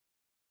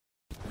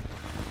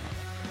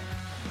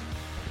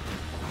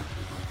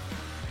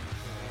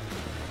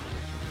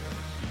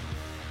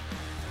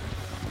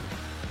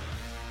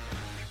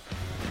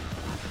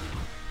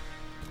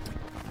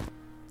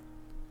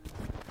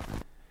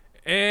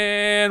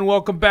And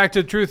welcome back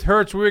to Truth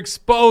Hurts. We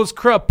expose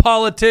corrupt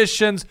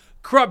politicians,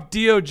 corrupt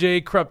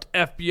DOJ, corrupt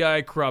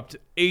FBI, corrupt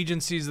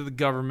agencies of the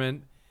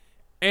government,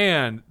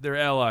 and their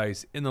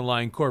allies in the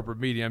lying corporate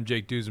media. I'm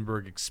Jake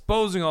Duesenberg,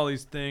 exposing all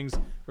these things.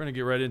 We're going to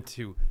get right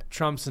into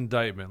Trump's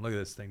indictment. Look at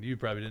this thing. You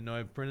probably didn't know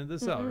I printed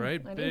this out,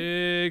 right?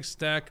 Big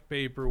stack of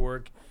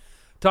paperwork.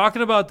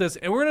 Talking about this,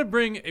 and we're going to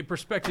bring a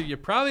perspective you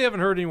probably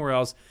haven't heard anywhere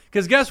else,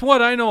 because guess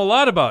what? I know a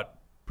lot about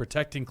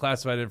protecting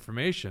classified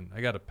information.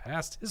 I got a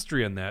past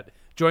history on that.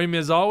 Joining me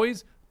as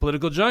always,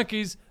 political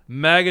junkies,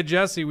 MAGA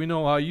Jesse. We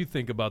know how you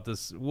think about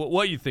this,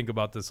 what you think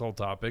about this whole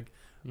topic.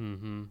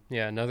 Mm-hmm.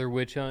 Yeah, another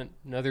witch hunt,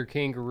 another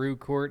kangaroo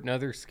court,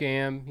 another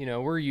scam. You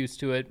know, we're used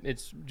to it.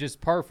 It's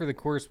just par for the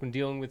course when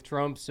dealing with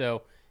Trump.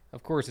 So,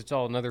 of course, it's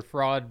all another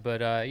fraud.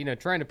 But, you know,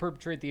 trying to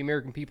perpetrate the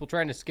American people,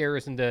 trying to scare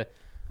us into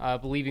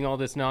believing all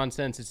this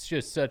nonsense. It's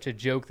just such a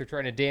joke. They're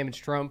trying to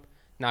damage Trump.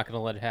 Not going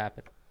to let it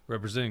happen.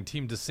 Representing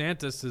Team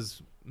DeSantis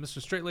is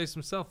Mr. Straight-Laced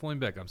himself, William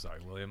Beck. I'm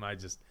sorry, William.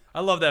 I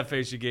love that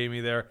face you gave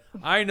me there.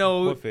 I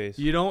know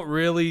you don't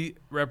really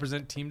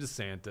represent Team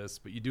DeSantis,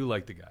 but you do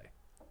like the guy.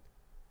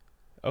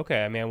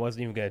 Okay, I mean, I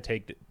wasn't even going to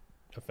take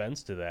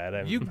offense to that.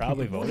 I'm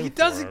probably voting for him. He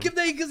doesn't give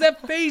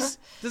that face.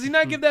 Does he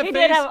not give that face?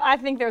 Did have, I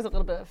think there's a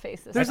little bit of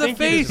face. There's a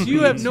face.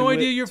 You have no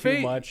idea your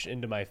face. Too much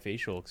into my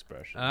facial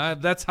expression.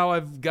 That's how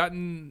I've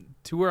gotten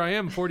to where I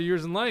am 40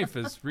 years in life,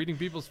 is reading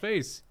people's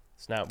face.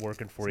 It's not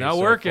working for you so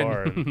working.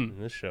 far in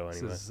this show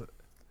anyway.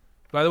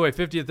 By the way,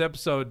 50th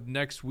episode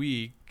next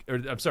week.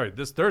 Or I'm sorry,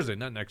 this Thursday,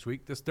 not next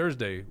week. This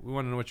Thursday. We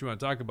want to know what you want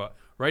to talk about.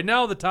 Right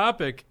now, the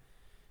topic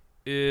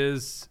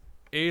is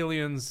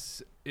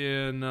aliens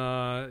in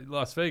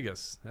Las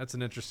Vegas. That's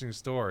an interesting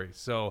story.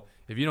 So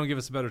if you don't give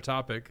us a better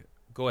topic,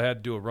 go ahead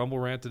and do a Rumble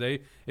rant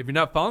today. If you're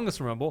not following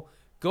us on Rumble,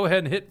 go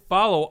ahead and hit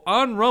follow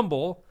on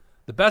Rumble.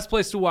 The best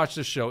place to watch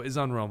this show is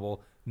on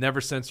Rumble. Never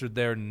censored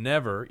there,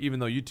 never, even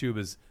though YouTube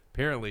is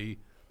apparently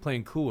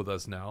playing cool with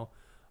us now.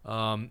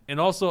 And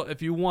also,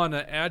 if you want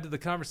to add to the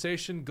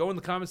conversation, go in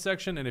the comment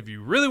section. And if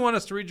you really want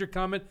us to read your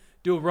comment,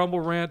 do a Rumble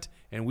rant,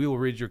 and we will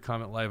read your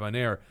comment live on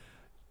air.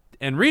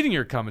 And reading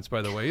your comments,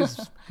 by the way, is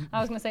I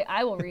was going to say,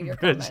 I will read your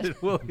comment.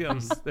 Bridget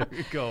Williams. There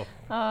you go.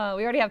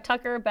 We already have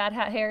Tucker, Bad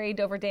Hat Harry,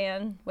 Dover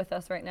Dan with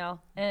us right now.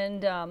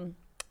 And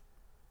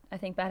I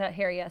think Bad Hat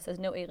Harry, says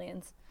no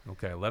aliens.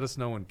 Okay, let us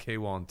know when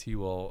K-Wall and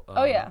T-Wall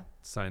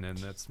sign in.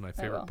 That's my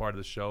favorite part of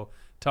the show.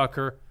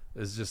 Tucker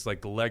is just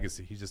like the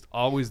legacy. He's just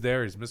always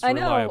there. He's Mr.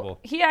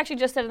 Reliable. He actually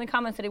just said in the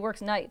comments that he works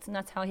nights, and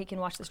that's how he can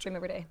watch the stream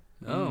every day.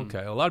 Oh,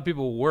 okay. A lot of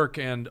people work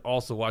and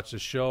also watch the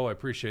show. I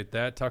appreciate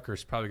that.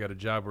 Tucker's probably got a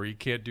job where he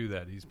can't do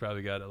that. He's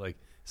probably got like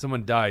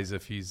someone dies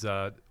if he's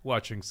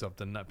watching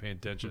something, not paying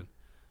attention.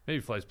 Maybe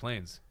he flies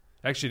planes.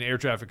 Actually, an air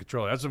traffic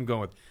controller. That's what I'm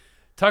going with.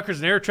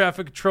 Tucker's an air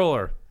traffic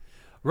controller.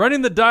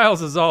 Running the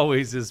dials, as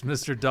always, is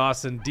Mr.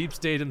 Dawson, Deep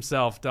State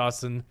himself.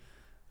 Dawson,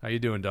 how you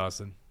doing,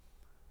 Dawson?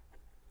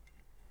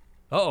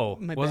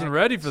 Wasn't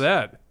ready for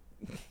that.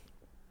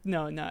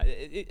 No,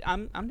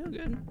 I'm doing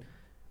good.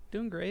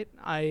 Doing great.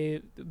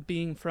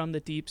 Being from the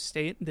deep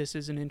state, this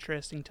is an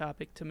interesting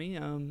topic to me.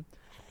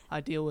 I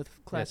deal with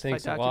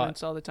classified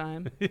documents all the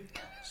time.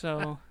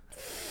 So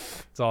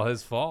it's all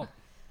his fault.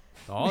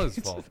 All his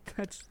fault.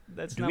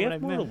 That's Do not we what I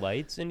have meant. more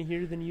lights in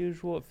here than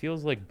usual? It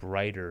feels like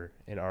brighter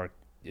in our.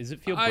 Does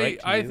it feel bright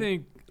to you? I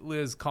think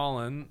Liz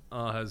Collin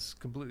has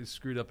completely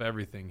screwed up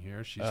everything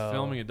here. She's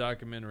filming a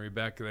documentary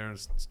back there in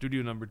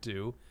studio number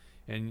 2.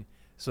 And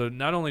so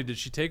not only did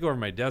she take over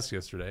my desk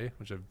yesterday,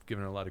 which I've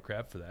given her a lot of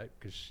crap for that,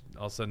 because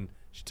all of a sudden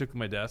she took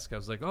my desk. I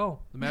was like, oh,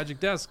 the magic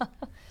desk.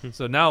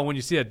 So now when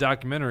you see that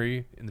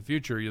documentary in the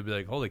future, you'll be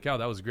like, holy cow,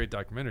 that was a great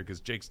documentary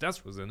because Jake's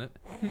desk was in it.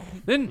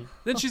 Then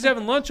she's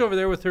having lunch over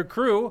there with her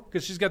crew,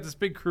 because she's got this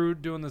big crew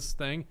doing this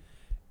thing.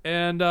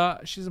 And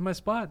she's in my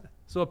spot.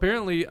 So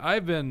apparently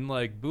I've been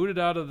like booted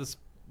out of this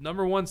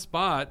number 1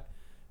 spot,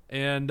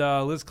 and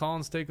Liz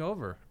Collins take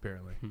over,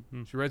 apparently.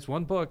 She writes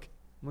 1 book.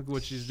 Look at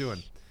what she's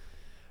doing.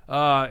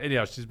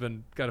 Anyhow, she's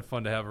been kind of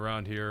fun to have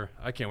around here.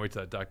 I can't wait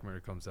till that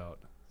documentary comes out.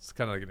 It's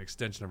kind of like an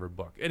extension of her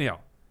book. Anyhow,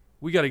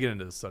 we got to get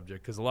into this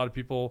subject because a lot of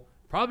people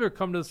probably are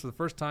coming to this for the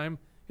first time.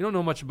 You don't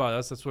know much about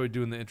us. That's why we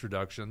do in the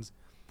introductions.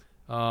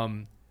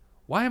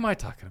 Why am I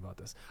talking about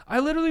this? I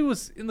literally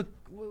was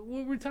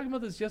we were talking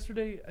about this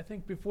yesterday, I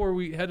think, before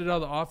we headed out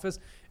of the office.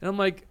 And I'm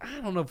like, I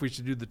don't know if we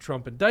should do the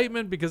Trump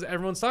indictment because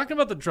everyone's talking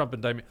about the Trump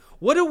indictment.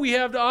 What do we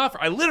have to offer?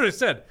 I literally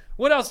said,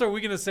 what else are we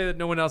going to say that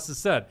no one else has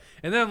said?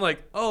 And then I'm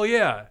like, oh,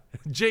 yeah,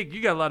 Jake,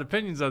 you got a lot of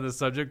opinions on this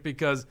subject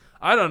because,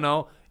 I don't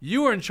know,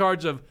 you were in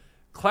charge of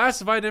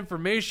classified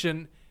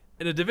information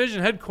in a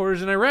division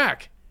headquarters in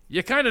Iraq.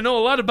 You kind of know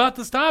a lot about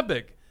this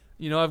topic.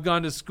 You know, I've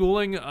gone to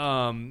schooling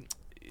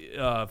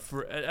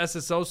for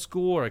SSO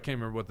school, or I can't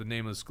remember what the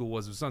name of the school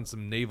was. It was on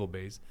some naval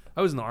base.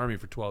 I was in the Army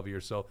for 12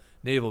 years, so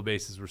naval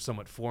bases were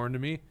somewhat foreign to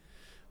me.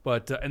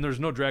 But and there's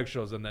no drag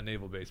shows on that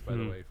naval base, by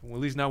the way. Well,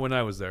 at least not when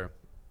I was there.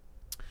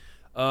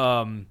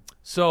 And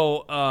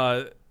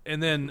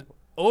then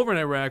over in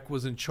Iraq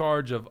was in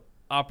charge of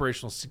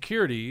operational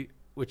security,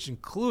 which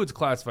includes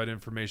classified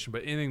information,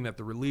 but anything that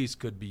the release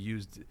could be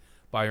used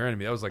by our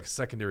enemy. That was like a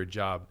secondary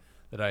job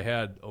that I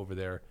had over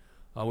there,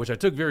 which I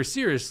took very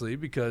seriously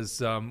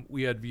because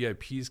we had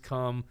VIPs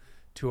come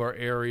to our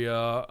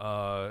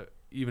area,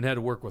 even had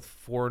to work with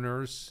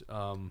foreigners,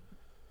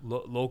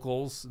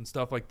 locals and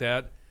stuff like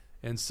that.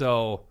 And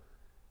so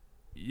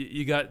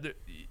you got to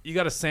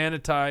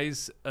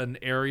sanitize an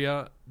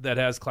area that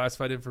has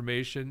classified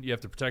information. You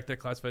have to protect that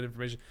classified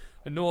information.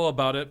 I know all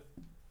about it.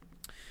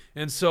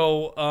 And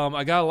so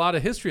I got a lot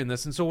of history in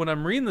this. And so when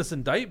I'm reading this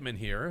indictment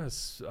here,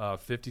 this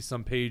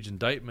 50-some page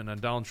indictment on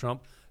Donald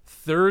Trump,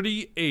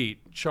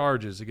 38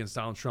 charges against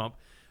Donald Trump.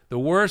 The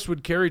worst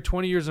would carry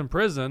 20 years in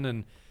prison.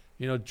 And,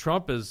 you know,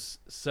 Trump is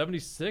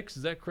 76.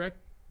 Is that correct,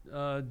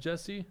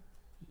 Jesse?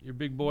 Your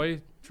big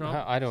boy, Trump?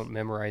 I don't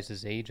memorize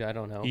his age. I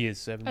don't know. He is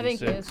 76. I think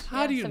he is.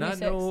 How do you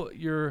 76. not know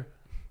your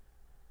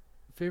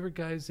favorite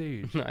guy's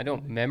age? I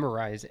don't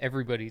memorize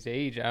everybody's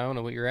age. I don't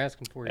know what you're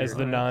asking for. As here.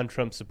 the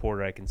non-Trump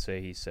supporter, I can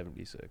say he's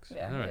 76.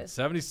 Yeah, All he right, is.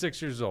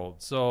 76 years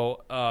old.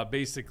 So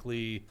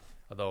basically,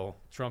 although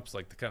Trump's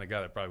like the kind of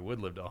guy that probably would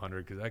live to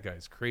 100 because that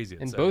guy's crazy.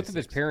 At And 76. both of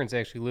his parents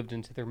actually lived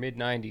into their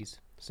mid-90s.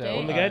 So Dang.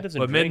 Well, the guy doesn't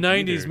But drink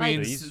mid-90s either, so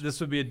means he's- this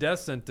would be a death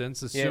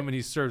sentence, assuming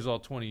he serves all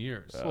 20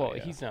 years. well,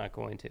 yeah. he's not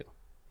going to.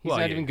 He's Well,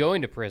 not yeah. even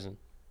going to prison.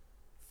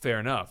 Fair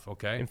enough.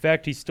 Okay. In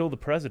fact, he's still the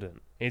president.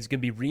 And he's going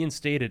to be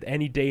reinstated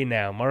any day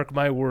now. Mark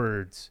my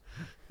words.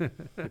 I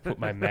put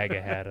my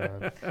MAGA hat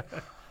on.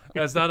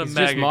 That's not a He's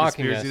MAGA just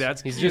mocking conspiracy. us.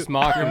 That's He's Q. just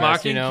mocking You're us,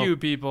 mocking you know? Q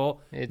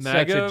people. It's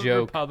MAGA such a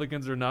joke.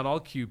 Republicans are not all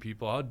Q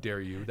people. How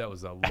dare you? That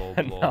was a low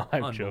blow. No,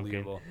 I'm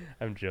Unbelievable.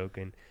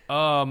 joking.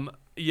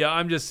 Yeah,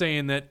 I'm just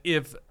saying that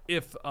if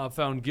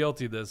found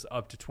guilty of this,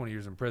 up to 20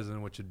 years in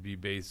prison, which would be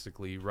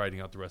basically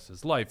writing out the rest of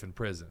his life in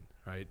prison,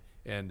 right?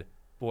 And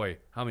boy,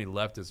 how many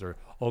leftists are,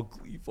 oh,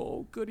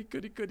 Gleeful, goody,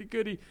 goody, goody,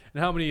 goody.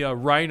 And how many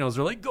rhinos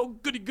are like, oh,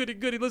 goody, goody,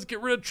 goody, let's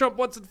get rid of Trump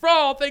once and for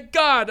all. Thank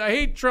God, I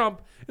hate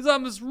Trump.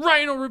 I'm this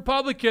rhino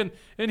Republican,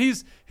 and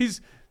he's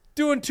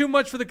doing too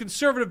much for the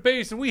conservative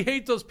base, and we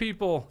hate those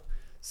people,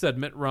 said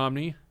Mitt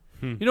Romney.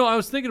 You know, I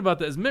was thinking about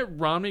that. Is Mitt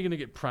Romney going to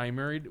get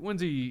primaried?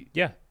 When's he?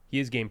 Yeah, he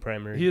is game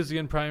primary. He is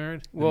again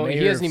primaried? Well, he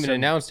mayor hasn't of even some-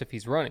 announced if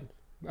he's running.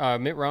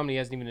 Mitt Romney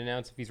hasn't even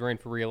announced if he's running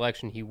for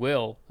re-election. He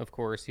will, of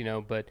course, you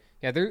know. But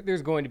yeah,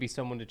 there's going to be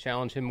someone to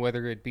challenge him,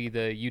 whether it be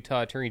the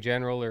Utah Attorney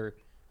General or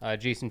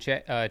Jason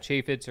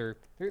Chaffetz, or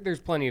there's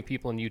plenty of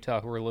people in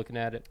Utah who are looking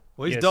at it.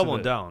 Well, he's Yeah, so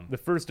doubling down. The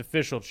first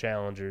official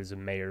challenger is a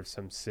mayor of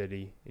some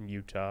city in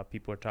Utah.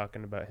 People are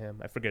talking about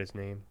him. I forget his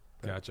name.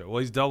 Gotcha. Well,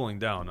 he's doubling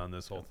down on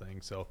this whole thing.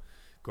 So,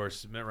 of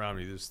course, Mitt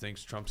Romney just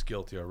thinks Trump's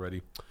guilty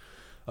already.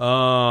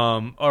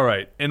 All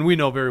right. And we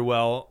know very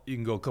well, you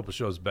can go a couple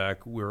shows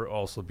back, we're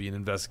also being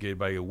investigated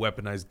by a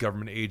weaponized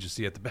government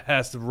agency at the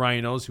behest of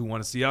rhinos who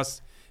want to see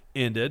us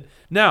ended.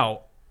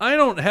 Now, I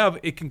don't have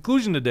a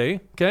conclusion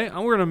today, okay?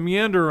 We're going to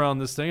meander around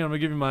this thing. I'm going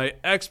to give you my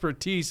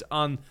expertise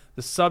on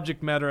the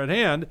subject matter at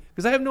hand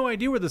because I have no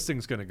idea where this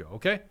thing's going to go,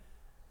 okay?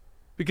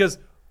 Because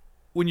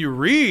when you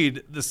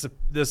read this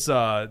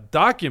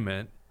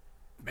document,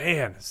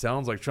 man, it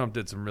sounds like Trump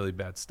did some really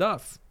bad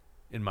stuff,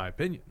 in my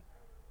opinion.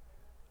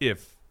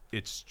 If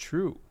it's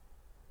true.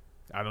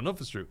 I don't know if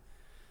it's true.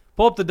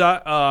 Pull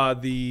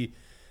up the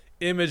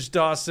image,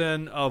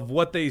 Dawson, of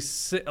what they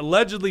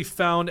allegedly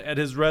found at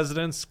his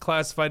residence,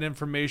 classified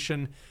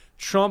information.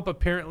 Trump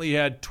apparently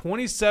had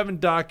 27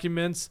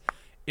 documents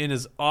in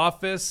his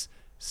office,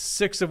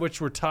 6 of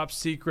which were top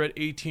secret,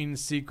 18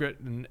 secret,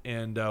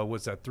 and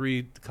what's that,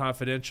 3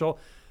 confidential.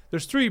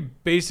 There's 3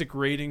 basic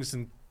ratings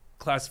in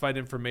classified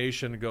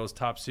information. It goes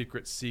top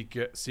secret,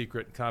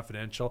 secret,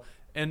 confidential.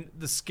 And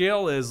the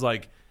scale is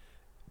like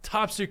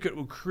top secret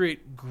will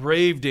create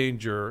grave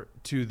danger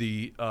to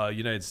the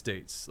United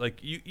States. Like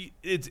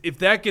if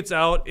that gets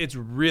out, it's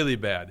really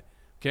bad.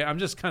 Okay, I'm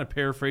just kind of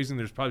paraphrasing.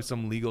 There's probably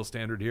some legal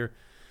standard here,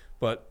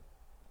 but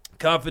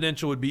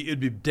confidential it'd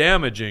be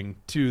damaging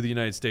to the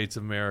United States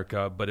of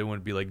America, but it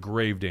wouldn't be like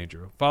grave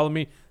danger. Follow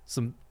me?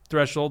 Some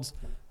thresholds,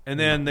 and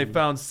then they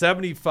found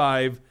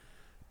 75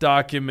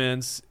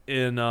 documents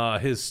in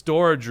his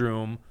storage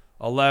room.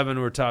 11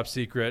 were top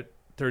secret,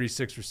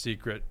 36 were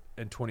secret,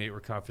 and 28 were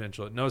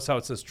confidential. Notice how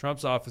it says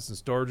Trump's office and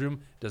storage room.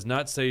 It does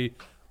not say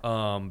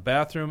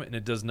bathroom, and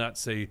it does not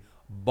say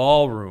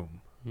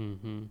ballroom.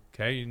 Mm-hmm.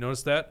 Okay, you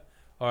notice that?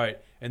 All right.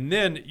 And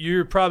then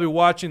you're probably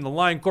watching the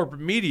lying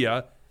corporate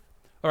media.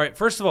 All right,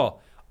 first of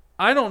all,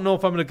 I don't know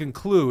if I'm going to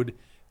conclude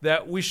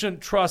that we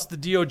shouldn't trust the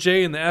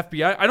DOJ and the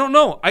FBI. I don't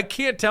know. I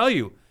can't tell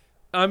you.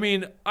 I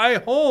mean, I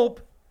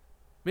hope,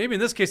 maybe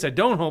in this case I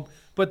don't hope,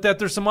 but that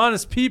there's some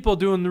honest people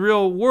doing the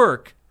real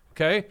work.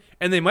 Okay,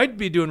 and they might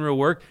be doing real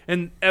work,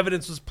 and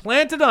evidence was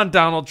planted on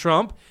Donald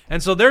Trump,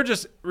 and so they're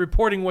just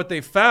reporting what they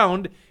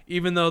found,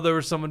 even though there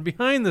was someone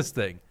behind this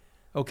thing.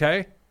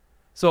 Okay,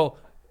 so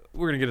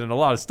we're gonna get into a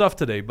lot of stuff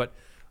today, but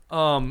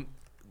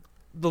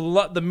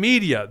the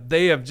media,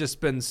 they have just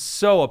been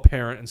so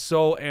apparent and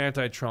so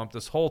anti-Trump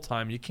this whole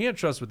time. You can't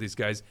trust what these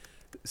guys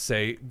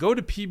say. Go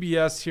to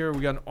PBS here.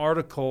 We got an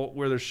article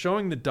where they're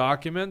showing the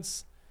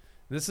documents.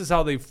 This is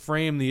how they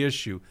frame the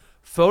issue.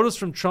 Photos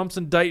from Trump's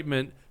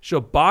indictment show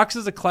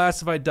boxes of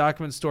classified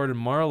documents stored in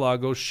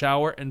Mar-a-Lago's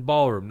shower and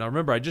ballroom. Now,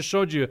 remember, I just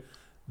showed you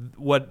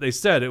what they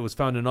said. It was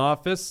found in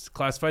office.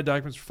 Classified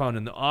documents were found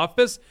in the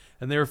office,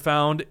 and they were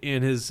found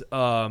in his,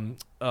 what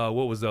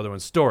was the other one?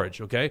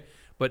 Storage, okay?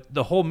 But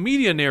the whole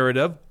media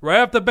narrative, right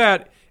off the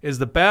bat, is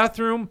the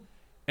bathroom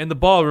and the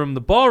ballroom.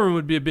 The ballroom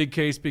would be a big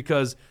case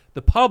because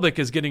the public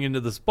is getting into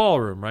this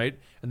ballroom, right?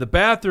 And the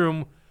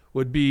bathroom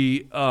would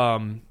be,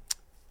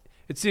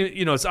 it's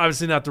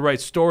obviously not the right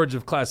storage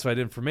of classified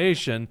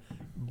information,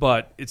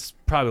 but it's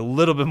probably a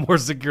little bit more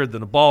secure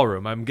than a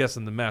ballroom. I'm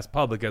guessing the mass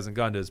public hasn't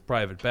gone to his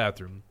private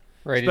bathroom.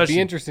 Right. It'd be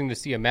interesting to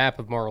see a map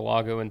of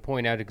Mar-a-Lago and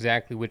point out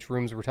exactly which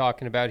rooms we're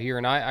talking about here.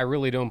 And I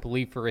really don't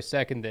believe for a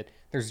second that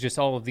there's just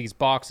all of these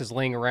boxes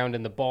laying around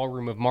in the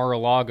ballroom of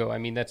Mar-a-Lago. I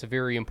mean, that's a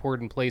very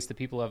important place that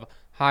people have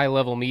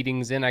high-level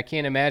meetings in. I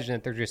can't imagine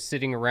that they're just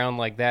sitting around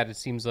like that. It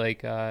seems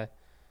like,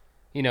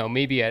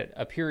 maybe at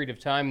a period of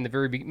time,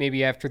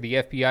 maybe after the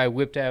FBI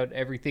whipped out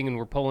everything and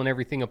were pulling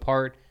everything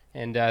apart,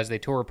 and as they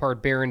tore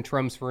apart Barron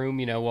Trump's room,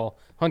 while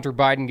Hunter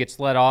Biden gets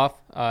let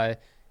off.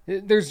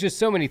 There's just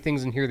so many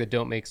things in here that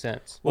don't make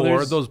sense.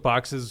 Or those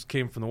boxes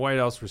came from the White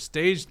House, were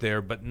staged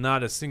there, but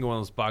not a single one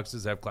of those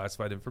boxes have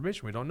classified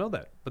information. We don't know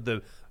that. But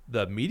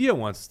the media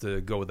wants to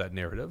go with that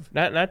narrative.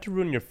 Not to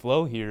ruin your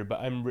flow here,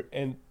 but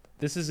and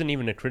this isn't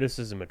even a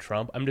criticism of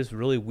Trump. I'm just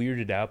really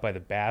weirded out by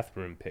the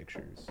bathroom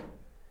pictures.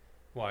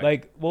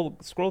 Why?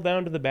 Scroll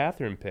down to the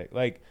bathroom pic.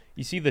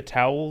 You see the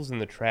towels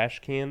and the trash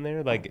can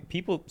there?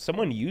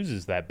 Someone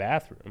uses that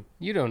bathroom.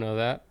 You don't know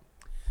that.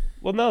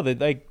 Well, no,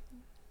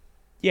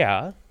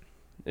 yeah.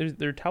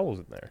 There are towels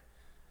in there.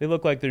 They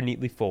look like they're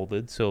neatly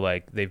folded, so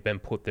they've been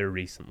put there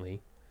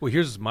recently. Well,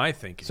 here's my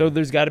thinking. So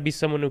there's got to be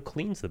someone who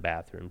cleans the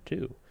bathroom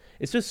too.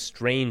 It's just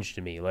strange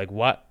to me.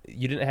 What,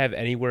 you didn't have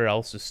anywhere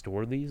else to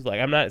store these?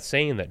 I'm not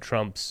saying that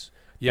Trump's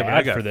bad but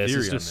I got for this.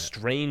 It's just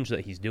strange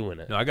that he's doing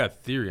it. No, I got a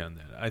theory on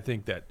that. I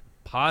think that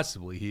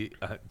possibly he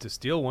to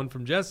steal one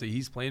from Jesse,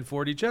 he's playing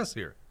 4D chess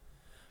here,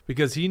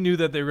 because he knew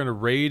that they were going to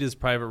raid his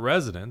private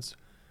residence.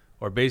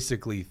 Or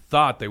basically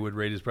thought they would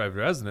raid his private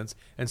residence.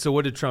 And so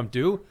what did Trump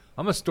do?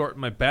 I'm going to store it in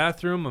my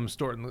bathroom. I'm going to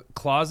store it in the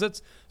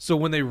closets. So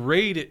when they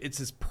raid it, it's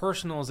as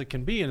personal as it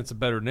can be, and it's a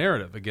better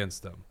narrative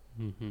against them.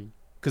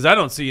 Because I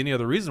don't see any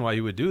other reason why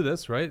he would do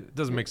this, right? It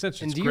doesn't make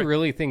sense. And do you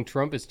really think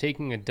Trump is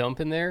taking a dump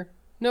in there?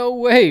 No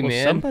way,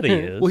 man. Somebody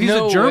is. Well, he's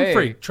a germ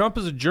freak. Trump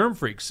is a germ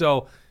freak.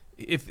 So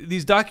if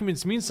these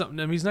documents mean something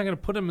to him, he's not going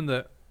to put them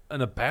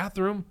in a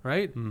bathroom,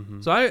 right?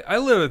 So I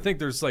literally think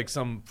there's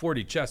some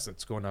 4D chess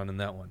that's going on in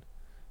that one.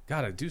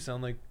 God, I do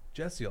sound like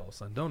Jesse all of a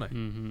sudden, don't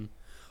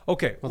I?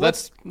 Okay. Well,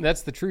 that's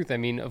the truth. I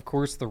mean, of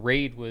course, the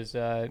raid was,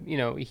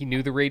 he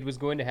knew the raid was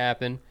going to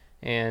happen,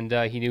 and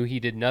he knew he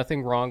did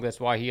nothing wrong. That's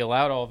why he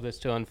allowed all of this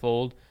to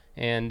unfold.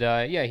 And,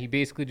 he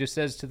basically just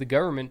says to the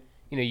government,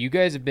 you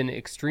guys have been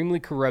extremely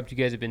corrupt. You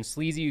guys have been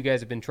sleazy. You guys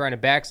have been trying to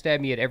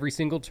backstab me at every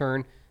single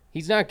turn.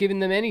 He's not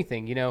giving them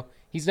anything,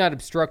 He's not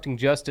obstructing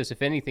justice.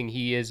 If anything,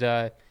 he is,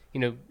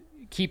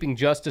 keeping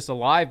justice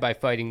alive by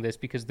fighting this,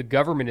 because the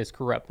government is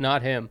corrupt,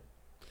 not him.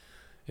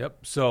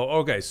 Yep.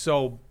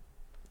 So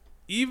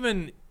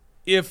even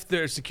if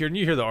they're secure, and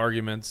you hear the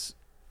arguments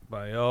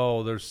by,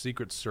 there's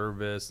Secret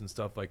Service and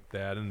stuff like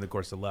that, and of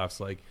course the left's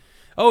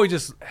he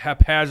just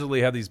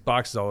haphazardly had these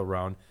boxes all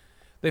around.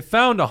 They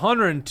found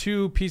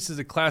 102 pieces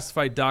of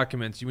classified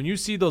documents. When you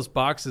see those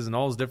boxes in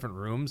all those different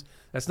rooms,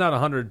 that's not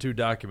 102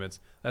 documents.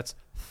 That's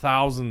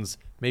thousands,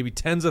 maybe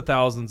tens of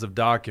thousands of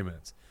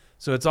documents.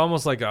 So it's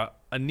almost like a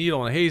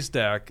needle in a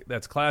haystack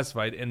that's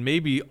classified, and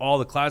maybe all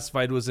the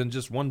classified was in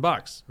just one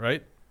box,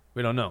 right?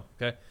 We don't know,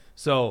 okay?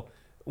 So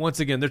once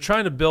again, they're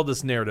trying to build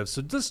this narrative.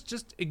 So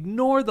just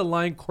ignore the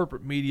lying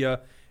corporate media,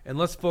 and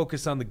let's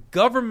focus on the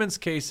government's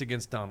case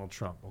against Donald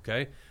Trump,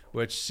 okay?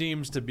 Which,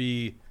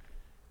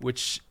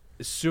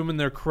 assuming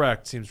they're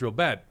correct, seems real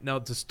bad. Now,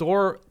 to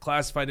store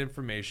classified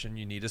information,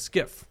 you need a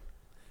SCIF.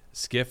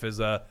 SCIF is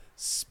a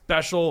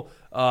special,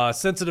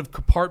 sensitive,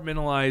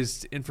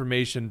 compartmentalized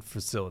information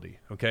facility,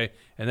 okay?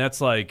 And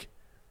that's I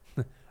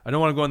don't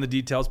want to go into the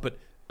details, but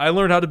I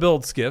learned how to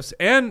build SCIFs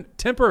and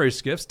temporary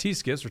SCIFs,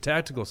 T-SCIFs or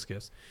tactical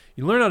SCIFs.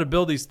 You learn how to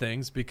build these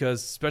things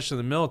because, especially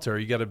in the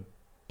military, you got to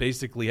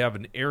basically have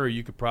an area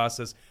you could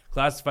process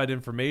classified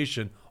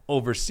information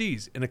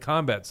overseas in a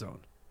combat zone,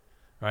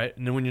 right?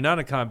 And then when you're not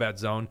in a combat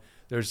zone,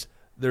 there's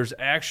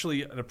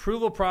actually an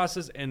approval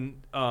process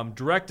and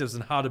directives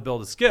on how to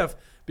build a SCIF,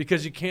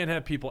 because you can't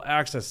have people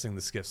accessing the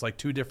SCIFs, like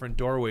two different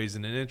doorways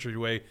in an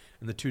entryway,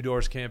 and the two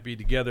doors can't be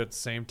together at the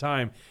same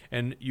time.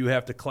 And you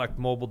have to collect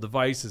mobile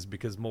devices,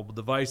 because mobile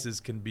devices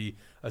can be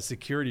a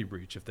security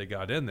breach if they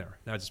got in there.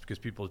 Not just because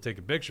people are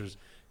taking pictures,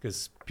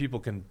 because people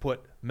can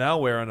put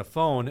malware on a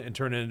phone and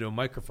turn it into a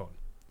microphone,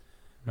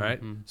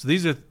 right? So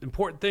these are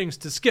important things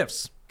to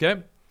SCIFs,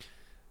 okay?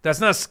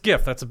 That's not a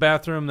SCIF. That's a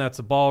bathroom. That's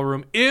a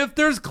ballroom. If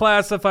there's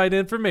classified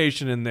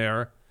information in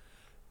there,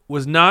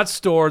 was not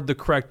stored the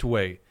correct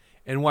way.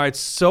 And why it's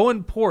so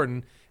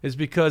important is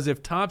because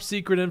if top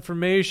secret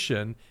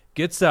information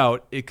gets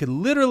out, it could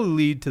literally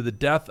lead to the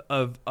death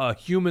of a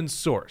human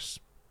source.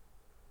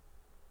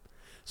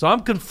 So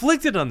I'm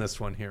conflicted on this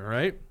one here,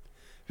 right?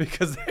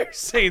 Because they're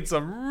saying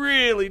some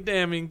really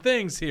damning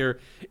things here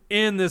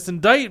in this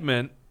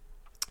indictment.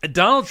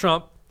 Donald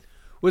Trump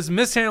was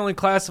mishandling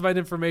classified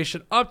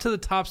information up to the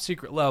top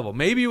secret level.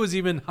 Maybe it was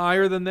even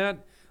higher than that.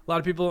 A lot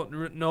of people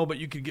don't know, but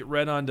you could get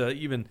read on to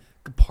even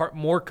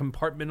more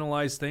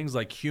compartmentalized things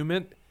like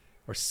HUMINT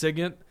or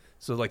SIGINT.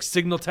 So like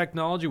signal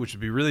technology, which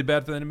would be really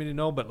bad for the enemy to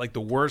know, but like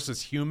the worst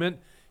is HUMINT,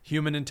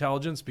 human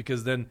intelligence,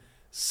 because then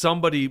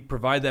somebody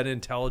provide that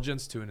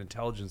intelligence to an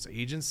intelligence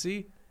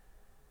agency,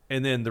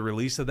 and then the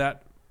release of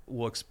that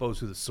will expose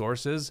who the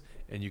source is,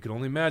 and you can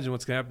only imagine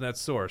what's going to happen to that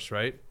source,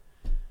 right?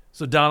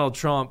 So Donald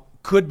Trump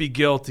could be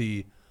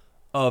guilty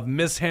of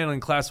mishandling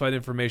classified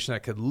information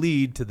that could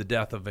lead to the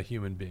death of a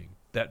human being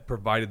that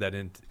provided that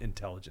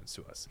intelligence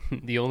to us.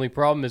 The only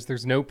problem is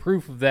there's no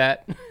proof of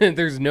that.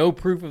 There's no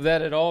proof of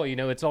that at all. You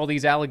know, it's all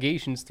these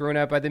allegations thrown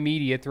out by the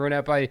media, thrown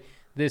out by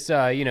this,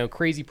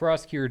 crazy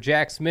prosecutor,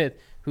 Jack Smith,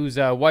 whose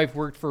wife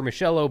worked for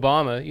Michelle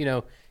Obama. You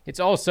know, it's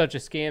all such a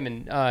scam.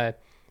 And,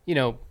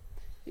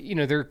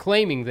 they're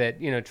claiming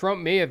that,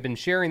 Trump may have been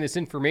sharing this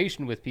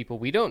information with people.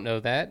 We don't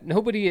know that.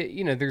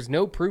 Nobody, there's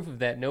no proof of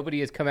that. Nobody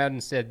has come out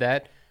and said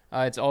that.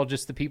 It's all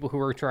just the people who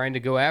are trying to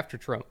go after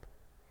Trump.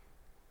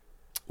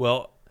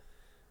 Well,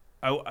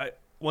 I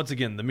once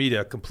again, the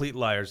media, complete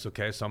liars,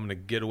 okay? So I'm going to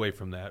get away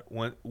from that.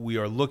 When we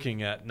are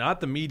looking at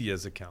not the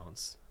media's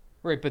accounts.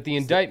 Right, but the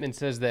indictment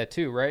says that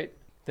too, right?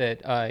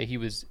 That he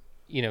was,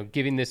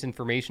 giving this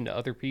information to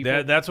other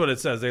people. That's what it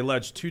says. They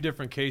alleged 2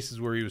 different cases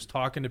where he was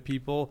talking to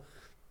people.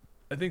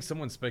 I think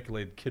someone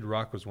speculated Kid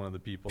Rock was one of the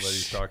people that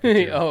he's talking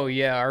to. Oh,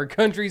 yeah, our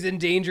country's in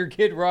danger.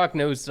 Kid Rock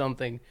knows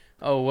something.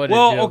 Oh, what a joke.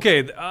 Well,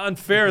 okay,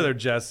 unfair there,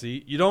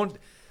 Jesse. You don't...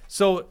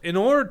 So in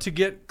order to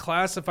get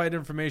classified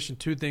information,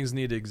 2 things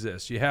need to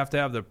exist. You have to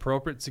have the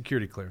appropriate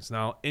security clearance.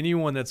 Now,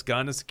 anyone that's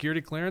gotten a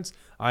security clearance,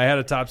 I had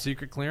a top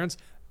secret clearance,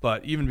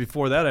 but even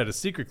before that, I had a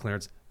secret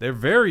clearance. They're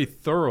very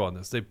thorough on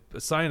this. They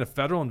assign a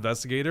federal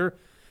investigator.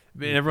 I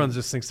mean, everyone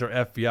just thinks they're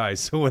FBI.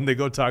 So when they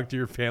go talk to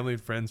your family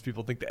and friends,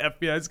 people think the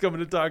FBI is coming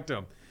to talk to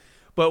them.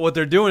 But what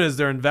they're doing is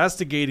they're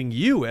investigating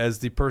you as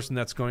the person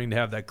that's going to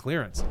have that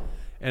clearance.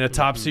 And a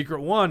top secret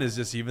one is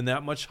just even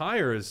that much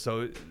higher,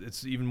 so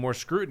it's even more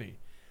scrutiny.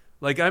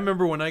 Like, I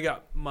remember when I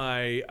got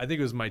I think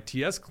it was my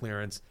TS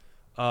clearance,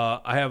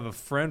 I have a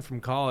friend from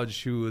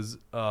college who was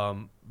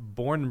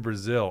born in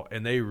Brazil,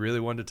 and they really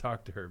wanted to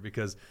talk to her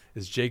because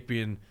is Jake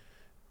being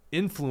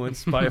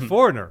influenced by a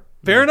foreigner?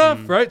 Fair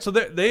enough, right? So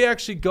they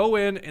actually go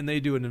in and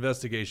they do an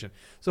investigation.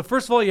 So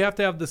first of all, you have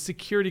to have the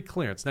security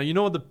clearance. Now, you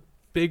know what the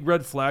big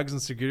red flags in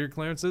security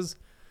clearances?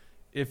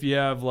 If you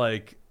have,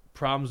 like,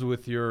 problems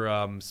with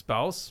your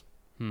spouse,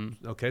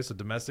 okay, so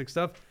domestic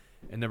stuff.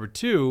 And number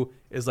 2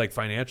 is like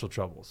financial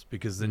troubles,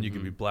 because then you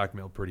can be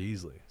blackmailed pretty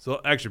easily. So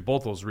actually,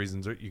 both those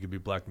reasons you could be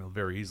blackmailed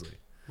very easily.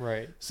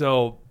 Right.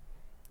 So,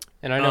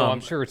 and I know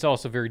I'm sure it's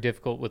also very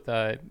difficult with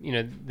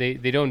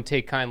they don't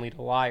take kindly to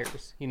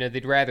liars.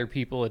 They'd rather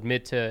people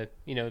admit to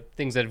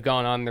things that have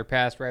gone on in their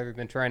past rather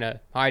than trying to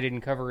hide it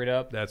and cover it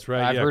up. That's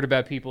right. I've heard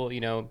about people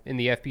in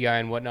the FBI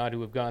and whatnot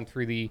who have gone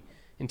through the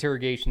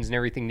interrogations and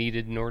everything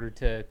needed in order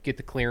to get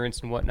the clearance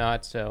and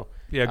whatnot. So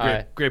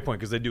yeah, great point,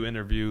 because they do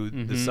interview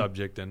the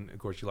subject, and of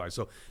course you lie.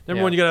 So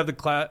number 1, you got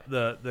to have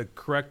the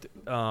correct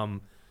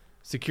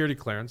security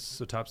clearance,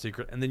 so top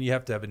secret, and then you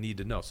have to have a need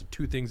to know. So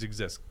 2 things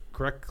exist: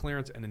 correct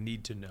clearance and a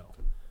need to know.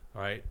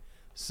 All right.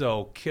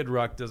 So Kid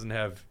Rock doesn't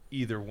have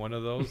either one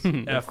of those.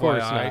 Of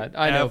course not.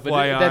 I know,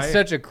 but that's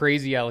such a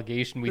crazy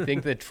allegation. We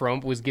think that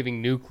Trump was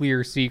giving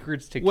nuclear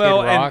secrets to Kid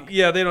Rock.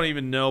 And they don't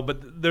even know.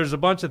 But there's a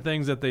bunch of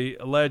things that they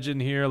allege in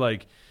here,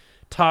 like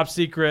top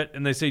secret,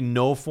 and they say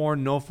no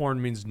foreign. No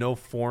foreign means no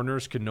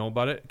foreigners can know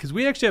about it. Because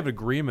we actually have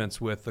agreements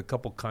with a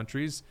couple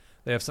countries.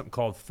 They have something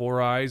called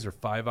 4 Eyes or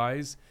 5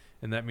 Eyes,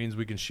 and that means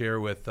we can share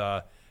with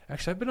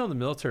actually, I've been on the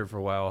military for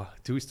a while.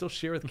 Do we still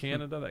share with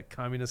Canada, that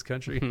communist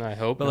country? I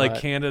hope but not. Like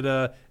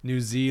Canada, New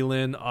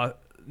Zealand,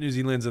 New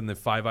Zealand's in the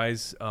 5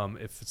 Eyes.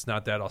 If it's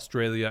not that,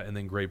 Australia, and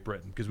then Great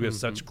Britain, because we have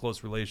such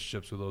close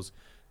relationships with those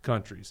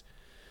countries.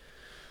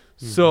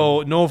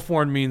 So no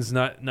foreign means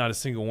not a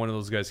single one of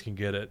those guys can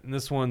get it. And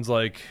this one's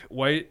like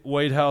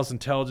White House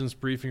intelligence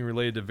briefing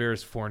related to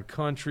various foreign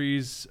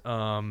countries.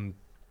 You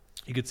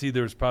could see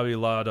there's probably a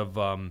lot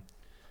of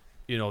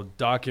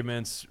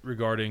documents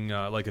regarding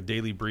like a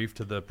daily brief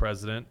to the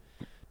president.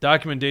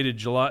 Document dated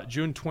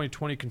June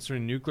 2020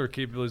 concerning nuclear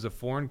capabilities of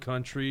foreign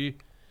country.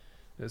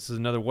 This is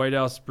another White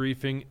House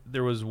briefing.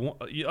 There was one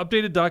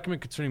updated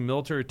document concerning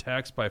military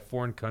attacks by a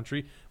foreign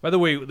country. By the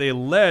way, they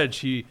allege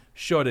he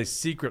showed a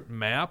secret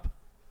map.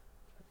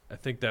 I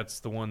think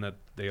that's the one that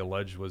they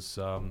allege was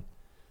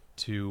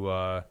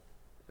to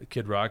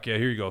Kid Rock. Yeah,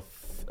 here you go.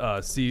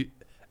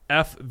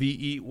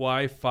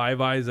 FVEY,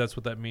 5 Eyes. That's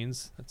what that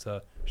means. That's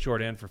a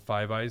shorthand for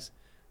 5 Eyes.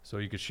 So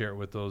you could share it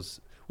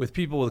with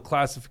people with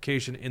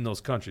classification in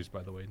those countries.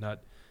 By the way,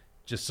 not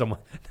just someone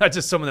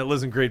that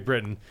lives in Great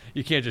Britain.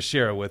 You can't just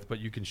share it with, but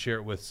you can share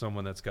it with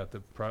someone that's got the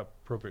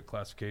appropriate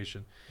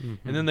classification.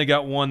 And then they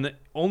got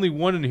only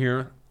one in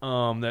here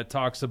that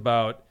talks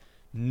about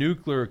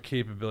nuclear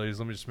capabilities.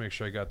 Let me just make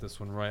sure I got this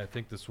one right. I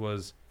think this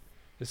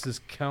is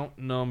count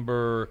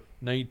number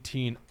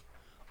 19.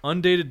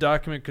 Undated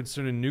document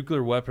concerning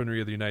nuclear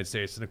weaponry of the United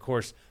States. And, of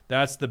course,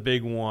 that's the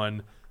big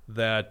one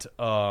that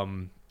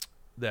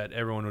that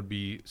everyone would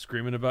be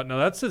screaming about. Now,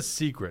 that's a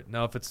secret.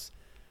 Now, if it's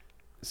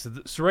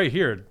so right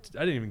here,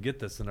 I didn't even get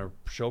this in our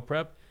show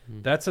prep.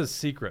 That's a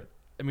secret.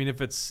 I mean, if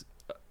it's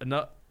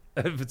a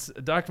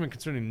document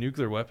concerning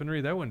nuclear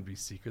weaponry, that wouldn't be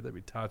secret. That'd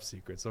be top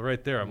secret. So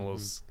right there, I'm a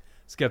little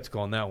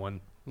skeptical on that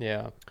one.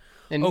 Yeah.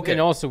 And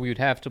also, we would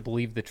have to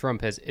believe that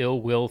Trump has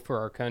ill will for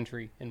our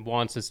country and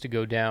wants us to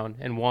go down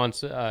and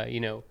wants,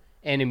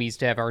 enemies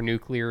to have our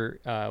nuclear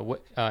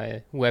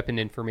weapon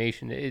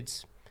information.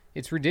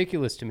 It's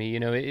ridiculous to me.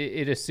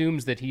 It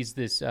assumes that he's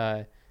this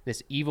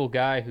evil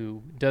guy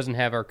who doesn't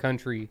have our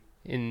country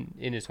in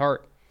his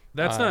heart.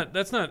 That's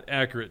not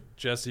accurate,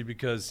 Jesse,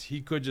 because he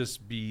could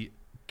just be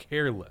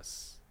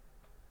careless.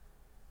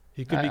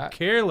 He could be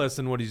careless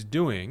in what he's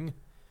doing.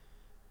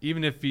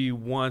 Even if he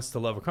wants to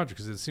love a country,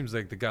 because it seems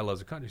like the guy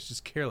loves a country. He's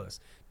just careless.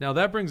 Now,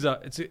 that brings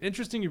up, it's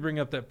interesting you bring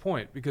up that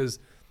point, because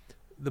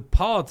the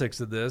politics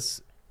of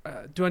this,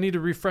 do I need to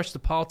refresh the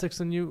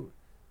politics on you?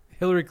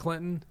 Hillary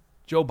Clinton,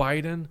 Joe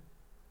Biden,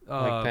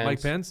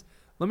 Mike Pence.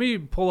 Let me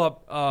pull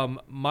up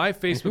my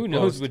Facebook post. Who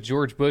knows what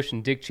George Bush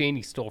and Dick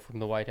Cheney stole from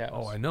the White House?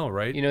 Oh, I know,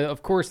 right?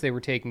 Of course they were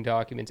taking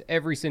documents.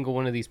 Every single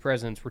one of these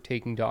presidents were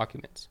taking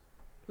documents.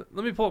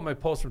 Let me pull up my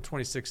post from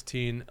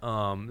 2016.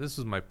 This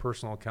was my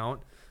personal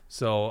account.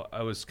 So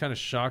I was kind of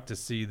shocked to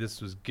see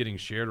this was getting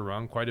shared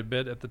around quite a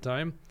bit at the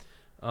time.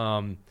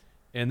 And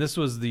this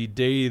was the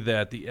day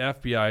that the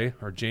FBI,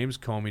 or James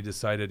Comey,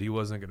 decided he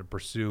wasn't going to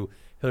pursue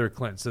Hillary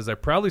Clinton. It says, I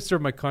proudly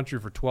served my country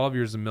for 12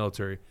 years in the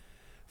military.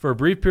 For a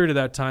brief period of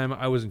that time,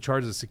 I was in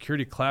charge of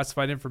security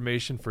classified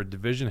information for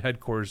division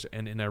headquarters.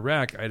 And in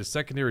Iraq, I had a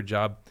secondary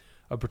job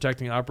of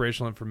protecting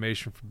operational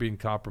information from being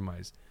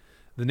compromised.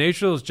 The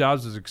nature of those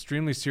jobs was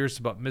extremely serious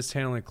about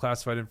mishandling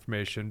classified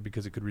information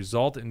because it could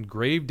result in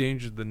grave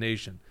danger to the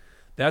nation.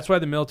 That's why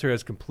the military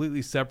has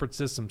completely separate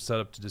systems set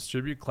up to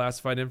distribute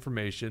classified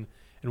information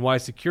and why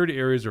security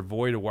areas are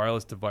void of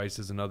wireless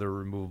devices and other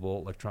removable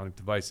electronic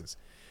devices.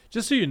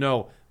 Just so you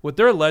know, what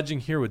they're alleging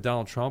here with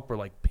Donald Trump are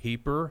like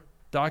paper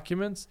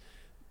documents.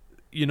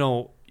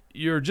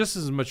 You're just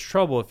as much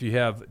trouble if you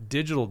have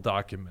digital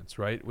documents,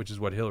 right? Which is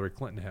what Hillary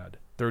Clinton had,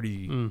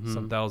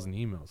 30-some thousand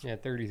emails. Yeah,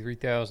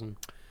 33,000.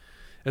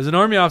 As an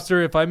Army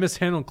officer, if I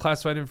mishandled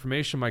classified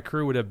information, my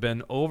career would have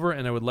been over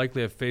and I would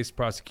likely have faced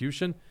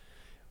prosecution.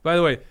 By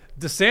the way,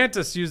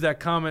 DeSantis used that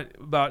comment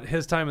about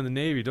his time in the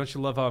Navy. Don't you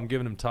love how I'm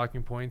giving him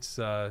talking points,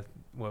 7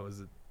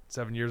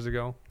 years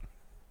ago?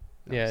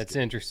 Yeah, it's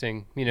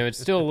interesting. It's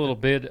still a little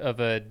bit of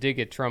a dig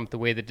at Trump, the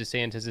way that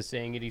DeSantis is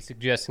saying it. He's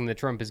suggesting that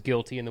Trump is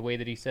guilty, and the way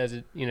that he says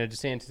it,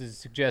 DeSantis is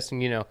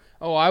suggesting,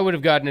 I would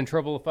have gotten in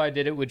trouble if I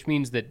did it, which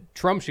means that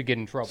Trump should get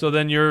in trouble. So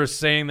then you're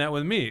saying that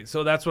with me.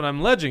 So that's what I'm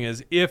alleging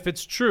is if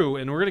it's true,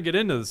 and we're going to get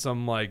into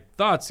some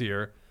thoughts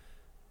here,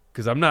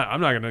 because I'm not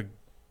going to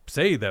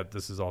say that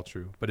this is all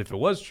true. But if it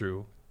was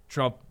true,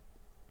 Trump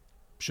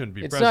shouldn't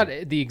be president.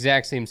 It's not the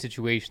exact same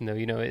situation, though.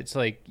 It's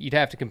like you'd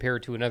have to compare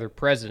it to another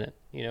president,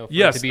 for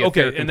yes, it to be a fair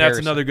comparison. And that's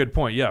another good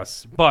point,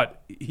 yes.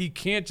 But he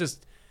can't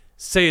just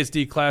say it's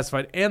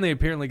declassified, and they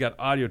apparently got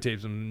audio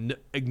tapes and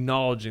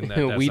acknowledging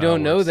that. We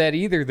don't know that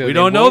either, though. We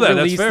don't know that.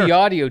 That's fair. They release the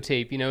audio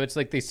tape. It's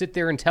like they sit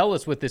there and tell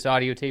us what this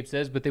audio tape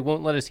says, but they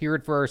won't let us hear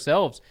it for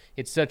ourselves.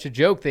 It's such a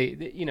joke.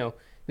 They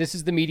this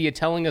is the media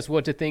telling us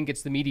what to think.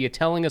 It's the media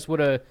telling us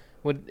what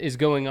is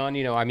going on.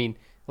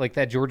 Like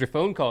that Georgia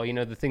phone call,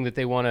 the thing that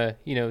they want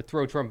to,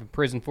 throw Trump in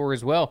prison for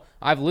as well.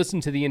 I've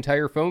listened to the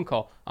entire phone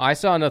call. I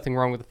saw nothing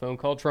wrong with the phone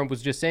call. Trump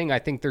was just saying, I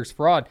think there's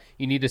fraud.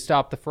 You need to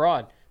stop the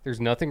fraud.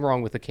 There's nothing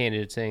wrong with the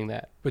candidate saying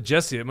that. But,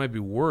 Jesse, it might be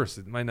worse.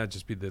 It might not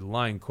just be the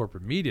lying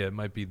corporate media. It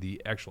might be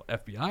the actual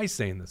FBI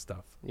saying this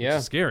stuff, which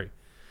is scary.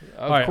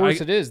 Of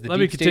course it is. Let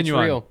me continue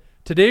on.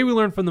 Today we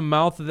learned from the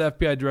mouth of the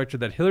FBI director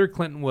that Hillary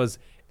Clinton was,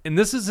 and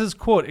this is his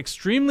quote,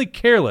 extremely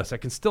careless. I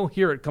can still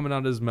hear it coming out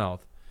of his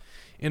mouth.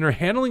 In her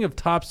handling of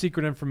top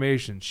secret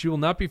information, she will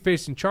not be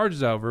facing charges,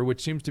 however,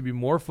 which seems to be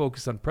more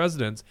focused on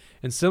presidents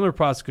and similar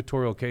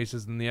prosecutorial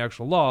cases than the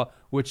actual law,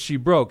 which she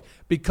broke.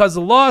 Because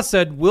the law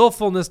said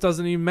willfulness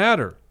doesn't even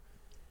matter.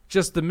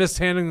 Just the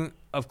mishandling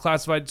of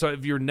classified. So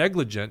if you're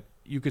negligent,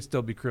 you could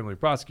still be criminally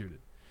prosecuted.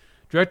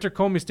 Director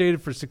Comey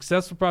stated for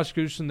successful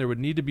prosecution, there would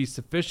need to be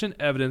sufficient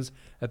evidence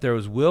that there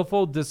was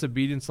willful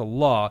disobedience to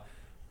law.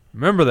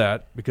 Remember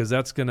that, because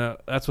that's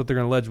what they're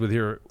gonna allege with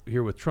here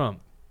with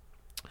Trump.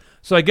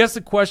 So I guess the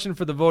question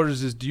for the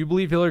voters is, do you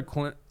believe Hillary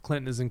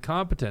Clinton is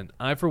incompetent?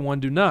 I, for one,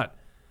 do not.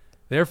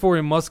 Therefore,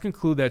 we must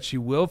conclude that she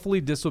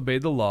willfully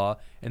disobeyed the law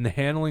in the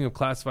handling of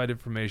classified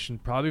information,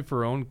 probably for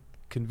her own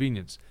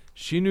convenience.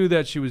 She knew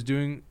what she was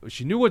doing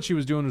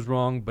was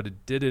wrong, but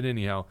it did it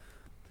anyhow.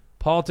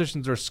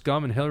 Politicians are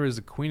scum, and Hillary is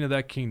the queen of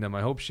that kingdom.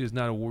 I hope she is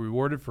not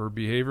rewarded for her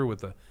behavior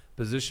with a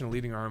position of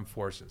leading armed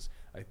forces.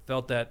 I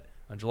felt that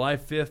on July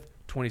 5th,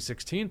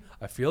 2016.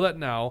 I feel that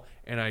now,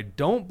 and I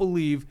don't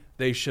believe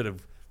they should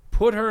have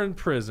put her in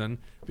prison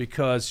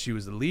because she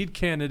was the lead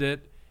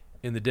candidate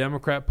in the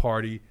Democrat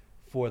Party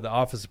for the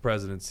office of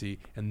presidency,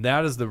 and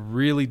that is the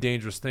really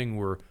dangerous thing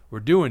we're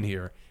doing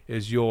here.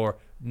 Is you're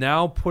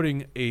now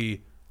putting you're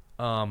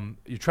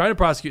trying to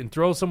prosecute and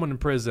throw someone in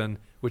prison,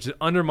 which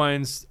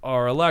undermines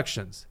our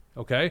elections.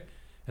 Okay,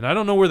 and I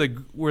don't know where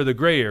the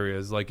gray area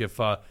is. Like if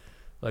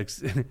do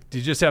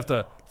you just have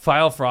to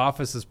file for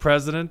office as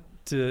president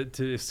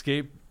to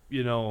escape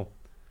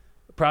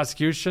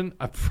prosecution?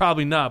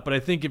 Probably not. But I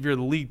think if you're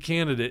the lead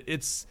candidate,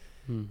 it's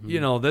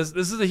this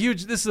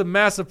is a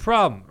massive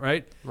problem,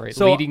 right? Right.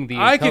 So leading the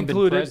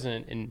incumbent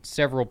president in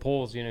several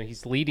polls.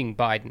 He's leading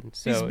Biden.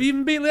 So he's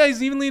even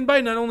leading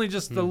Biden, not only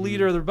just the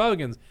leader of the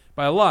Republicans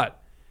by a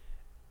lot.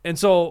 And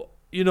so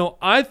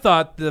I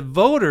thought the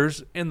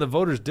voters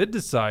did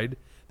decide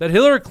that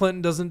Hillary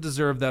Clinton doesn't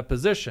deserve that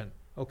position.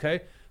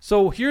 Okay,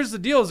 so here's the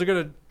deal: is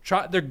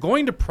they're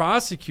going to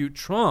prosecute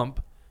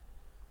Trump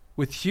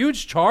with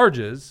huge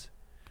charges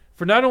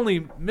for not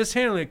only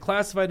mishandling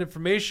classified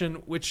information,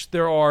 which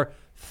there are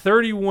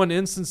 31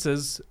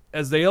 instances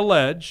as they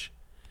allege.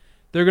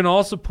 They're going to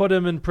also put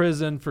him in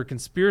prison for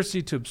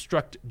conspiracy to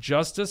obstruct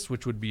justice,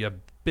 which would be a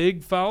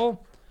big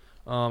foul.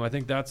 I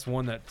think that's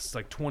one that's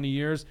like 20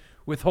 years.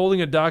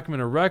 Withholding a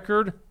document or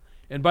record.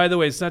 And by the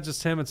way, it's not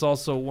just him, it's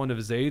also one of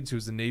his aides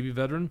who's a Navy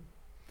veteran.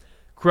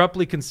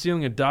 Corruptly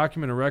concealing a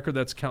document or record,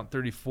 that's count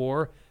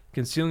 34.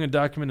 Concealing a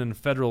document in a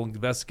federal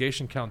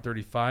investigation, count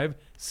 35.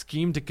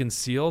 Scheme to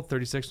conceal,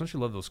 36. Don't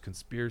you love those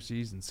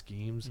conspiracies and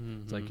schemes?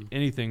 It's like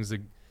anything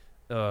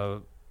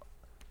that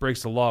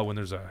breaks the law when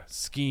there's a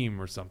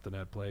scheme or something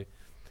at play.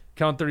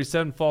 Count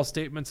 37, false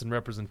statements and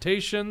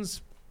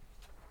representations.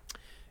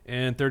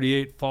 And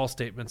 38, false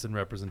statements and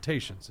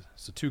representations.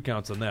 So 2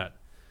 counts on that.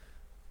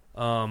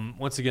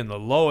 Once again, the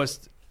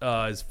lowest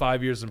is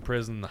 5 years in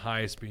prison, the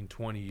highest being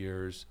 20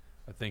 years.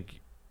 I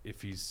think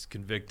if he's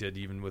convicted,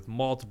 even with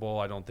multiple,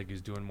 I don't think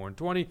he's doing more than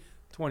 20.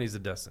 20 is a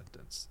death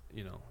sentence.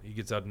 He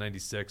gets out at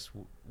 96.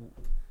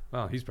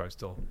 Well, he's probably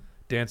still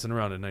dancing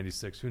around at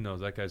 96. Who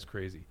knows? That guy's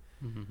crazy.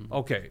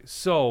 Okay,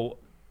 so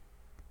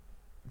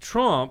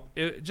Trump,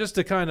 just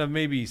to kind of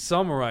maybe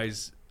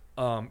summarize,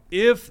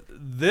 if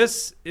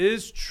this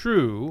is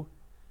true,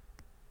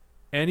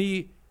 and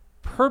he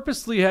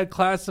purposely had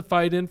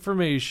classified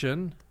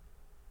information,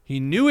 he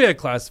knew he had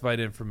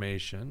classified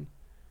information,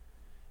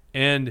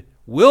 and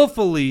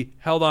willfully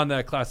held on to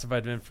that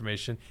classified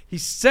information. He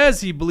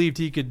says he believed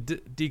he could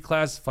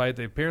declassify it.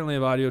 They apparently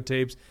have audio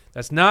tapes.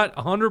 That's not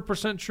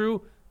 100%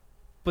 true,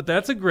 but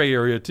that's a gray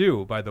area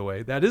too, by the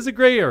way. That is a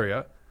gray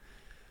area.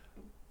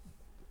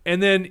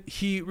 And then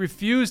he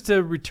refused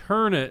to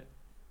return it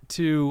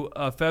to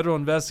federal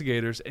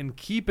investigators and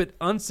keep it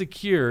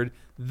unsecured,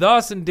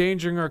 thus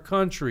endangering our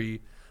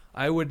country.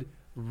 I would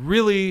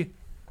really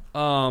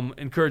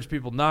encourage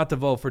people not to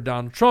vote for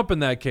Donald Trump in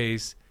that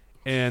case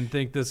and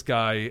think this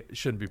guy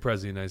shouldn't be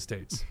president of the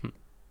United States.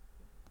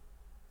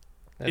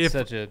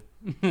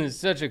 That's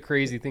such a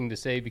crazy thing to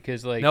say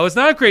because, like, no, it's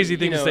not a crazy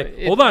thing to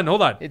say. Hold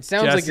on. It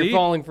sounds like you're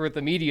falling for what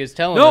the media is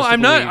telling us. No,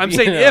 I'm not. I'm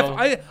saying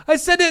if. I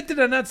said it. Did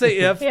I not say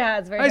if? Yeah,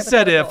 it's very. I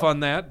said if on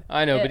that.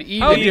 I know, but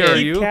even how dare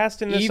you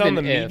casting this on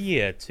the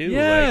media too?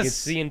 Yes. Like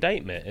it's the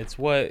indictment. It's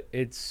what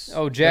it's.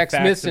 Oh, Jack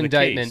Smith's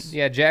indictment.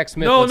 Yeah, Jack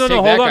Smith. No. Hold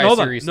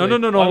on.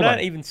 No. I'm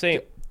not even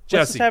saying.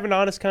 Let's just have an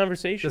honest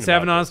conversation. Let's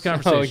have an honest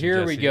conversation. Oh,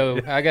 here we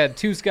go. I got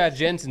 2 Scott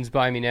Jensens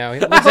by me now.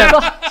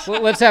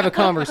 Let's have a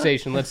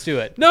conversation. Let's do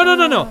it.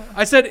 No.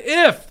 I said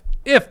if.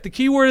 If. The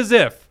key word is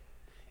if.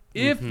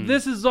 If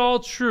this is all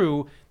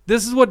true,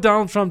 this is what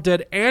Donald Trump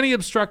did, and he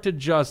obstructed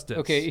justice.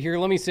 Okay, here,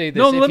 let me say this.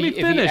 No, let me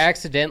finish. If he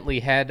accidentally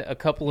had a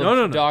couple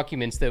of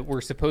documents that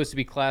were supposed to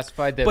be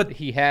classified that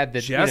he had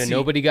that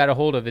nobody got a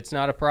hold of, it's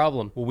not a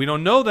problem. Well, we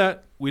don't know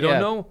that. We don't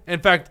know. In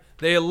fact,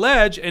 they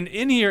allege, and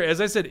in here,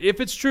 as I said, if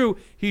it's true,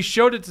 he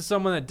showed it to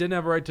someone that didn't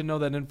have a right to know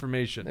that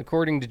information.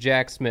 According to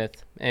Jack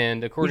Smith,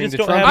 and according to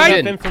Trump, we just don't have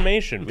enough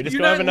information. We just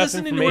don't have enough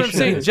information. To what I'm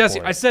saying, Jesse.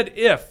 I said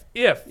if.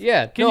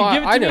 Yeah, can you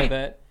give it to me? I know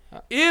that.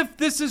 If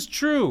this is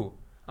true,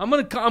 I'm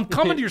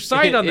coming to your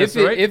side on this,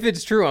 right? If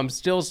it's true, I'm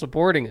still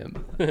supporting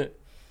him.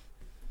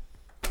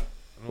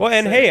 Well,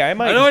 and hey, I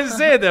don't know what to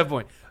say at that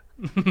point.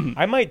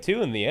 I might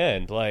too in the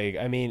end. Like,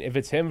 I mean, if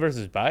it's him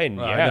versus Biden,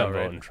 I'm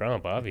voting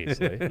Trump,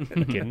 obviously. Are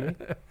you kidding me?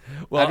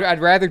 Well, I'd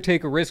rather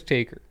take a risk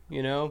taker,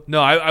 you know? No,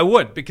 I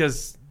would,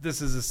 because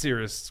this is a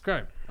serious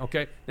crime,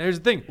 okay? Now, here's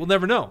the thing. We'll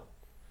never know.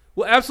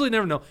 We'll absolutely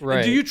never know. Right.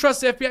 And do you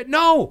trust the FBI?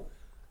 No.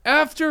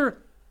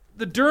 After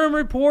the Durham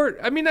report,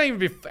 I mean, not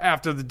even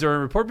after the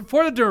Durham report,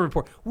 before the Durham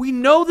report, we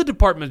know the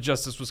Department of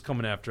Justice was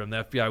coming after him.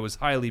 The FBI was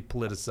highly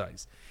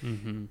politicized.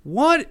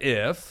 What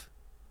if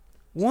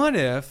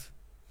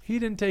he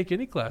didn't take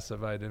any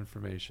classified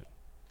information?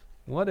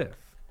 What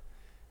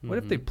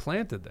if they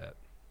planted that?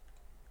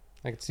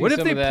 I could see what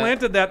if they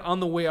planted that on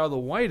the way out of the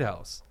White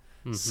House?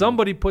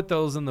 Somebody put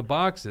those in the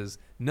boxes,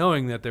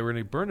 knowing that they were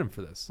going to burn him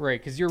for this. Right,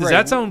 because you're Does right.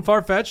 that sound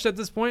far-fetched at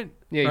this point?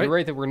 Yeah, right? you're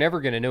right that we're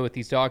never going to know what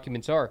these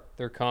documents are.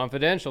 They're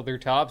confidential. They're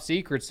top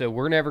secret, so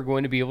we're never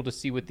going to be able to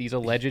see what these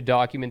alleged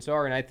documents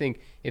are. And I think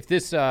if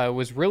this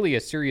was really a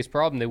serious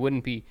problem, they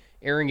wouldn't be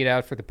airing it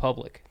out for the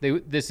public.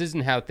 This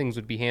isn't how things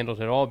would be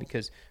handled at all,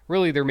 because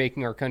really they're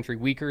making our country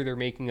weaker. They're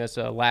making us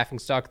a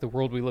laughingstock of the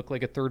world. We look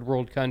like a third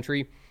world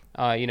country.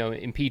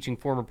 Impeaching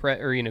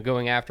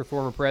going after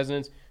former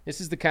presidents. This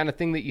is the kind of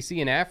thing that you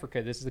see in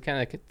Africa. This is the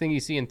kind of thing you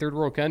see in third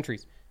world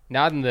countries.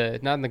 Not in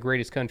the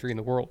greatest country in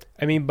the world.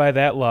 I mean, by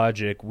that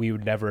logic, we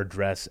would never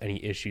address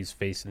any issues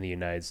facing the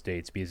United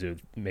States because it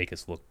would make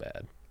us look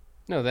bad.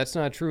 No, that's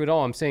not true at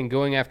all. I'm saying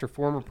going after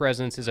former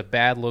presidents is a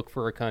bad look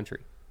for a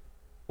country.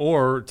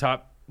 Or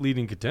top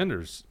leading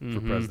contenders for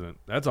president.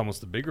 That's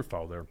almost the bigger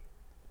foul there.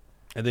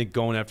 I think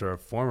going after a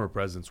former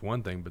president's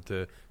one thing, but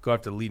to go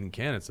after the leading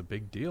candidate's a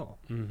big deal.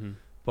 Mm-hmm.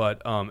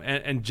 But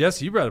and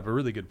Jesse, you brought up a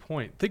really good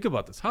point. Think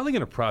about this. How are they going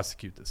to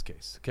prosecute this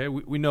case? Okay,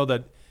 we know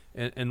that,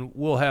 and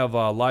we'll have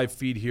a live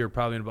feed here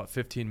probably in about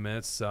 15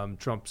 minutes.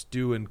 Trump's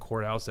due in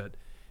courthouse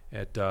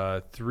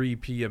at 3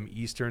 p.m.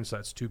 Eastern, so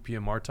that's 2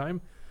 p.m. our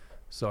time.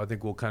 So I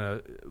think we'll kind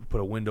of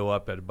put a window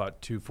up at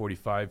about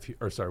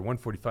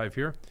 1:45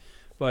 here.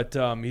 But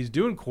he's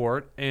due in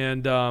court,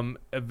 and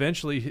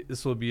eventually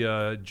this will be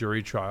a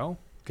jury trial,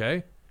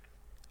 okay?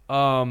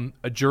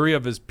 A jury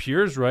of his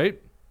peers, right?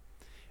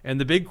 And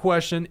the big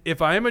question,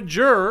 if I am a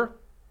juror,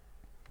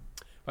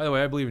 by the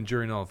way, I believe in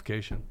jury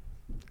nullification.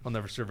 I'll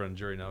never serve on a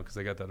jury now because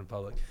I got that in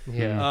public.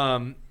 Yeah.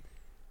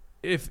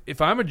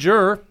 If I'm a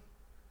juror,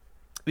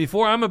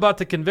 before I'm about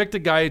to convict a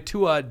guy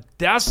to a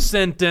death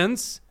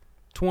sentence,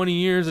 20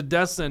 years of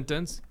death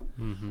sentence,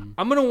 I'm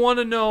going to want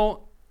to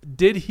know,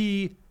 did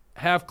he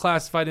have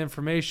classified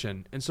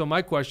information? And so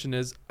my question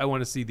is, I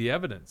want to see the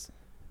evidence.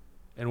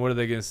 And what are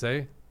they going to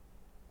say?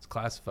 It's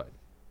classified.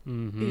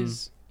 Mm-hmm.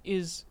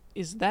 Is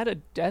that a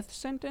death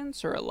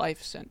sentence or a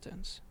life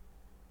sentence?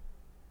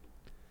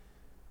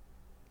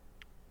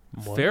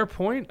 What? Fair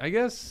point, I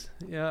guess.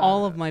 Yeah.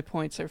 All of my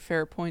points are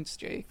fair points,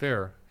 Jake.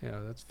 Fair. Yeah,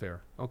 that's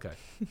fair. Okay.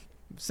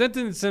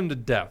 Sentence him to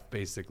death,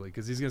 basically,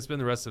 because he's going to spend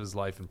the rest of his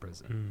life in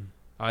prison.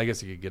 I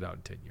guess he could get out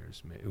in 10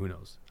 years. Who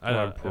knows? I Or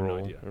have no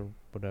idea. or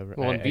whatever.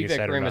 Well, and I guess I Vivek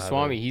don't know how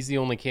Ramaswamy, to- he's the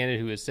only candidate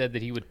who has said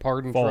that he would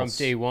pardon False. Trump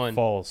day one.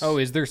 False. Oh,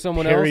 is there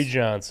someone Perry else?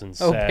 Johnson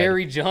Oh, said.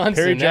 Perry Johnson.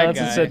 Perry that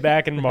Johnson guy. said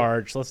back in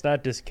March. Let's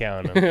not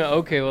discount him.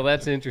 Okay, well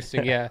that's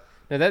interesting. Yeah,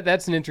 no,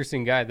 that's an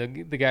interesting guy. The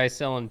guy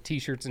selling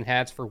T-shirts and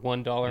hats for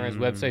 $1 on his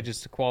website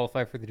just to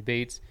qualify for the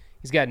debates.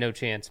 He's got no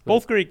chance. But,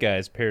 Both great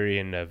guys, Perry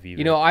and Vivek.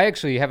 you know, I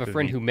actually have a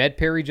friend who met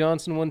Perry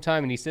Johnson one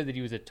time, and he said that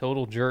he was a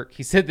total jerk.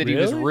 He said that he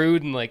was Really?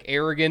 rude and like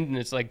arrogant, and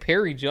it's like,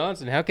 Perry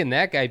Johnson, how can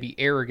that guy be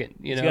arrogant?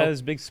 You He's know, got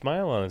his big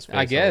smile on his face. I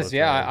all guess. the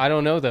Yeah, time. I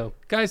don't know though.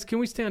 Guys, can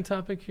we stay on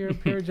topic here?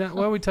 Perry Johnson.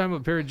 Why are we talking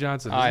about Perry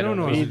Johnson? I don't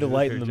know. We who need to Perry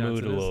lighten the Johnson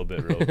mood a is. little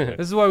bit real quick.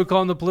 This is why we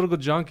call him the political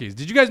junkies.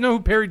 Did you guys know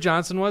who Perry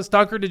Johnson was?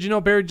 Tucker, did you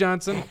know Perry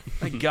Johnson?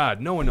 My God,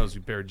 no one knows who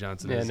Perry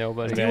Johnson Yeah, is.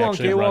 nobody. Is I'm you on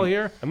actually KWAL run-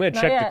 here? I'm going to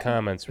Not check yet. the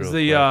comments real Is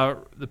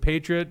quick. the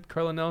Patriot,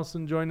 Carla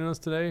Nelson, joining us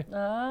today?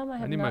 I have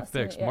I need my not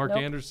seen fix. it yet. Mark Nope.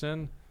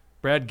 Anderson,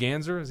 Brad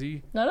Ganser, is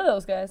he? None of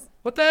those guys.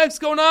 What the heck's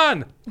going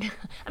on?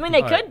 I mean,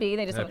 they All could right. be.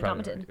 They just Yeah, haven't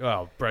probably commented. right.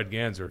 Well, Brad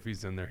Ganser, if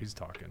he's in there, he's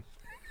talking.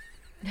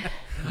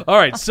 All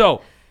right,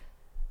 so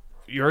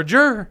you're a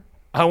juror.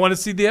 I want to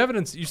see the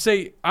evidence. You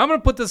say, I'm going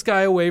to put this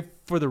guy away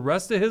for the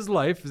rest of his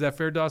life. Is that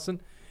fair,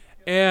 Dawson?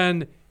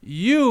 And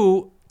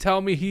you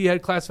tell me he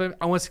had classified.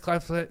 I want to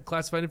see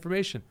classified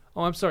information.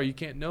 Oh, I'm sorry. You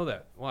can't know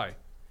that. Why?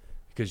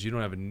 Because you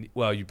don't have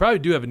well, you probably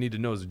do have a need to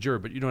know as a juror,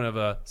 but you don't have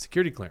a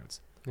security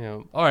clearance. You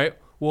know, All right.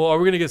 Well, are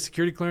we going to get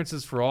security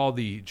clearances for all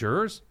the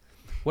jurors?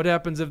 What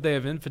happens if they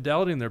have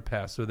infidelity in their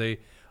past or they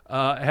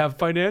have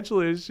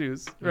financial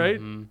issues, right?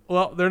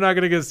 Well, they're not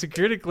going to get a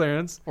security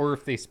clearance. or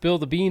if they spill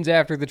the beans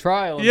after the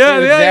trial, and Yeah,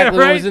 say yeah, exactly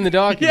right. what was in the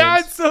documents.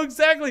 Yeah, so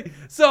exactly.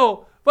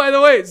 So, by the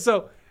way,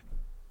 so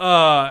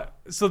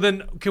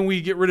then can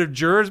we get rid of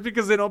jurors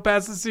because they don't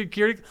pass the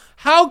security?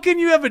 How can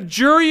you have a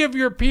jury of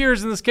your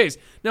peers in this case?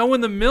 Now,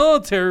 when the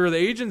military or the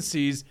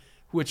agencies,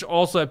 which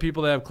also have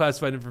people that have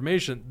classified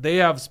information, they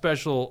have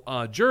special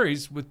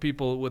juries with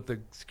people with the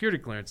security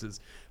clearances.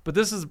 But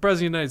this is the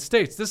President of the United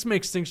States. This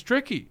makes things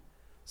tricky.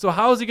 So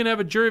how is he going to have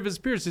a jury of his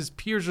peers? His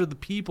peers are the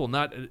people,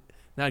 not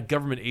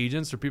government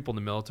agents or people in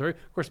the military.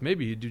 Of course,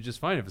 maybe he'd do just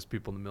fine if it's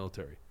people in the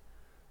military.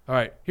 All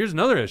right, here's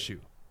another issue.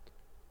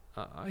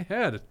 I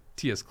had a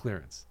TS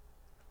clearance.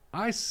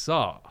 I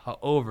saw how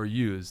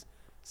overused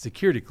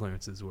security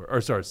clearances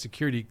were,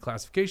 security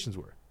classifications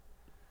were.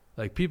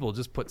 Like people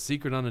just put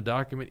secret on a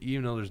document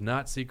even though there's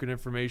not secret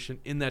information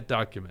in that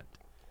document.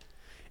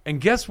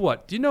 And guess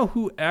what? Do you know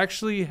who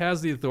actually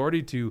has the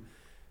authority to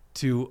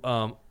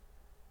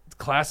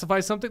classify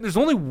something? There's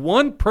only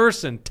one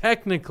person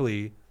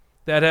technically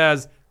that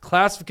has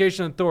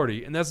classification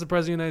authority, and that's the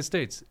President of the United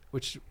States,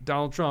 which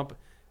Donald Trump,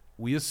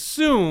 we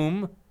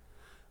assume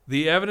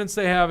the evidence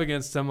they have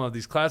against some of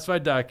these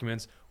classified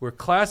documents were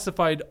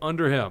classified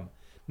under him.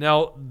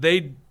 Now,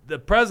 the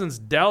presidents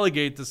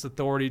delegate this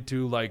authority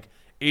to like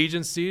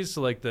agencies.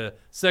 So like the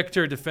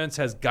Secretary of Defense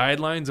has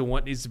guidelines on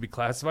what needs to be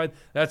classified.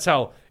 That's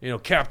how,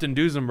 Captain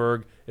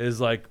Duesenberg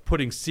is like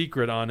putting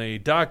secret on a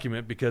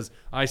document, because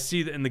I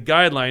see that in the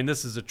guideline,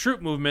 this is a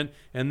troop movement,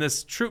 and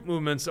this troop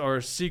movements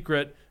are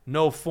secret,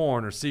 no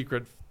foreign, or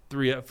secret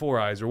 4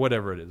 eyes, or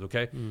whatever it is.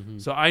 Okay. Mm-hmm.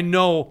 So I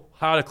know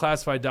how to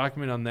classify a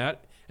document on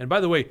that. And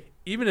by the way,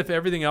 even if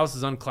everything else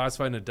is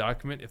unclassified in a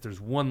document, if there's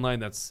one line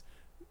that's,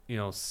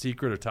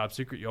 secret or top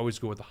secret, you always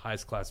go with the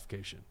highest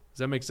classification. Does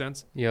that make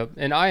sense? Yep.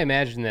 And I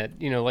imagine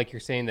that, like you're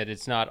saying, that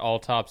it's not all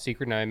top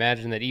secret. And I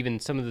imagine that even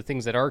some of the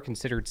things that are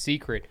considered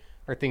secret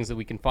are things that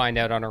we can find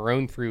out on our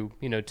own through,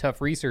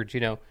 tough research.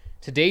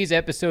 Today's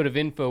episode of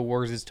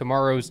InfoWars is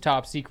tomorrow's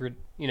top secret,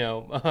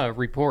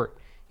 report.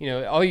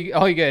 All you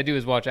got to do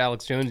is watch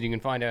Alex Jones, and you can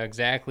find out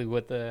exactly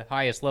what the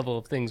highest level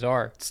of things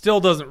are. Still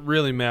doesn't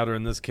really matter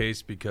in this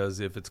case, because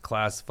if it's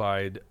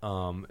classified,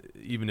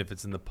 even if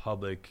it's in the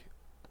public,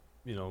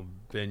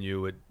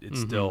 venue,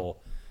 it's still,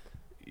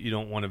 you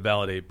don't want to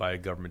validate by a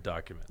government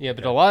document. Yeah,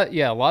 but a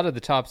lot of the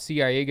top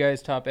CIA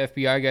guys, top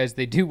FBI guys,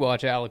 they do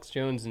watch Alex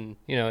Jones, and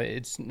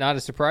it's not a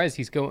surprise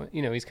he's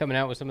coming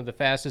out with some of the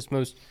fastest,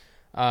 most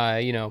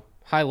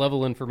high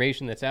level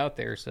information that's out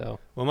there. So,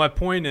 well, my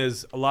point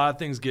is, a lot of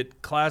things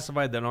get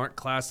classified that aren't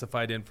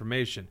classified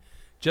information.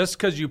 Just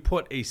because you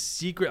put a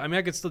secret,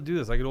 I could still do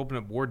this. I could open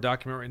up a Word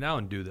document right now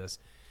and do this.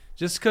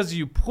 Just because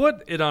you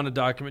put it on a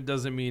document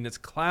doesn't mean it's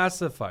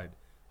classified.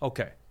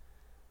 Okay.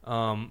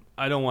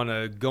 I don't want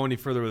to go any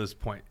further with this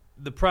point.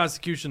 The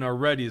prosecution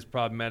already is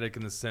problematic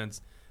in the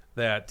sense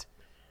that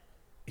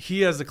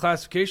he has the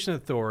classification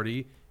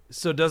authority,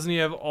 so doesn't he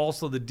have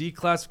also the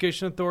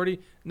declassification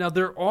authority? Now,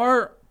 there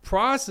are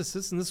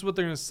processes, and this is what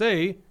they're going to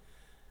say.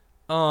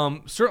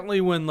 Certainly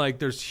when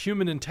there's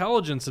human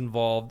intelligence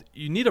involved,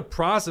 you need a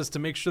process to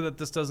make sure that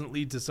this doesn't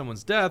lead to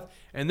someone's death,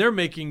 and they're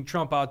making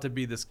Trump out to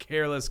be this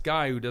careless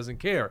guy who doesn't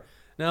care.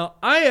 Now,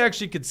 I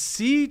actually could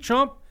see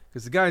Trump,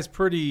 because the guy's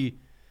pretty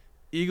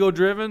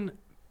ego-driven,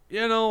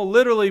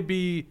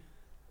 literally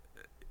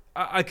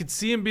I could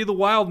see him be the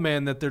wild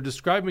man that they're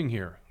describing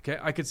here. Okay,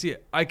 I could see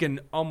it. I can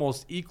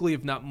almost equally,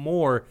 if not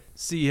more,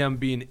 see him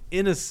being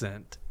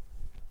innocent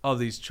of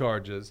these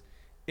charges.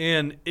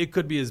 And it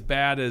could be as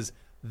bad as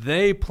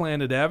they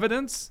planted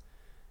evidence.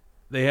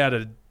 They had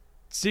a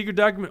secret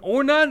document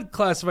or not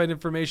classified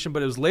information,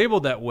 but it was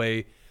labeled that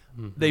way.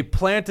 Mm-hmm. They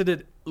planted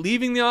it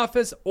leaving the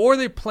office, or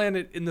they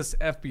planted it in this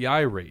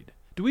FBI raid.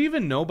 Do we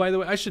even know, by the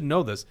way? I should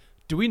know this.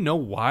 Do we know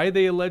why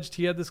they alleged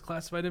he had this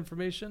classified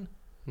information?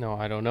 No,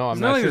 I don't know. I'm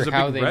not sure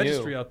how they knew. There's a big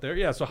registry out there.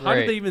 Yeah, so how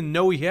did they even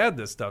know he had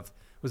this stuff?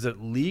 Was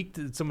it leaked?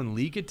 Did someone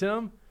leak it to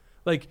him?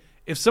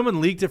 If someone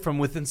leaked it from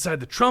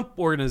inside the Trump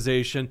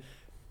organization,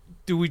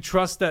 do we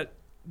trust that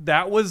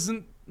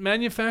wasn't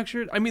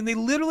manufactured? They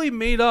literally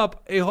made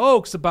up a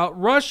hoax about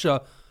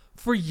Russia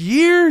for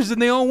years,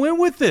 and they all went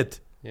with it.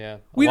 Yeah.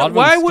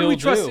 Why would we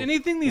trust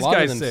anything these guys say? A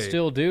lot of them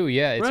still do.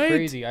 Yeah, it's right?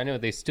 crazy. I know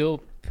they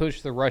still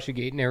push the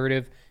Russiagate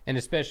narrative, and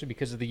especially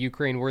because of the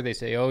Ukraine war, they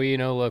say,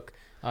 look,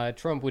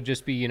 Trump would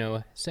just be,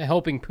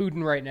 helping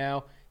Putin right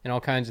now and all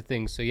kinds of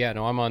things. So, yeah,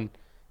 no, I'm on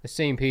the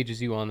same page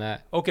as you on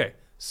that. Okay,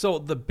 so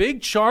the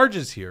big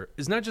charges here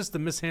is not just the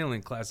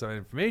mishandling classified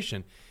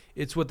information.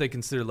 It's what they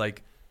consider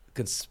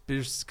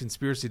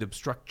conspiracy to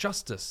obstruct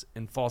justice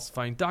and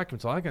falsifying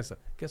documents, all that kind of stuff.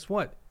 Guess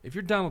what? If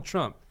you're Donald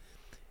Trump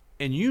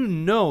and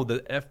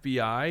the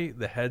FBI,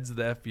 the heads of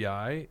the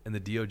FBI and the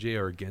DOJ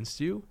are against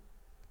you,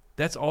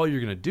 that's all you're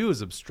going to do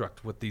is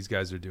obstruct what these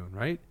guys are doing,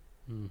 right?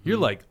 Mm-hmm. You're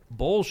like,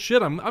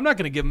 bullshit, I'm not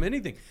going to give them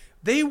anything.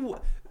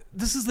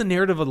 This is the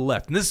narrative of the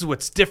left, and this is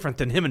what's different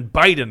than him and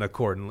Biden,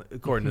 according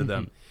to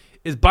them.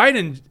 Is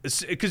Biden,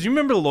 because you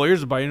remember the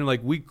lawyers of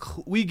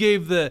Biden, we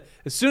gave as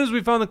soon as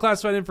we found the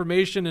classified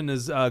information in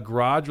his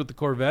garage with the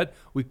Corvette,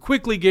 we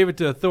quickly gave it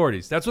to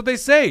authorities. That's what they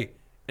say.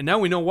 And now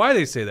we know why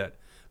they say that.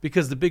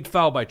 Because the big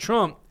foul by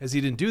Trump is he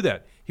didn't do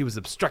that. He was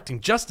obstructing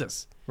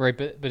justice. Right,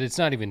 but it's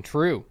not even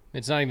true.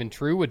 It's not even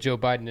true what Joe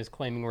Biden is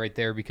claiming right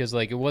there, because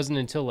it wasn't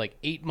until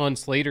 8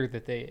 months later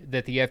that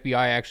the FBI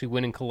actually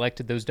went and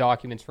collected those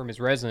documents from his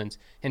residence.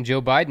 And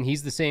Joe Biden,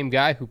 he's the same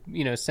guy who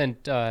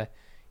sent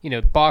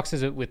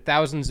boxes with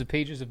thousands of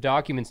pages of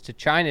documents to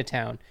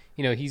Chinatown.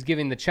 He's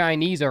giving the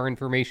Chinese our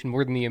information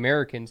more than the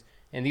Americans,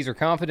 and these are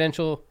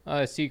confidential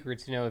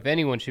secrets. If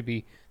anyone should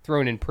be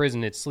thrown in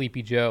prison, it's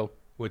Sleepy Joe.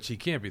 Which he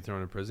can't be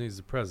thrown in prison. He's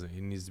the president.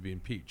 He needs to be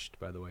impeached,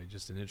 by the way.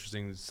 Just an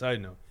interesting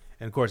side note.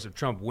 And, of course, if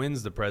Trump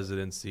wins the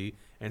presidency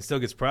and still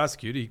gets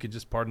prosecuted, he could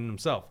just pardon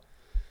himself.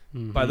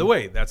 Mm-hmm. By the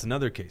way, that's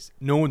another case.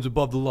 No one's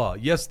above the law.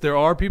 Yes, there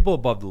are people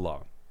above the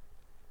law.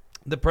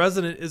 The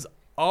president is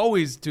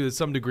always, to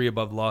some degree,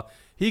 above the law.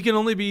 He can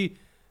only be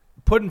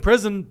put in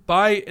prison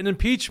by an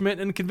impeachment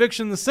and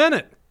conviction in the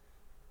Senate.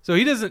 So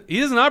he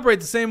doesn't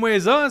operate the same way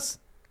as us.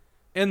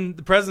 And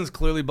the president's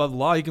clearly above the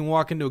law. He can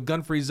walk into a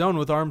gun-free zone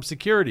with armed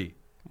security.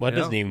 Well, it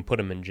doesn't even put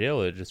him in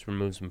jail. It just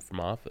removes him from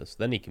office.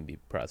 Then he can be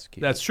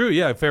prosecuted. That's true.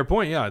 Yeah, fair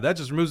point. Yeah, that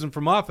just removes him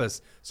from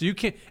office. So you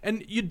can't,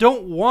 and you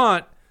don't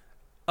want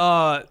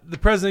the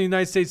president of the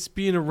United States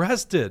being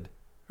arrested,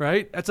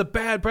 right? That's a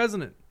bad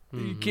president.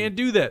 Mm-hmm. You can't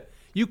do that.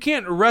 You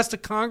can't arrest a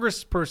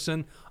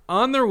congressperson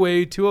on their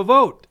way to a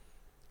vote.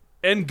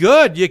 And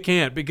good, you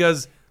can't,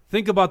 because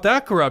think about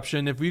that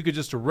corruption if we could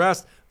just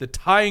arrest the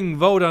tying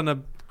vote on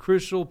a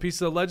crucial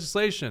piece of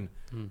legislation,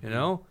 you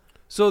know?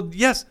 So,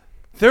 yes,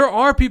 there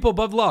are people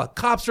above the law.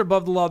 Cops are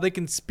above the law. They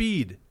can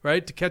speed,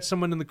 right, to catch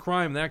someone in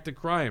the act of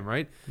crime,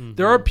 right?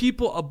 There are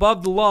people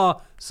above the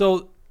law,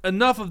 so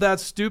enough of that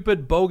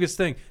stupid, bogus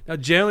thing. Now,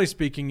 generally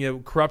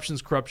speaking,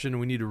 corruption's corruption, and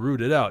we need to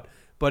root it out.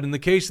 But in the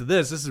case of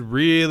this is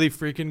really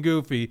freaking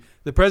goofy.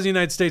 The President of the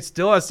United States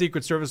still has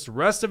Secret Service the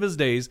rest of his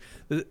days.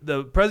 The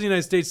President of the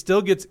United States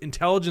still gets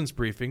intelligence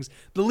briefings.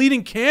 The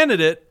leading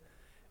candidate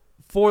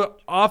for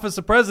office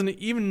of president,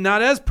 even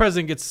not as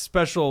president, gets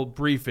special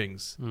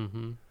briefings.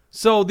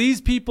 So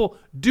these people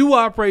do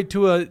operate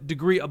to a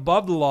degree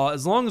above the law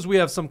as long as we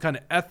have some kind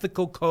of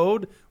ethical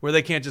code where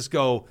they can't just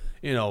go,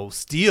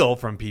 steal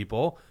from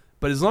people.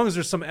 But as long as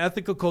there's some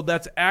ethical code,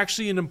 that's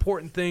actually an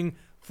important thing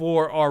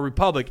for our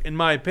republic, in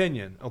my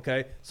opinion,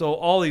 okay? So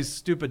all these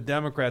stupid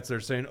Democrats that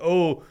are saying,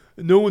 oh,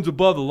 no one's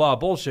above the law.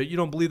 Bullshit. You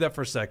don't believe that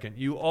for a second.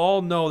 You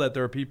all know that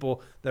there are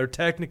people that are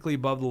technically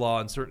above the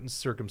law in certain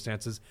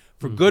circumstances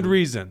for good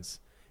reasons.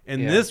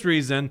 And this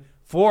reason,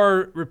 for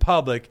our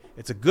republic,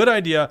 it's a good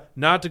idea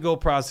not to go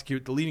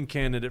prosecute the leading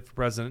candidate for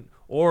president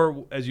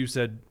or, as you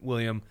said,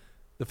 William,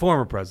 the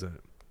former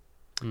president.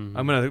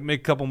 I'm going to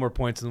make a couple more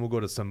points and then we'll go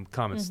to some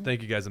comments.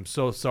 Thank you, guys. I'm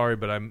so sorry,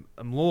 but I'm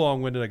a little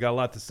long-winded. I got a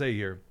lot to say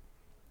here.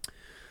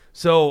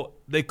 So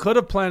they could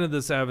have planted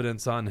this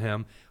evidence on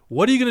him.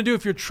 What are you going to do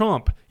if you're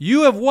Trump?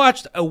 You have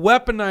watched a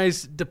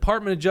weaponized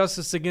Department of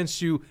Justice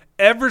against you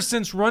ever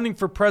since running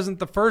for president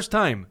the first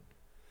time.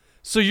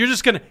 So you're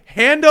just going to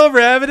hand over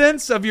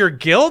evidence of your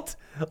guilt?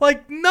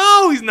 Like,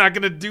 no, he's not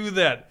going to do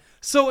that.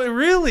 So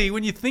really,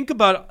 when you think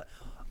about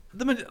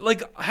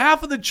it,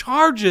 half of the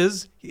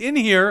charges in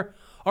here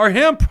are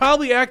him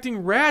probably acting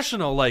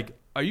rational. Like,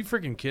 are you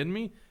freaking kidding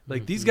me?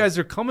 Like, these guys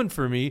are coming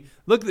for me.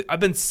 Look, I've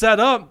been set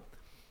up.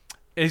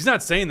 And he's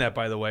not saying that,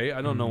 by the way.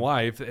 I don't know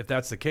why. If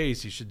that's the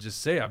case, he should just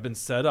say, I've been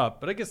set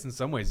up. But I guess in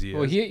some ways he is.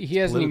 Well, he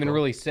hasn't even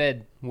really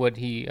said what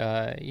he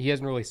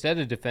hasn't really said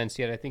a defense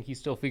yet. I think he's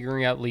still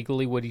figuring out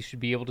legally what he should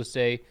be able to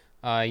say.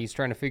 He's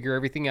trying to figure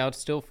everything out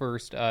still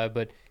first.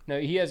 But no,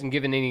 he hasn't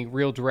given any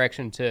real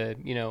direction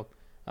to,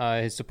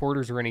 his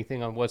supporters or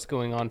anything on what's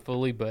going on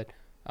fully. But,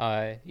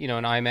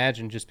 and I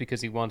imagine just because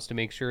he wants to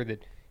make sure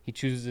that he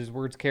chooses his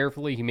words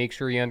carefully, he makes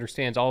sure he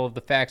understands all of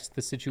the facts of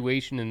the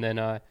situation, and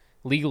then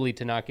legally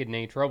to not get in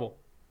any trouble.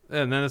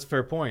 And then that's a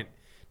fair point.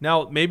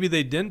 Now, maybe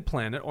they didn't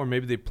plan it, or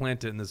maybe they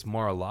planted it in this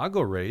Mar-a-Lago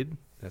raid.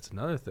 That's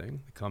another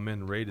thing. They come in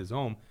and raid his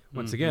home.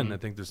 Once again, I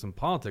think there's some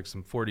politics,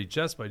 some 4D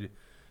chess by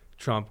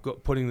Trump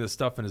putting this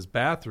stuff in his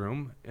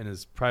bathroom, in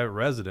his private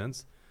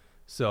residence.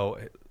 So,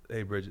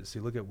 hey, Bridget, see,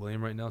 look at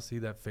William right now. See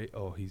that face?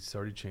 Oh, he's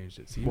already changed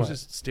it. See, he was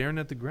just staring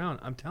at the ground.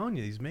 I'm telling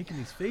you, he's making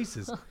these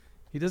faces.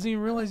 He doesn't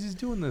even realize he's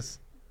doing this.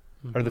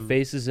 Are the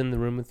faces in the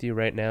room with you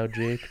right now,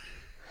 Jake?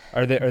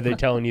 Are they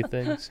telling you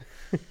things?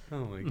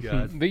 Oh my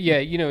God! But yeah,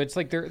 it's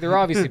like they're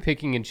obviously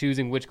picking and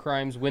choosing which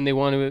crimes, when they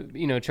want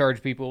to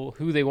charge people,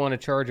 who they want to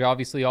charge.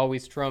 Obviously,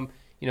 always Trump.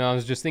 I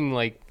was just thinking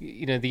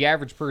the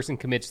average person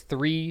commits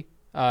 3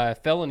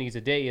 felonies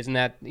a day. Isn't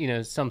that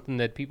something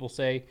that people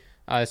say?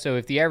 So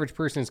if the average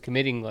person is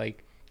committing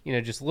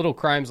just little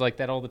crimes like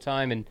that all the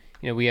time, and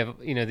we have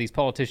these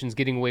politicians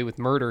getting away with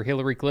murder,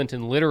 Hillary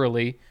Clinton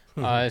literally.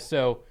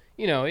 So.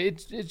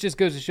 It just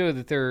goes to show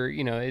that they're,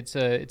 it's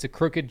a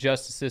crooked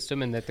justice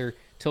system, and that they're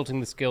tilting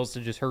the scales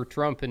to just hurt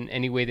Trump in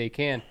any way they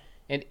can.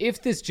 And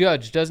if this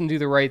judge doesn't do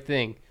the right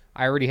thing,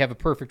 I already have a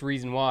perfect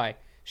reason why.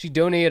 She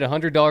donated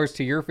 $100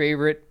 to your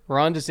favorite,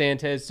 Ron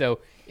DeSantis.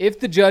 So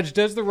if the judge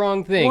does the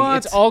wrong thing,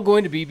 it's all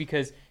going to be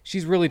because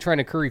she's really trying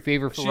to curry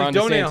favor for Ron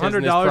DeSantis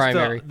in this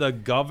primary. To the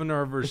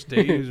governor of her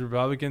state, who's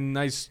Republican.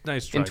 Nice try,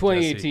 in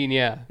 2018, Jesse.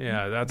 yeah.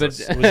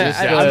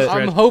 Yeah,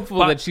 I'm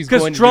hopeful that she's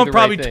going to do the Trump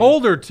probably right thing.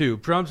 told her to.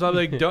 Trump's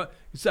probably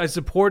I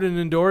support and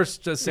endorse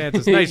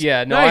DeSantis. Nice,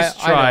 yeah, no, nice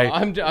try.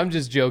 I'm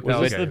just joking.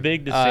 Was this the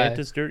big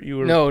DeSantis dirt you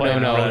were? No.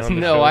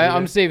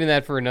 I'm saving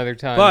that for another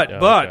time.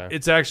 But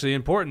it's actually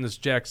important. This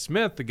Jack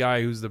Smith, the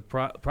guy who's the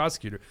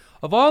prosecutor,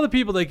 of all the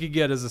people they could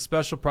get as a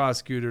special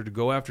prosecutor to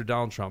go after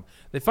Donald Trump,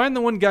 they find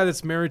the one guy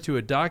that's married to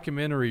a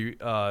documentary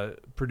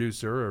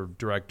producer or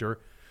director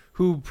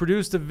who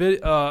produced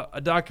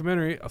a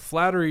documentary, a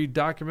flattery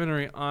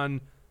documentary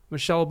on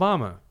Michelle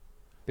Obama.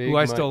 Who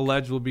I still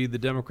allege will be the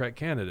Democrat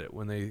candidate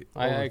when they.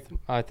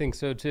 I think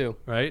so too.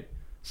 Right,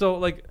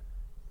 so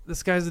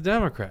this guy's a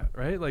Democrat,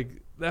 right?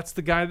 That's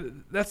the guy.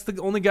 That's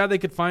the only guy they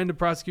could find to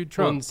prosecute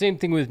Trump. Well, and the same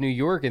thing with New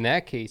York in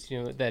that case.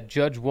 That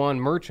Judge Juan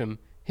Mercham,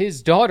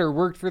 his daughter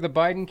worked for the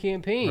Biden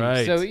campaign.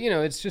 Right. So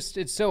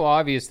it's so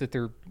obvious that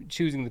they're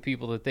choosing the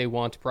people that they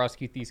want to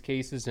prosecute these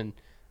cases, and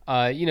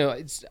I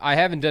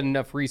haven't done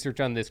enough research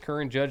on this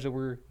current judge that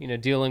we're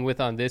dealing with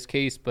on this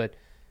case, but.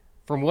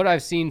 From what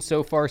I've seen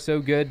so far,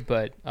 so good,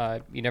 but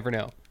you never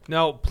know.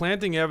 Now,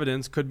 planting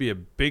evidence could be a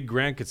big,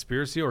 grand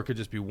conspiracy, or it could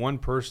just be one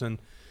person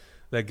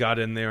that got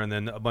in there, and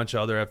then a bunch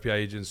of other FBI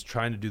agents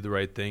trying to do the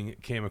right thing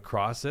came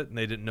across it, and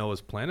they didn't know it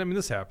was planned. I mean,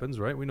 this happens,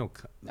 right? We know.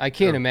 I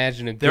can't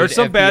imagine a good there are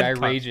some FBI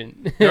bad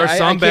agent. There are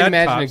some I bad can't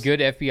imagine cops. a good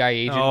FBI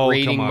agent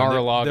raiding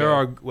Mar-a-Lago. There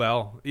are,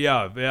 well,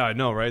 yeah, I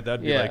know, right?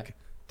 That'd be like,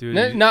 dude.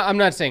 I'm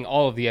not saying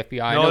all of the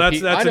FBI. No,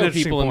 that's I an know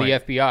interesting people point. in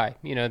the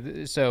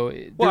FBI. So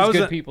there's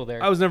good people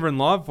there. I was never in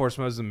law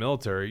enforcement. I was in the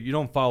military. You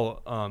don't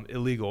follow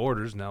illegal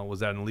orders. Now, was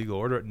that an illegal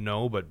order?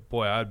 No, but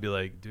boy, I'd be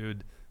like,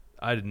 dude,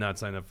 I did not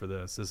sign up for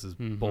this. This is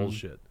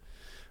bullshit.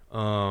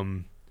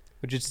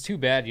 Which is too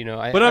bad,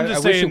 But I'm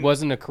just I wish saying, it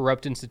wasn't a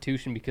corrupt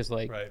institution because,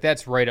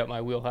 that's right up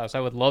my wheelhouse. I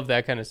would love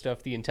that kind of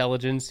stuff, the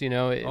intelligence,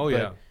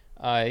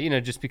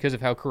 just because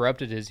of how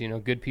corrupt it is,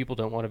 good people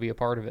don't want to be a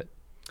part of it.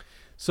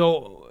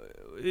 So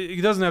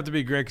it doesn't have to be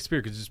a grand conspiracy.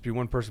 It could just be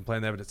one person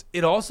planting the evidence.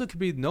 It also could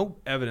be no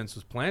evidence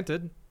was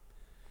planted.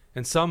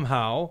 And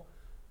somehow,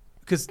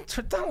 because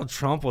Donald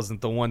Trump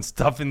wasn't the one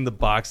stuffing the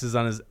boxes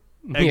on his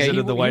exit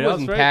of the White House,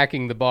 he wasn't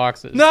packing the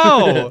boxes.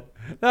 No,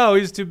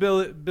 he's too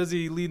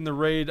busy leading the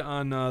raid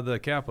on the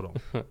Capitol.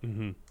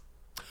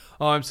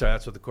 Oh, I'm sorry.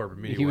 That's what the corporate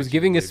media. He was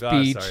giving a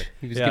speech.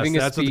 He was giving a speech.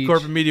 That's what the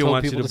corporate media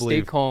wants you to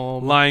believe. Stay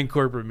calm. Lying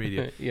corporate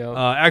media.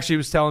 Actually, he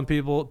was telling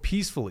people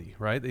peacefully,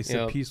 right? They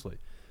said peacefully.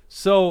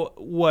 So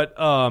what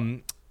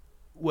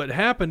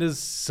happened is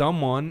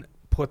someone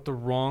put the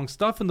wrong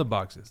stuff in the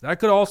boxes. That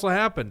could also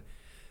happen.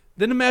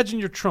 Then imagine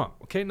you're Trump.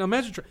 Okay, now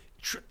imagine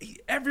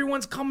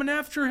everyone's coming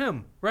after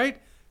him,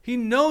 right? He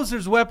knows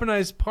there's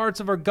weaponized parts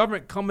of our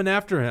government coming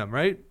after him,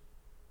 right?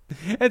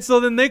 And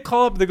so then they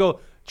call up, they go,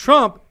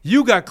 Trump,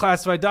 you got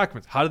classified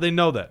documents. How do they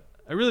know that?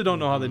 I really don't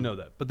know how they know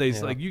that. But they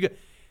like, you got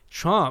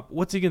Trump,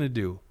 what's he going to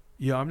do?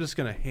 Yeah, I'm just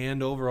going to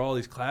hand over all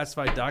these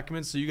classified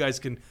documents so you guys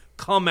can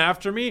come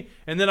after me.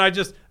 And then I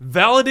just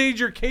validated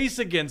your case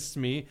against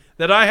me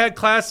that I had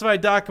classified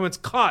documents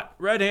caught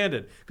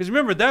red-handed. Because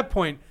remember, at that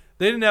point,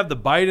 they didn't have the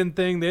Biden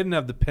thing. They didn't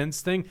have the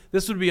Pence thing.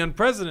 This would be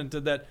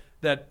unprecedented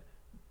that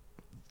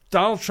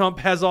Donald Trump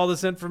has all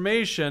this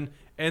information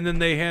and then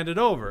they hand it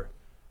over.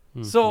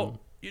 So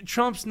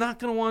Trump's not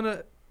going to want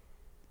to.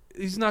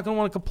 He's not going to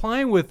want to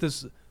comply with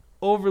this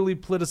overly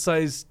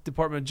politicized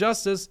Department of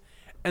Justice,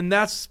 and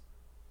that's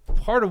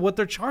part of what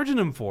they're charging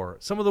him for.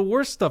 Some of the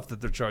worst stuff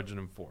that they're charging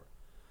him for.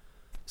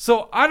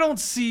 So I don't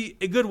see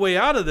a good way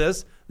out of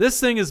this. This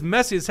thing is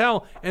messy as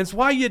hell, and it's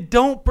why you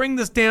don't bring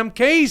this damn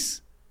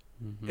case.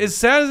 As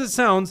sad as it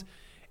sounds,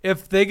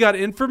 if they got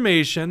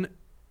information,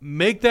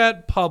 make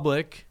that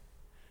public.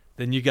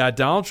 Then you got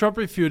Donald Trump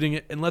refuting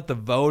it and let the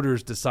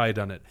voters decide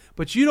on it.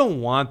 But you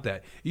don't want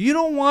that. You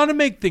don't want to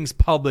make things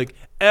public,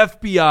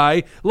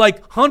 FBI,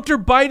 like Hunter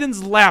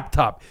Biden's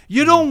laptop.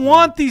 You don't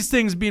want these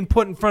things being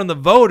put in front of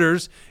the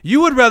voters.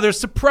 You would rather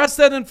suppress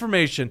that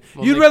information.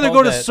 Well, you'd rather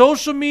go to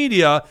social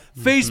media,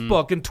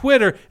 Facebook and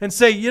Twitter, and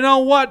say, you know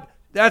what?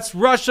 That's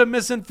Russia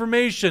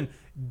misinformation.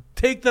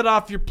 Take that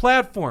off your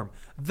platform.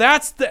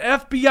 That's the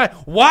FBI.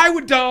 Why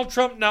would Donald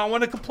Trump not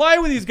want to comply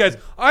with these guys?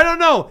 I don't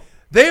know.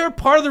 They are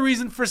part of the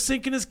reason for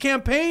sinking his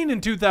campaign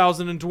in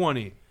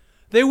 2020.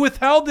 They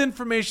withheld the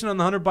information on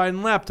the Hunter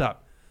Biden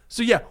laptop.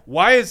 So yeah,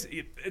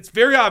 it's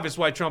very obvious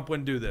why Trump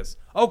wouldn't do this.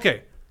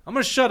 Okay, I'm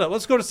going to shut up.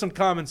 Let's go to some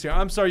comments here.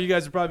 I'm sorry, you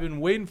guys have probably been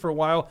waiting for a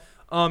while.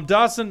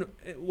 Dawson,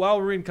 while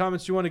we're reading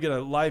comments, you want to get a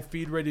live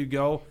feed ready to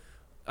go?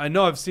 I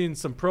know I've seen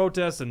some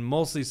protests and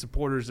mostly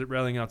supporters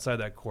rallying outside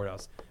that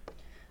courthouse.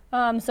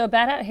 So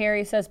Bad Hat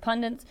Harry says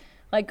pundits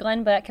like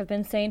Glenn Beck have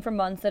been saying for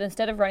months that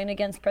instead of running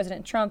against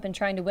President Trump and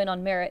trying to win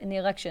on merit in the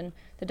election,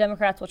 the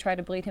Democrats will try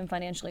to bleed him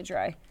financially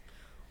dry.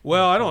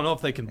 Well, I don't know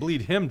if they can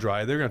bleed him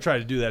dry. They're going to try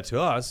to do that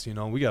to us. You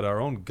know, we got our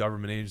own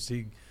government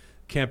agency,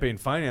 Campaign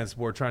Finance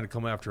Board, trying to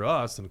come after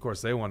us. And, of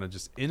course, they want to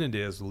just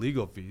inundate us with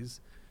legal fees.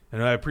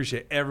 And I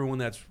appreciate everyone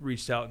that's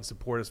reached out and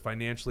supported us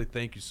financially.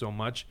 Thank you so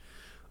much.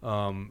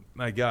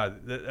 My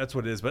God, that's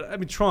what it is. But, I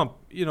mean, Trump,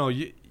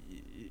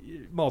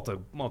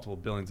 multiple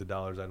billions of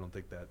dollars, I don't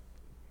think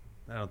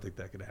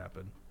that could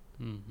happen.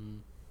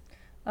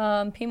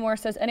 P. Moore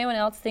says, anyone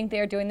else think they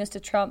are doing this to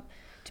Trump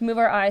to move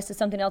our eyes to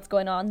something else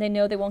going on? They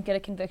know they won't get a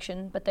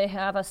conviction, but they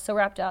have us so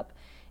wrapped up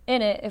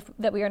in it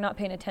that we are not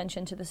paying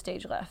attention to the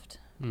stage left.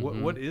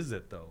 What is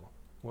it, though?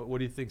 What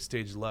do you think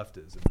stage left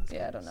is in this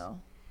case? I don't know.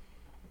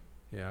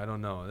 Yeah, I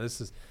don't know. This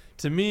is,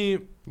 to me...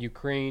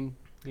 Ukraine,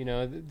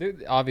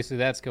 obviously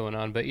that's going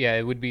on, but yeah,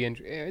 it would be...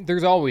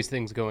 there's always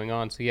things going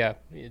on, so yeah,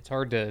 it's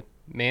hard to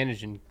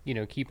manage and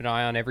keep an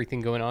eye on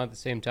everything going on at the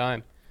same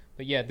time.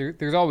 But yeah,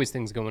 there's always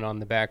things going on in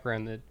the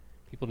background that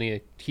people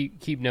need to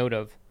keep note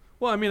of.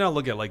 Well, I mean, I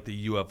look at like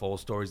the UFO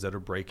stories that are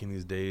breaking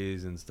these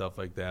days and stuff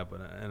like that,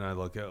 and I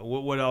look at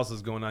what else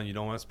is going on you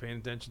don't want us paying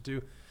attention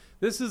to.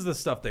 This is the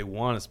stuff they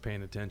want us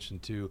paying attention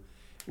to,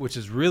 which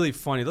is really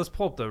funny. Let's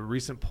pull up the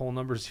recent poll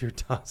numbers here,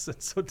 Dawson.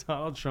 So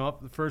Donald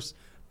Trump, the first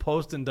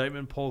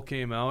post-indictment poll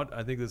came out.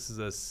 I think this is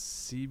a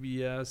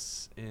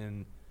CBS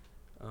and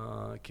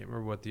I can't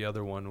remember what the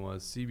other one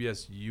was.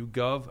 CBS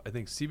YouGov. I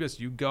think CBS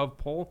YouGov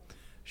poll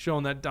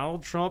showing that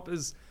Donald Trump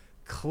is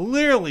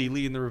clearly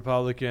leading the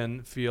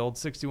Republican field,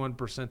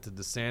 61% to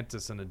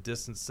DeSantis and a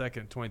distant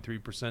second,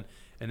 23%,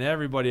 and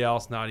everybody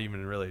else not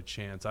even really a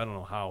chance. I don't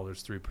know how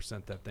there's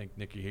 3% that think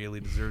Nikki Haley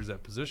deserves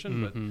that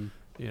position,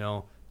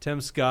 but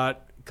Tim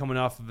Scott coming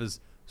off of his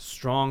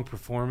strong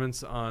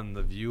performance on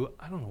The View.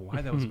 I don't know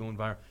why that was going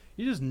viral.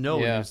 You just know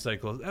in news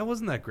cycles that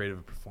wasn't that great of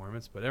a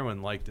performance, but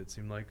everyone liked it.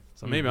 Seemed like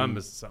so. Maybe I'm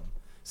missing something.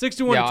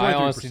 61 to 23%. I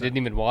honestly didn't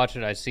even watch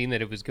it. I seen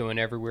that it was going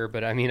everywhere,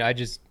 but I mean,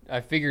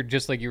 I figured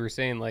just like you were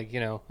saying, like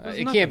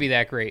it can't be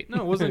that great. No,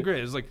 it wasn't great.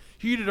 It was like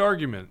heated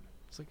argument.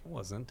 It's like it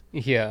wasn't.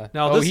 Yeah.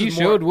 Now he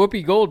showed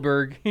Whoopi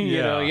Goldberg.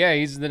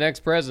 He's the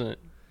next president.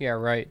 Yeah,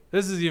 right.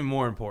 This is even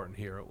more important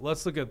here.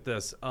 Let's look at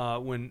this.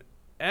 When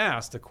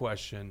asked a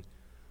question,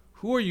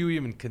 who are you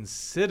even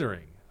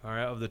considering? All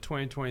right, of the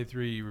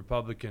 2023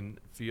 Republican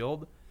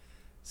field,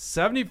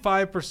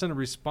 75% of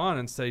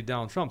respondents say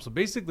Donald Trump. So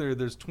basically,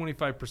 there's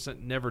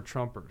 25% never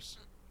Trumpers.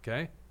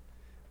 Okay,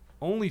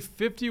 only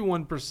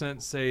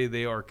 51% say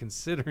they are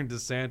considering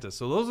DeSantis.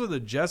 So those are the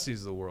Jessies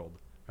of the world,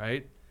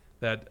 right?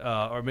 That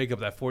or make up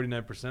that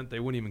 49%. They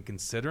wouldn't even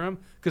consider him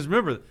because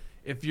remember,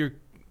 if you're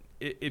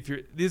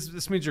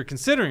this means you're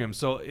considering him.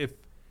 So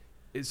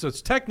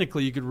it's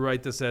technically you could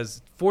write this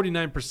as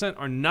 49%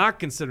 are not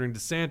considering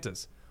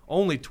DeSantis.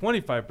 Only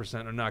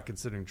 25% are not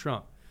considering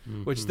Trump,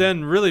 which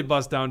then really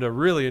busts down to a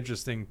really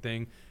interesting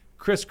thing.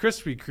 Chris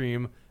Krispy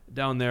Kreme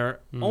down there,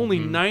 only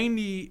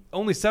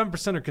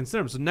 7% are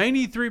considering him. So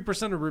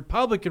 93% of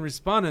Republican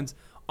respondents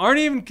aren't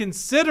even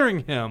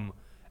considering him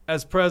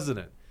as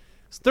president.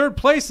 Third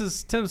place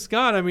is Tim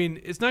Scott. I mean,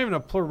 it's not even a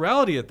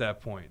plurality at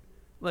that point.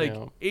 Like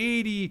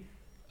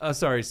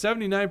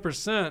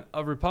 79%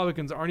 of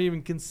Republicans aren't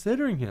even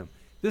considering him.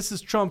 This is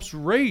Trump's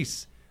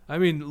race. I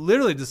mean,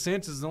 literally,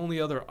 DeSantis is the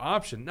only other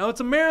option. Now, it's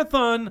a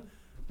marathon,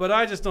 but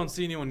I just don't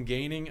see anyone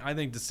gaining. I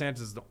think DeSantis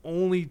is the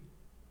only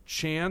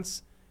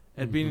chance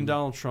at beating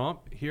Donald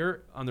Trump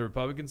here on the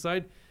Republican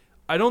side.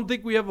 I don't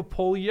think we have a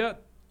poll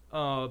yet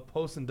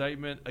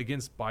post-indictment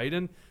against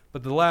Biden,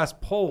 but the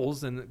last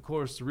polls, and, of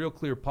course, the Real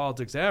Clear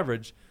Politics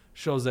average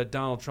shows that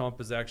Donald Trump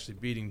is actually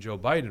beating Joe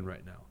Biden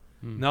right now.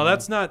 Now,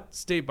 that's not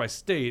state by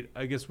state.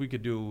 I guess we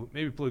could do,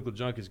 maybe Political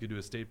Junkies could do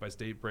a state by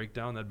state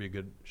breakdown. That'd be a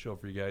good show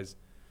for you guys.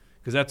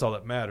 Because that's all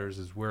that matters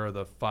is where are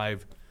the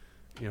 5,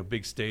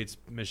 big states: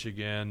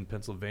 Michigan,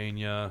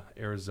 Pennsylvania,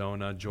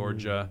 Arizona,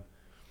 Georgia,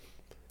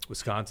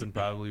 Wisconsin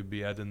probably would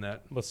be added in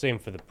that. Well, same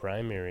for the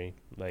primary.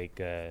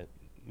 Like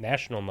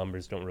national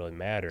numbers don't really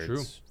matter.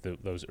 True. It's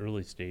those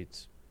early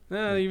states.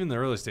 Even the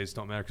early states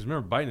don't matter because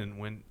remember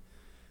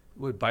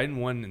Biden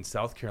won in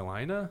South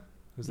Carolina.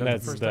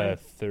 That's the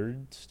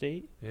third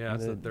state. Yeah,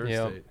 that's the third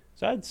state.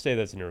 So I'd say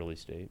that's an early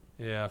state.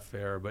 Yeah,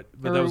 fair, but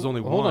that was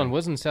only one. Hold on,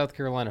 wasn't South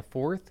Carolina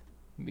 4th?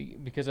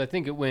 Because I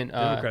think it went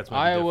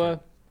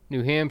Iowa,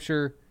 New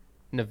Hampshire,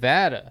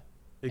 Nevada,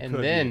 and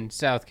then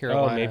South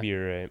Carolina. Oh, maybe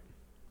you're right.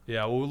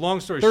 Yeah, well,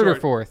 long story short.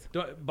 3rd or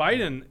 4th.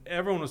 Biden,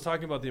 everyone was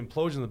talking about the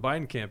implosion of the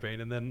Biden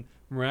campaign, and then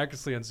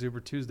miraculously on Super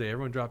Tuesday,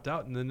 everyone dropped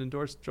out and then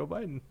endorsed Joe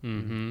Biden.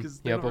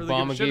 Yep,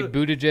 Obama gave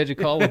Buttigieg a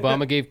call.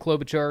 Obama gave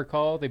Klobuchar a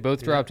call. They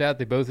both dropped out.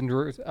 They both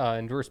endorsed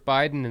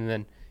Biden, and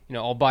then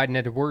all Biden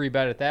had to worry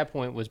about at that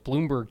point was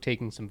Bloomberg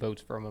taking some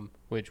votes from him,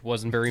 which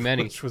wasn't very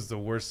many. Which was the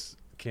worst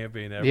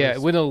campaign ever. Yeah,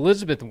 when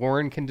Elizabeth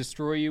Warren can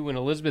destroy you, when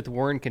Elizabeth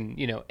Warren can,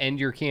 end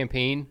your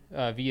campaign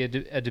via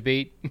a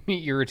debate,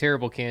 you're a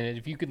terrible candidate.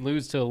 If you can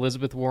lose to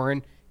Elizabeth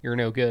Warren, you're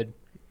no good.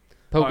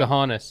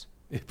 Pocahontas.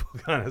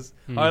 Pocahontas.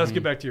 All right, let's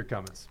get back to your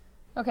comments.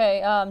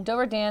 Okay,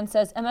 Dover Dan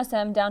says,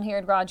 MSM down here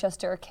in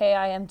Rochester,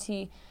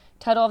 KIMT.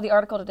 Title of the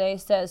article today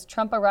says,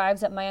 Trump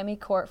arrives at Miami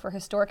court for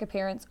historic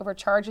appearance over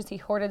charges he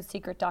hoarded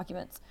secret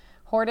documents.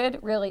 Hoarded?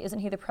 Really,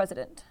 isn't he the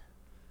president?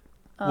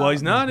 Well,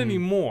 he's not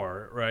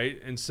anymore, right?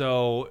 And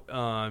so,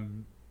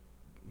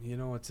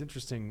 it's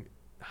interesting.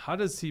 How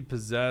does he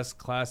possess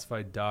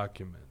classified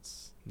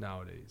documents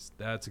nowadays?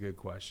 That's a good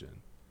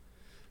question.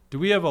 Do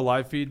we have a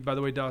live feed, by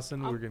the way,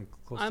 Dawson? We're getting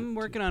close. I'm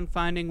working on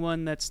finding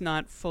one that's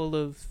not full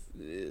of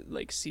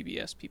like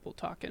CBS people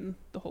talking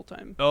the whole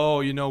time. Oh,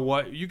 you know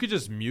what? You could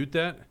just mute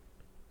that.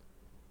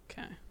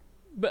 Okay,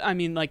 but I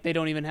mean, like they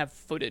don't even have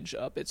footage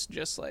up. It's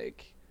just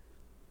like,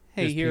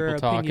 hey, just here are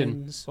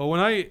opinions. Well,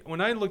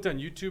 when I looked on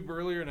YouTube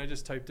earlier and I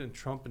just typed in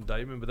Trump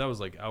indictment, but that was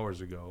like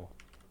hours ago.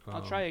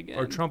 I'll try again.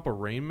 Or Trump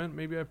arraignment,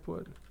 maybe I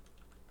put.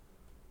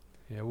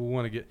 Yeah, we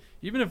want to get,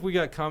 even if we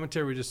got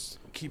commentary, we just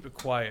keep it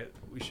quiet.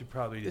 We should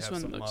probably this have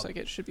something one looks up. like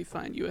it should be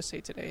fine.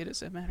 USA Today,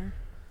 does it matter?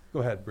 Go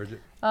ahead,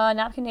 Bridget.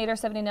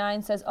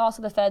 Napkinator79 says,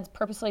 also the feds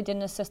purposely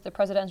didn't assist the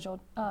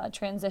presidential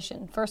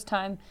transition. First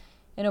time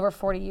in over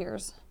 40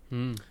 years.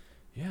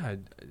 Yeah,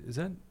 is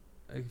that,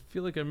 I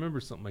feel like I remember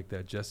something like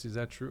that. Jesse, is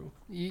that true?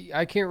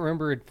 I can't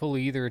remember it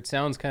fully either. It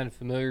sounds kind of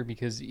familiar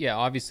because,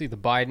 obviously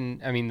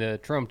the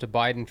Trump to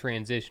Biden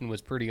transition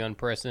was pretty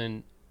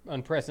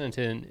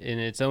unprecedented in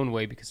its own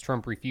way because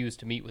Trump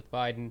refused to meet with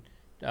Biden,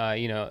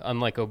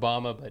 unlike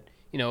Obama. But,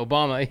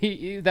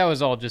 Obama, that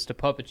was all just a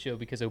puppet show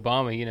because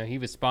Obama, he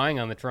was spying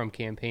on the Trump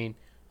campaign.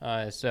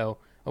 So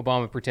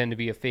Obama pretend to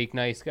be a fake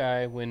nice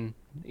guy when,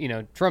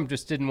 Trump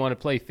just didn't want to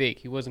play fake.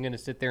 He wasn't going to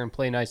sit there and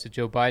play nice to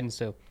Joe Biden,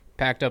 so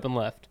packed up and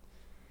left.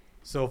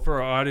 So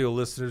for our audio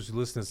listeners who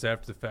listen to this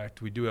after the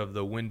fact, we do have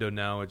the window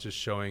now. It's just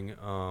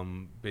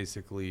showing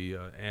basically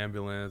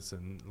ambulance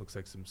and looks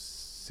like some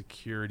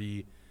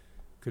security.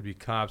 Could be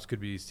cops, could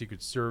be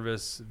Secret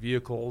Service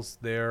vehicles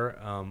there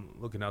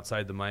looking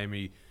outside the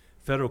Miami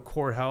Federal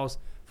Courthouse.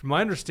 From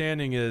my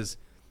understanding is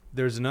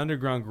there's an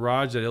underground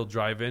garage that he'll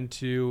drive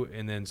into,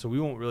 and then so we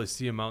won't really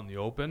see him out in the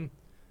open.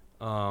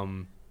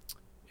 And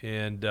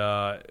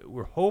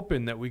we're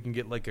hoping that we can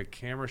get like a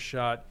camera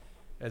shot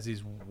as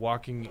he's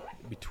walking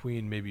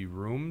between maybe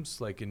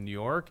rooms, like in New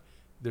York.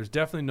 There's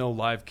definitely no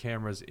live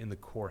cameras in the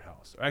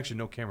courthouse. Actually,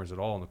 no cameras at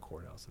all in the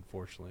courthouse,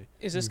 unfortunately.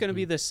 Is this going to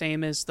be the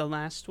same as the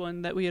last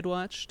one that we had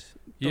watched?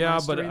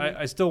 Yeah, but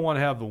I still want to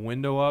have the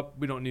window up.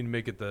 We don't need to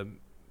make it the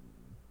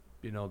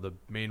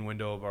main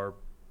window of our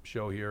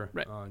show here,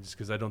 right. Just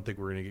because I don't think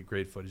we're going to get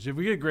great footage. If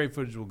we get great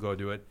footage, we'll go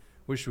do it.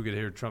 Wish we could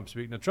hear Trump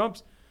speak. Now,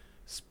 Trump's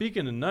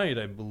speaking tonight,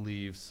 I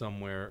believe,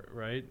 somewhere,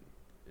 right?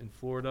 In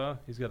Florida.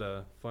 He's got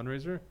a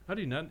fundraiser. How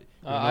do you not?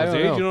 I don't know.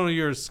 You don't know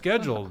your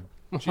schedule.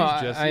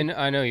 Jeez, Jesse.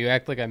 I know. You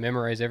act like I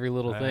memorize every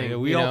little thing. Yeah,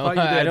 we all thought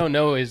you did. I don't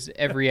know his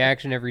every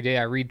action every day.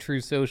 I read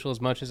Truth Social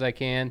as much as I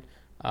can.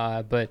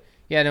 But,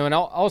 yeah, no, and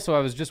also I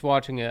was just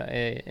watching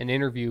an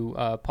interview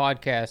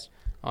podcast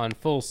on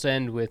Full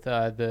Send with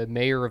the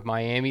mayor of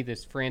Miami,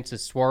 this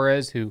Francis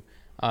Suarez, who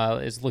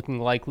is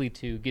looking likely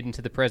to get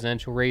into the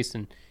presidential race.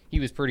 And he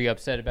was pretty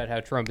upset about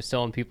how Trump is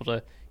telling people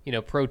to,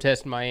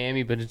 protest in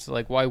Miami. But it's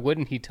like, why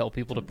wouldn't he tell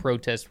people to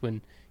protest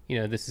when,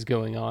 this is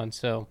going on?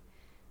 So,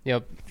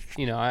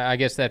 I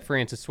guess that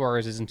Francis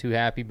Suarez isn't too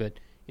happy. But,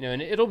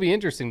 and it'll be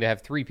interesting to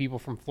have three people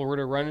from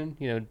Florida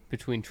running,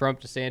 between Trump,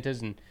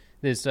 DeSantis, and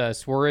this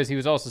Suarez. He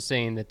was also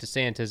saying that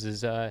DeSantis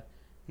is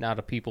not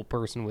a people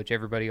person, which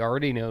everybody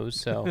already knows.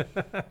 So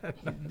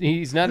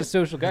he's not a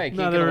social guy. He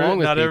can't get along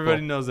with people. Not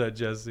everybody knows that,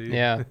 Jesse.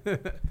 Yeah.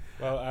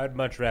 Well, I'd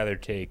much rather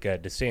take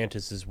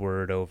DeSantis'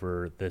 word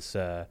over this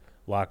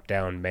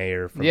lockdown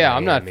mayor from Miami.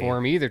 I'm not for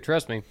him either.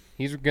 Trust me.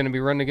 He's going to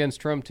be running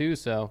against Trump too.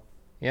 So,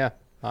 yeah,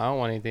 I don't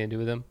want anything to do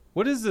with him.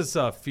 What is this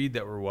feed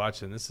that we're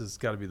watching? This has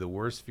got to be the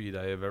worst feed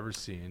I have ever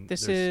seen.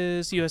 This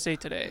is USA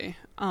Today.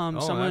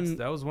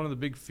 That was one of the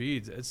big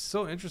feeds. It's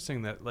so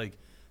interesting that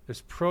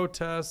there's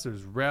protests,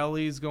 there's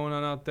rallies going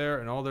on out there,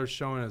 and all they're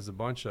showing is a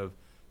bunch of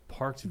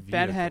parked vehicles.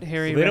 Bad Hat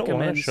Harry they recommends. Don't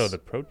want to show the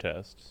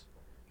protests.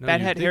 No,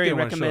 Bad Hat Harry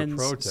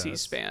recommends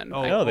C-SPAN.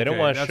 Oh, no, they don't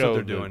want to show. That's what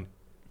they're doing.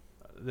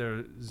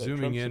 They're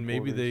zooming in.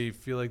 Maybe they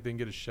feel like they can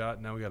get a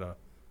shot. Now we got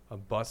a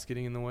bus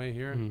getting in the way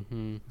here.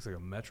 Mm-hmm. Looks like a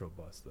metro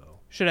bus, though.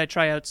 Should I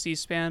try out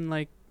C-SPAN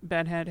like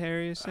Bad Hat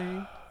Harry is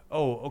saying?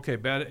 Oh, okay.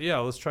 Yeah,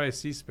 let's try a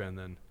C-SPAN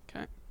then.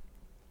 Okay.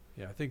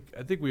 Yeah,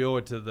 I think we owe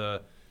it to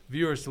the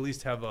viewers to at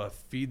least have a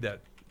feed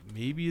that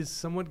maybe is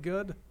somewhat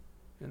good.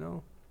 I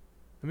mean,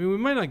 we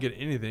might not get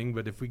anything,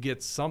 but if we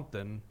get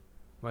something,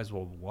 might as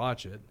well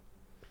watch it.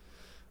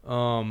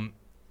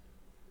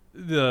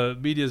 The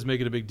media is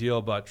making a big deal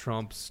about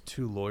Trump's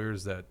two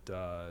lawyers that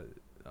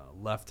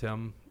left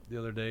him the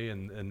other day,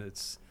 and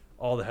it's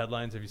all the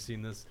headlines. Have you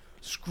seen this?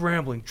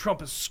 Scrambling.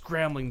 Trump is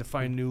scrambling to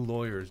find new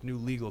lawyers, new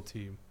legal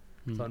team.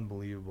 It's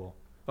unbelievable.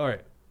 All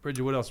right,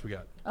 Bridget, what else we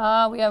got?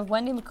 We have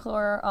Wendy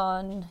McClure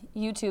on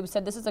YouTube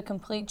said this is a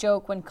complete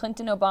joke when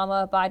Clinton,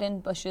 Obama,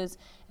 Biden, Bushes,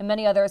 and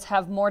many others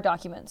have more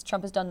documents.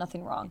 Trump has done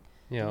nothing wrong.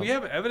 Yeah. We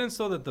have evidence,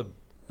 though,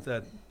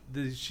 that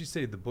did she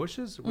say the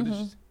Bushes? What did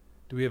she,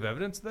 do we have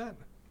evidence of that?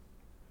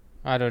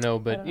 I don't know,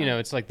 but,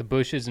 it's like the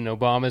Bushes and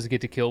Obamas get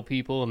to kill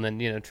people, and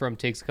then, Trump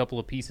takes a couple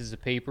of pieces of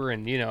paper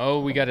and,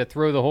 we got to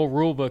throw the whole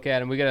rule book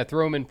at him. We got to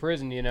throw him in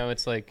prison.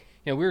 It's like,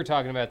 we were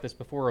talking about this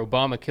before.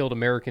 Obama killed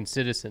American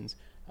citizens.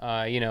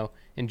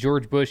 And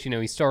George Bush,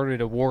 he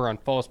started a war on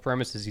false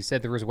premises. He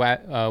said there was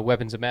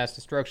weapons of mass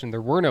destruction.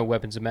 There were no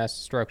weapons of mass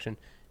destruction.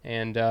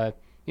 And,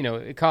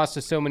 it cost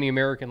us so many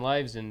American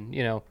lives. And,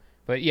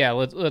 but yeah,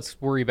 let's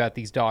worry about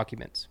these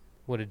documents.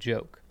 What a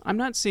joke. I'm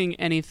not seeing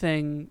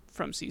anything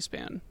from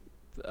C-SPAN.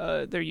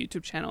 Their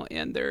YouTube channel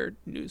and their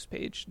news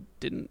page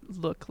didn't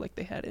look like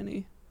they had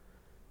any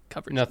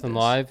coverage. Nothing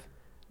live?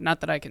 Not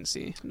that I can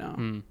see, no.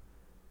 Mm-hmm.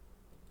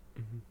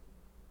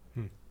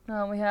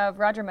 We have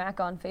Roger Mack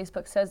on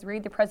Facebook says,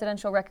 read the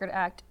Presidential Record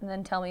Act and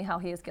then tell me how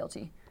he is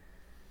guilty.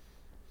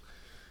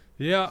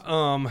 Yeah,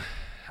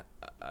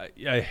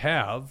 I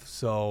have.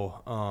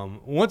 So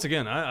once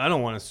again, I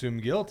don't want to assume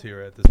guilt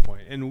here at this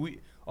point. And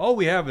all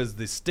we have is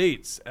the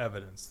state's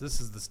evidence. This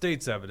is the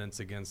state's evidence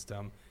against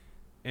him.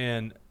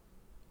 And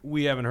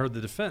we haven't heard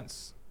the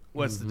defense.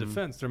 What's the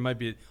defense? There might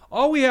be.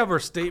 All we have are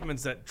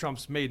statements that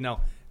Trump's made.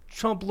 Now,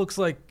 Trump looks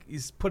like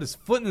he's put his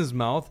foot in his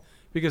mouth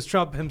because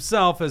Trump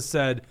himself has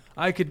said,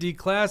 I could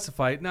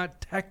declassify it. Not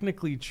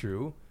technically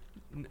true.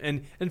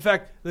 And in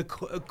fact,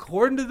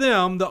 according to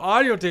them, the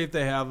audio tape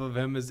they have of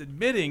him is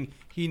admitting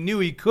he knew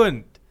he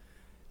couldn't.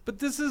 But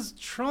this is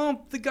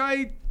Trump. The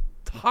guy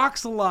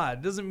talks a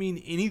lot. Doesn't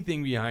mean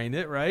anything behind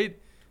it, right?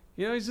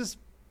 He's just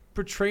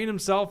portraying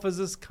himself as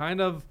this kind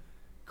of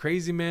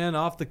crazy man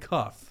off the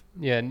cuff.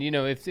 Yeah, and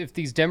if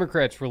these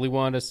Democrats really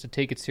want us to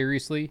take it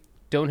seriously,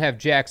 don't have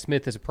Jack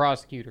Smith as a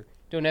prosecutor.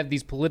 Don't have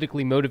these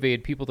politically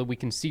motivated people that we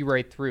can see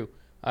right through.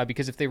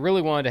 Because if they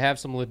really wanted to have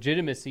some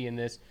legitimacy in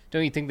this,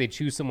 don't you think they'd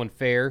choose someone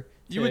fair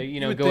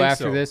to go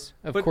after this?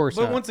 Of course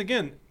not. But once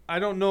again, I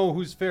don't know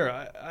who's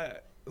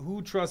fair.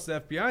 Who trusts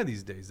the FBI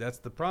these days? That's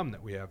the problem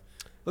that we have.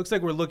 Looks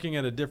like we're looking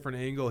at a different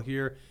angle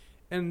here.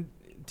 And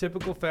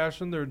typical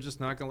fashion, they're just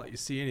not going to let you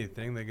see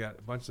anything. They got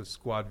a bunch of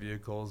squad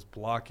vehicles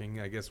blocking,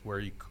 I guess, where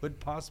you could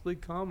possibly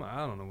come. I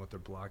don't know what they're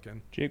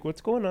blocking. Jake, what's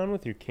going on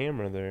with your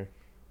camera there?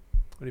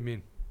 What do you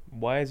mean?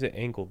 Why is it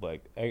angled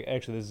like?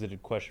 Actually, this is a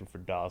question for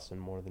Dawson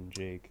more than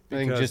Jake.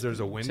 Because there's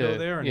a window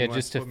there. And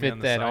just to fit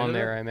that on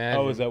there, I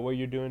imagine. Oh, is that what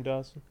you're doing,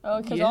 Dawson?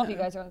 Oh, because all of you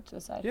guys are to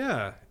the side.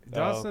 Yeah,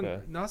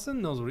 Dawson.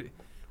 Dawson knows what.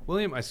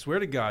 William, I swear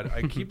to God,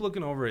 I keep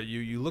looking over at you.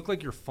 You look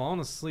like you're falling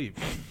asleep.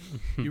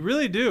 You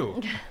really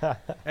do.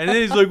 And then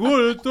he's like, "What?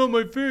 That's not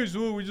my face.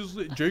 What? We just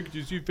Jake, do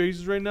you see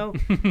faces right now?"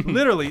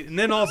 Literally. And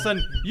then all of a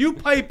sudden, you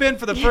pipe in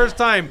for the first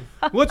time.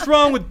 What's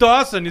wrong with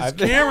Dawson? His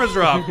cameras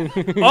are off.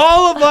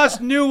 All of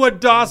us knew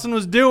what Dawson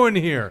was doing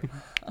here.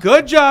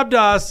 Good job,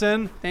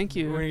 Dawson. Thank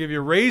you. We're gonna give you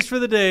a raise for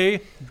the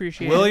day.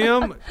 Appreciate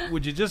William,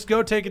 would you just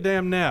go take a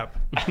damn nap?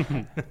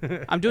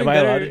 I'm doing Am I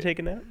better. allowed to take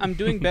a nap? I'm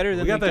doing better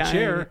than We got the that guy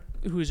chair.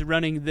 who's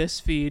running this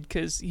feed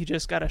because he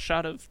just got a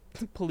shot of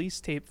police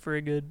tape for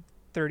a good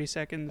 30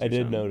 seconds. I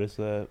did something. notice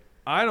that.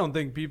 I don't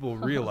think people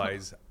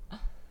realize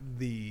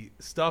the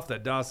stuff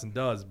that Dawson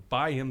does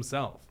by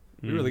himself.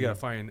 We really got to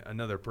find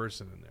another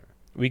person in there.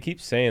 We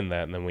keep saying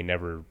that, and then we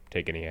never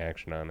take any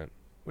action on it.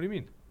 What do you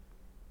mean?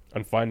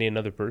 On finding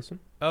another person?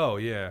 Oh,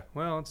 yeah.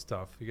 Well, it's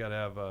tough. You got to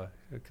have a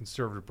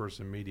conservative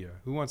person in media.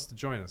 Who wants to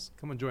join us?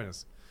 Come and join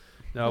us.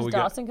 No, Is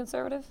Dawson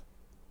conservative?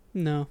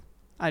 No,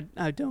 I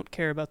don't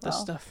care about this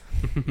Well. stuff.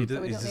 He's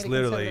don't just need a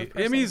literally. conservative I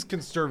mean, person. he's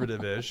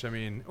conservative-ish. I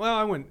mean, well,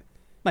 I wouldn't.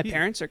 My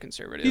parents are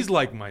conservative. He's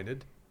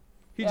like-minded.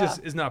 He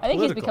just is not I think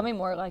political. he's becoming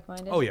more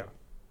like-minded. Oh yeah,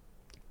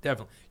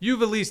 definitely.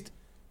 You've at least.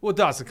 Well,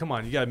 Dawson, come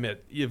on. You got to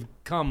admit you've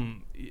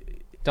come.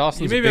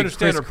 Dawson's you maybe a big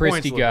understand Chris our points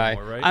Christie a little guy.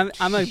 bit more, right?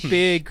 I'm a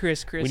big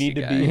Chris Christie We need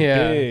to guy. be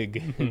Yeah.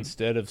 big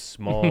instead of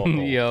small.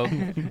 Yup.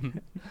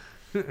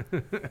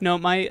 No,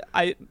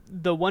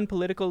 the one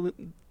political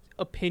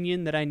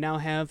opinion that I now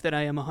have that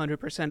I am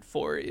 100%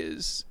 for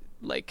is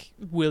like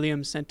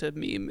William sent a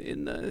meme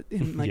in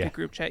Yeah. a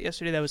group chat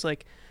yesterday that was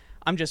like,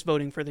 I'm just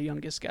voting for the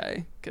youngest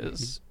guy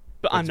because,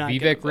 but I'm It's not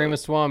Vivek gonna vote.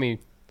 Ramaswamy.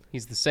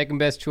 He's the second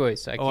best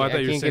choice. I Oh, I thought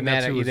you were can't saying get mad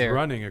that's at who you was there.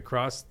 running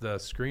across the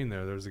screen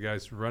there. There was a guy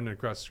running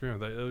across the screen. I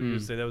thought you were going to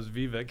say that was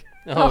Vivek.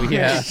 Oh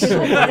yeah.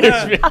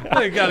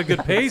 They got a good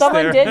pace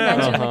Someone there. did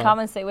mention in the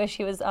comments they wish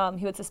he would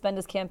suspend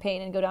his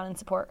campaign and go down in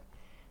support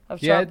of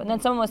Trump. And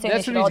then someone was saying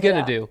that's they what should he's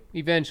all gonna do.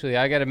 Eventually,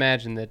 I gotta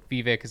imagine that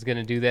Vivek is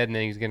gonna do that, and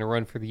then he's gonna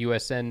run for the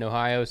USN in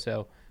Ohio.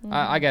 So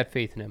I got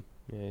faith in him.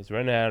 Yeah, he's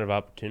running out of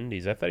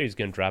opportunities. I thought he was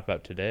going to drop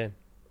out today.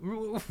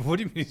 What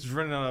do you mean he's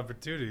running out of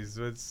opportunities?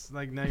 It's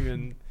like not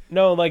even.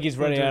 No, like he's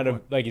running doing out of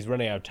what? like he's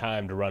running out of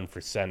time to run for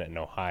Senate in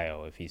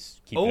Ohio if he's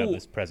keeping up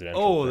this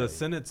presidential. Oh, thing. the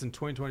Senate's in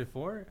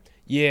 2024.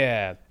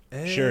 Yeah,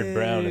 Sherrod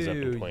Brown is up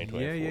in Ew,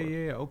 2024.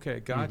 Yeah. Okay,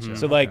 gotcha.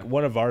 So like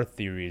one of our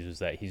theories is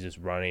that he's just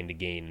running to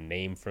gain a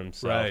name for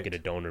himself, Right. get a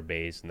donor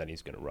base, and then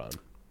he's going to run.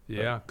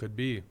 Yeah, could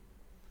be.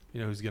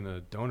 You know who's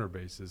gonna donor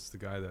base is the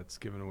guy that's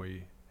giving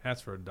away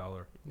hats for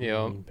 $1.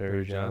 Yeah.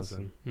 Perry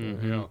Johnson. You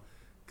know,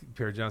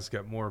 Perry Johnson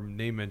got more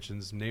name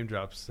mentions, name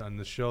drops on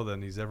the show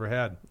than he's ever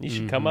had. You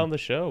should come on the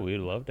show. We'd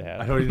love to have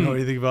I him. don't even know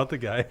anything about the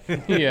guy.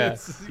 Yeah.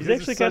 He's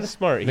actually kind of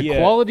smart. The He,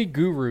 quality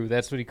guru,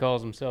 that's what he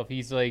calls himself.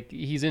 He's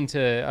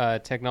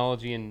into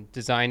technology and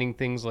designing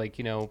things like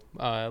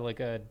like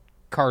a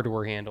car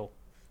door handle,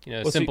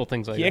 simple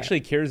things like that. He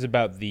actually cares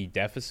about the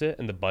deficit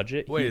and the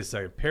budget. Wait a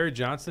second, Perry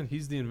Johnson?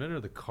 He's the inventor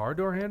of the car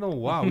door handle?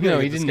 Wow. we No,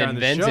 gotta he get this didn't guy on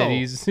the invent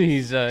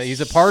show. it.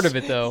 He's a part of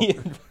it though.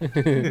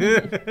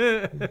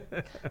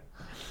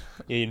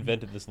 He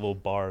invented this little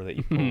bar that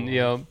you pull.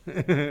 Yeah.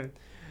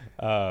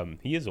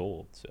 He is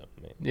old, so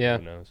man, Yeah.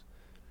 who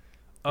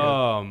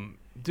knows?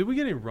 Did we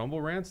get any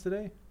Rumble rants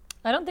today?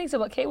 I don't think so,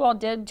 but K-Wall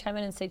did chime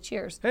in and say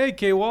cheers. Hey,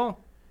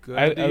 K-Wall. Good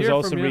I to was hear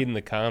also from you. reading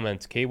the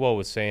comments. K-Wall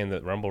was saying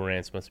that Rumble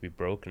Rants must be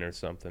broken or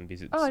something.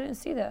 Because Oh, I didn't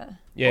see that.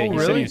 yeah, Oh, he said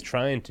really? he was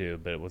trying to,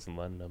 but it wasn't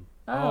letting him.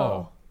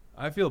 Oh.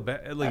 I feel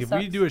bad. Like, That if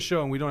we sucks. do a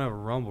show and we don't have a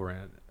Rumble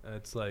rant,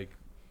 it's like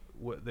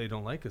they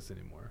don't like us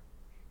anymore.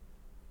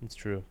 It's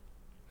true.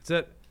 That's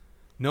it.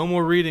 No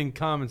more reading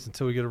comments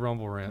until we get a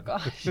Rumble rant.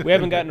 Gosh. We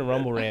haven't gotten a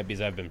Rumble Rant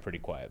because I've been pretty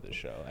quiet this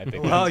show. I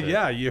think Well, that's it.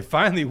 yeah, you're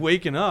finally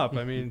waking up.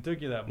 I mean, it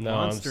took you that No, I'm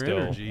monster still-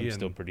 energy I'm and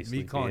still pretty me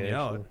sleepy, calling you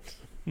out. actually.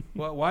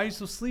 Why are you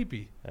so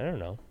sleepy? I don't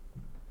know.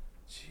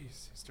 Jeez, you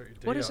start your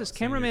day What is out this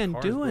saying your cameraman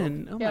car's broke.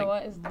 doing? Oh Yeah, my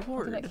what is look at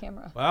lord! that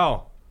camera?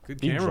 Wow,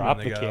 good You cameraman dropped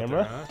they the got out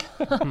camera?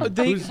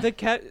 there,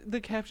 huh? The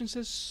caption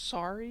says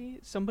sorry.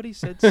 Somebody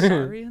said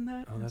sorry in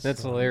that. Oh,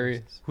 That's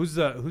hilarious. Who's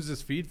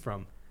this feed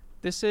from?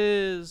 This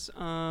is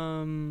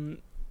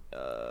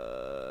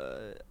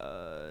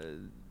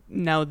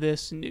Now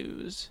This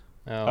News.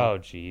 Oh,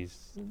 jeez.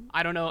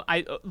 I don't know. I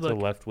It's a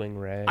look. left wing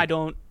rag. I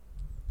don't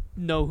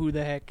know who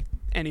the heck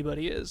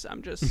anybody is.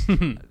 I'm just.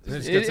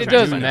 It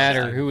doesn't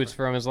matter who it's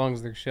from as long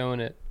as they're showing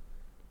it.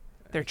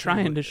 They're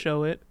trying to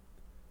show it.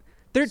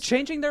 They're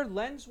changing their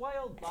lens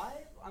while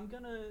live. I'm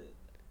gonna.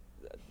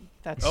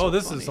 That's so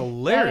this funny. is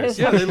hilarious.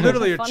 That is They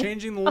literally are funny.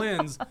 changing the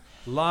lens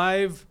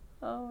live.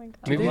 Oh my god.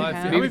 Maybe,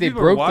 have- maybe they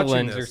people are broke the watching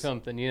lens or this?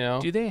 something, you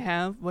know? Do they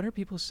have? What are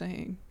people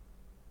saying?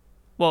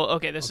 Well,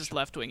 okay, this is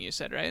left wing. You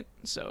said, right?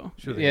 So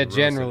Sure they Yeah, get roasted.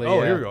 generally, Oh,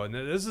 yeah. here we go. And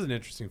this is an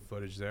interesting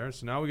footage there.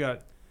 So now we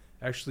got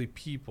actually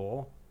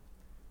people.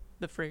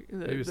 the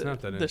Maybe it's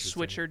not that the interesting.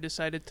 switcher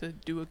decided to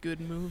do a good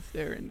move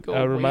there and go. A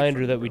away reminder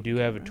from that the we do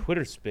have a camera.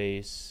 Twitter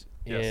space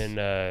Yes.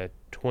 in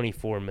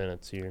 24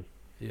 minutes here.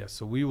 Yeah,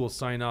 so we will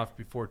sign off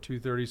before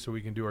 2:30 so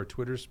we can do our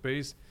Twitter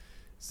space.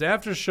 It's the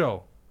after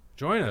show.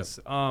 Join us.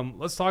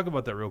 Let's talk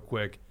about that real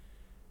quick.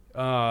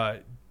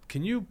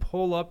 Can you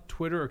pull up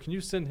Twitter, or can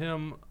you send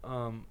him?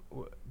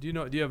 Do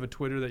you have a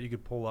Twitter that you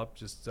could pull up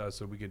just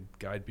so we could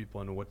guide people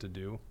into what to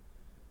do?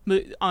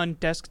 But on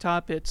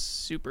desktop, it's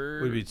super.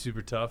 Would it be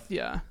super tough?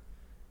 Yeah.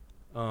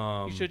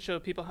 You should show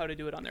people how to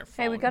do it on their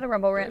phone. Hey, we got a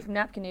Rumble rant but- from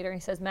Napkinator. He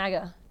says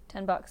MAGA,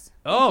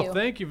 $10.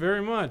 Thank you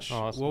very much.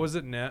 Awesome. What was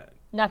it?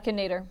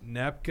 Napkinator.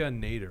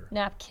 Napkinator.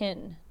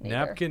 Napkin.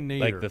 Napkinator.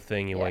 Like the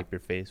thing you Yeah. wipe your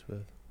face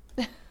with.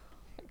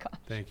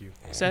 Thank you.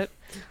 Set.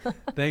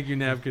 Thank you,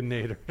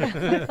 Napkinator.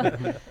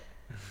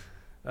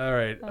 All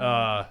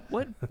right.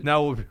 What?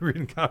 Now we'll be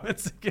reading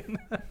comments again.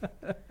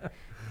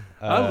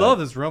 I love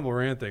this Rumble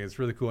rant thing. It's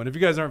really cool. And if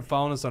you guys aren't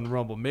following us on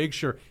Rumble, make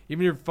sure,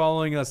 even if you're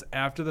following us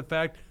after the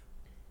fact,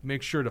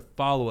 make sure to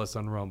follow us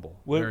on Rumble.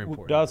 Very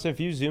important. Dawson, if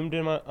you zoomed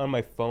in on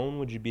my phone,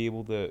 would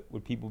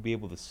people be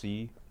able to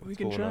see? We what's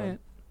can going try on? it.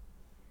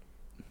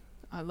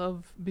 I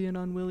love being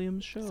on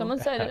William's show. Someone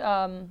said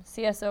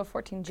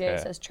CSO14J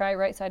Okay. says try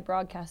Right Side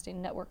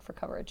Broadcasting Network for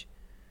coverage.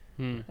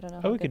 I don't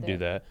know. Oh, we could do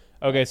that.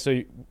 Okay,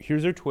 so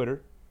here's our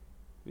Twitter.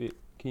 Can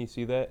you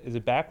see that? Is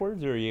it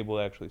backwards, or are you able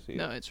to actually see it?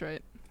 No, it's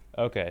right.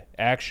 Okay.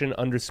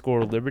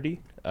 Action_Liberty.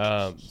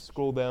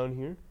 Scroll down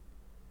here.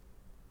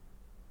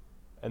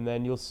 And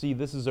then you'll see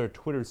this is our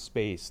Twitter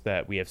space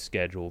that we have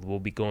scheduled. We'll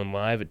be going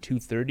live at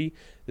 2:30.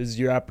 This is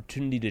your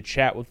opportunity to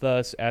chat with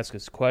us, ask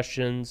us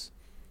questions.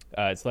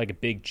 It's like a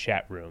big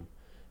chat room.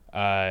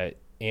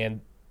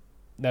 And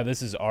now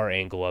this is our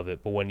angle of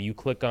it, but when you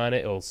click on it,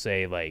 it'll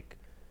say like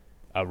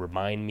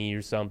remind me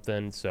or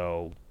something.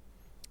 So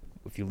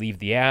if you leave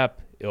the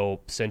app,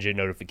 it'll send you a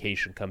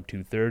notification come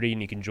 2:30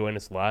 and you can join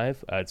us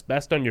live. It's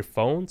best on your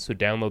phone, so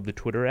download the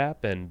Twitter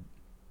app, and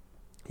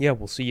yeah,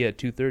 we'll see you at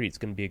 2:30. It's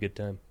going to be a good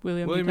time.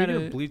 William, William, you you need to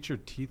gotta, bleach your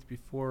teeth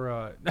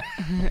before.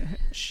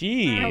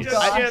 Jeez. Oh,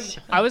 gosh.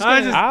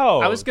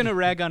 I was gonna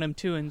rag on him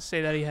too and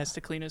say that he has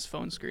to clean his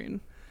phone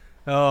screen.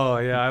 Oh,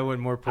 yeah, I went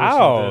more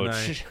personal,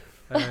 Ouch.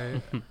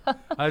 didn't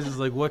I was just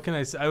like, what can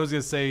I say? I was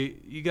going to say,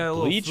 you got a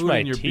little Bleach food my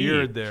in your teeth.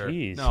 beard there.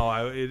 Jeez.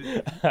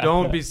 No,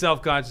 don't be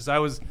self-conscious. I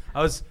was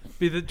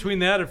between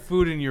that and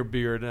food in your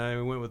beard, and I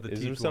went with the Is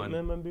teeth there something one.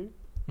 in my beard?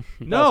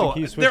 No,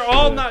 Can you switch they're to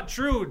all the- not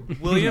true,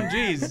 William.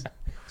 Jeez.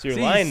 So you're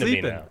See, lying to me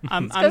sleeping. now.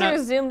 I'm It's because not.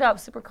 you're zoomed up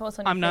super close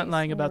on your I'm not face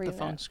lying when you're about the reading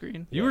phone that.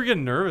 screen. You were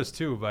getting nervous,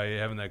 too, by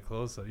having that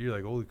close-up. You're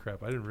like, holy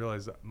crap, I didn't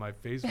realize that my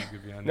face was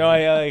going to be on No,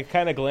 there. I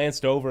kind of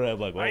glanced over and I'm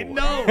like, oh. I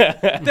know.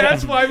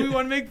 That's why we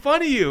want to make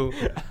fun of you.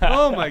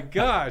 Oh, my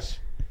gosh.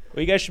 Well,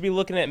 you guys should be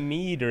looking at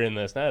me during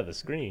this, not at the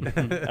screen.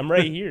 I'm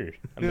right here.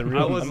 I'm the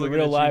real, I was I'm the looking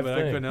real at you, live but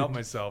thing. I couldn't help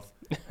myself.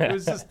 It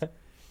was just,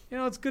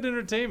 it's good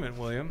entertainment,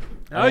 William.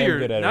 Now I am you're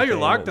good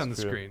locked entertainment, on the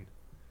it's true. screen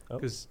Oh.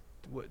 because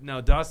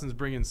now Dawson's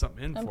bringing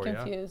something in I'm for you.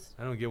 confused.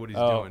 I don't get what he's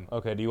Oh, doing.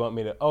 okay. Do you want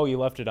me to? Oh, you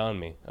left it on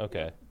me.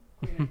 Okay.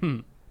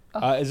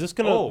 Is this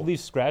gonna Oh. leave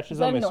scratches Is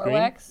that on my screen?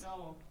 Norwex?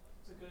 No,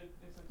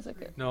 Is it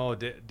good? No,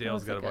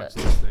 Dale's got a bunch What's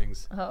of those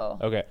things. Oh.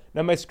 Okay.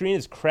 Now my screen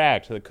is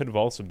cracked. That could have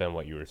also been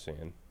what you were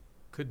saying.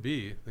 Could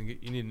be. Then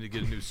you need to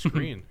get a new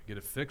screen, get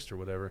it fixed or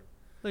whatever.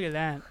 Look at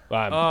that.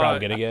 Well, I'm probably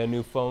gonna get a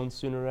new phone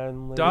sooner rather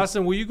than later.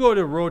 Dawson, will you go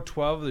to row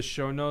 12 of the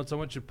show notes? I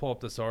want you to pull up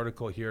this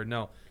article here.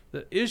 Now,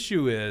 the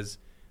issue is,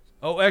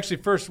 actually,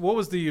 first, what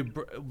was the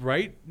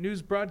Right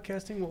News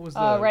Broadcasting? What was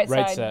the Right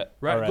Right side. set.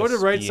 Right, go to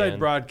Right Side RSBN.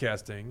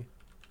 Broadcasting.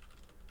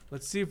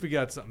 Let's see if we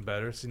got something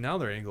better. See, now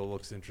their angle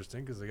looks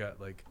interesting because they got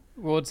like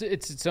Well, it's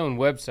its own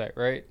website,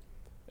 right?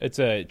 It's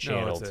a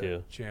channel no, it's a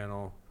too.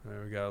 Channel.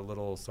 There we got a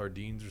little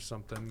sardines or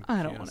something.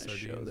 I don't Can of wanna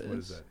show sardines. What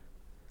is this. that?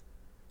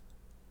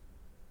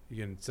 You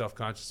getting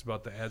self-conscious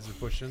about the ads they're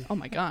pushing? Oh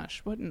my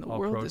gosh, what in the All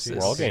world is protein.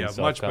 We're all this? getting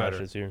Yeah, much better.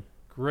 self-conscious here.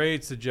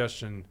 Great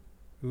suggestion.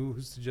 Who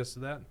suggested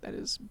that? That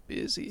is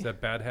busy. Is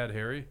that Bad Hat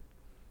Harry?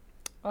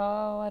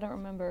 Oh, I don't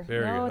remember.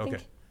 Very no, good. I Okay,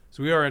 think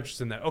so we are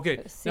interested in that. Okay,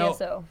 it was now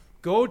CSO.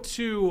 go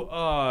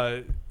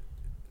to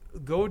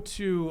go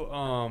to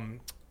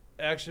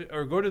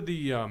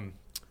the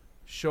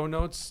show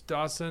notes,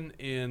 Dawson,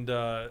 and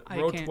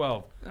row can't-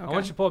 12. I okay.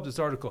 want you to pull up this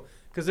article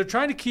because they're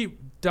trying to keep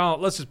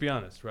down. Let's just be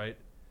honest, right?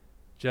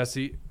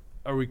 Jesse,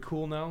 are we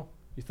cool now?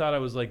 You thought I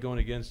was like going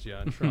against you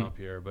on Trump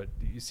here, but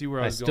you see where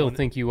I I was still going?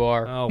 think you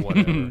are. Oh,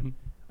 whatever.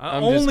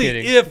 I'm just Only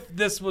kidding. if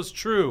this was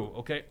true,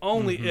 okay?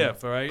 Only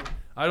if, all right?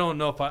 I don't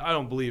know if I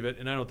don't believe it,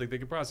 and I don't think they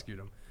can prosecute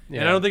him.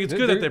 And I don't think it's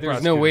good that they prosecute.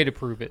 There's no way to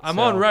prove it. I'm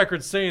on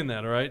record saying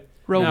that, all right?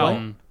 Row now,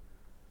 what?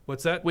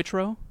 What's that? Which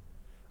row?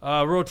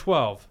 Row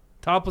 12.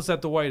 Topless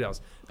at the White House.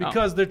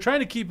 Because they're trying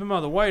to keep him out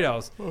of the White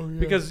House. Oh, yeah.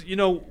 Because,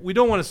 we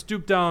don't want to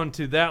stoop down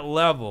to that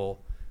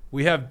level.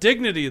 We have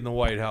dignity in the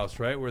White House,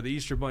 right? Where the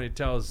Easter Bunny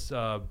tells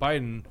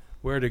Biden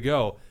where to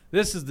go.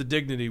 This is the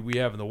dignity we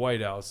have in the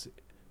White House.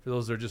 For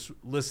those that are just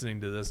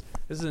listening to this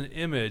is an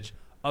image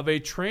of a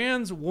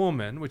trans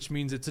woman, which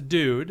means it's a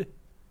dude,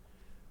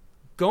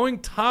 going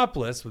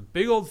topless with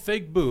big old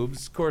fake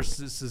boobs. Of course,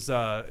 this is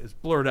it's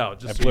blurred out.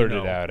 Just I blurred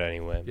it out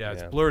anyway. Yeah,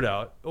 it's blurred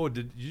out. Oh,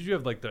 did you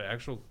have like the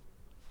actual?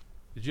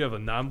 Did you have a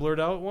non-blurred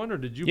out one, or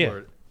did you blur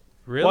it?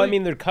 Really? Well, I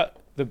mean,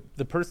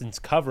 the person's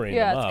covering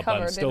them up.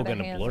 Covered. I'm still going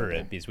to blur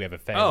it because we have a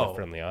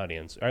family-friendly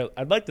audience.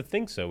 I'd like to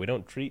think so. We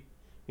don't treat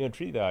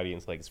the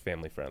audience like it's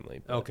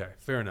family-friendly. Okay,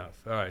 fair enough.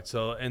 All right.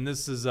 So, and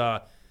this is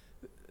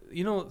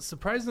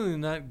surprisingly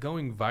not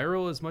going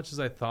viral as much as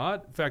I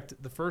thought. In fact,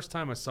 the first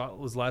time I saw it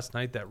was last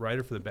night, that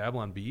writer for the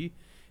Babylon Bee.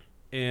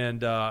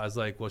 And I was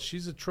like, well,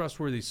 she's a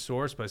trustworthy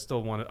source, but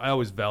I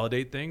always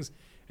validate things.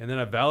 And then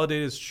I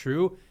validate it's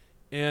true.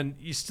 And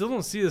you still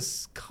don't see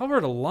this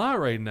covered a lot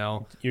right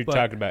now. You're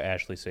talking about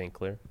Ashley St.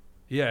 Clair?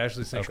 Yeah,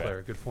 Ashley St.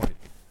 Clair. Good point.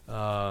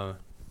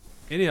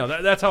 Anyhow,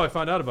 that's how I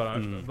found out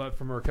about it, but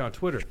from her account on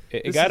Twitter.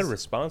 It got a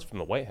response from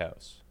the White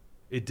House.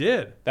 It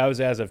did. That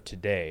was as of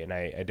today, and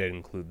I did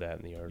include that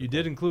in the article. You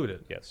did include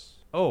it? Yes.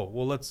 Oh,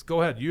 well, let's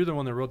go ahead. You're the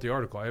one that wrote the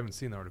article. I haven't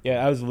seen the article.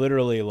 Yeah, I was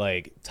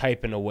literally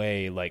typing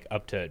away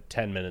up to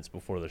 10 minutes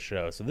before the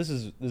show. So this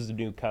is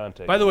new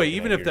content. By the way,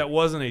 even if that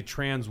wasn't a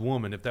trans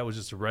woman, if that was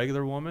just a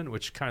regular woman,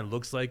 which kind of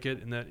looks like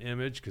it in that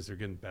image because they're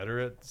getting better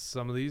at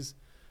some of these,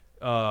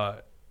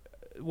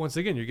 once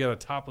again, you get a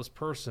topless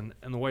person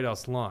in the White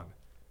House lawn.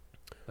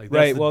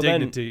 That's the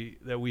dignity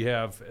that we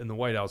have in the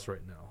White House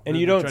right now. And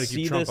you don't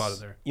see Trump out of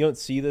there. You don't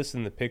see this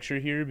in the picture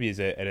here because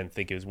I didn't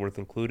think it was worth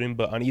including.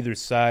 But on either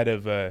side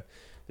of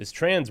this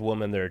trans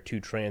woman, there are two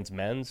trans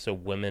men, so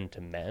women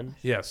to men.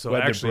 Yeah, so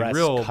actually their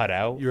breasts cut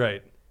out. You're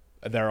right.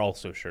 They're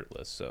also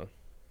shirtless. So,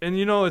 and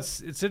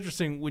it's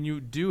interesting when you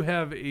do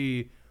have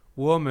a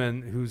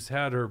woman who's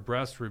had her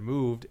breast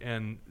removed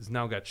and has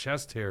now got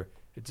chest hair.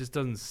 It just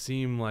doesn't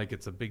seem like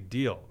it's a big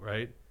deal,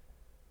 right?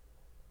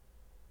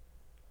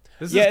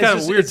 This is kind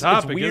of a weird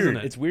topic, isn't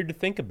it? It's weird to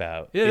think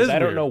about. It is. I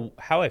don't know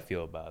how I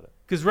feel about it.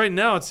 Because right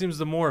now it seems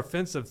the more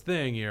offensive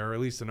thing here, or at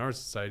least in our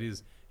society,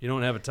 is you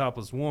don't have a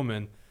topless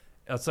woman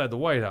outside the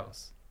White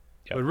House.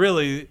 Yep. But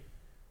really,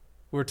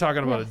 we're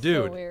talking about a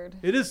dude. So weird.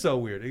 It is so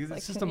weird.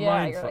 It's just a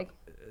mind fuck.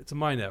 It's a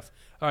mind F.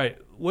 All right,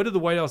 what did the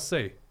White House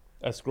say?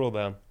 Scroll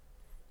down,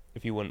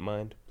 if you wouldn't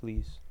mind,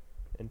 please,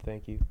 and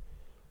thank you.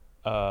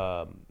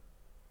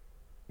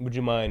 Would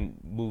you mind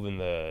moving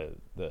the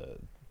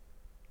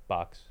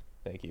box?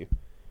 Thank you.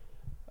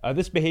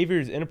 This behavior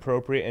is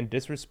inappropriate and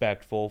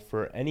disrespectful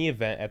for any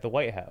event at the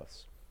White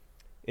House.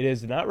 It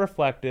is not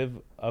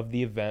reflective of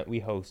the event we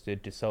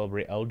hosted to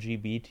celebrate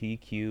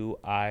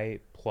LGBTQI+.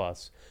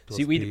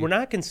 See, we're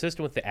not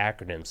consistent with the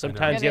acronyms.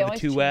 Sometimes you have the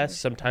two S,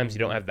 sometimes you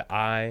don't have the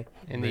I.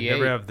 And they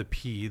never have the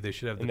P. They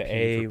should have the P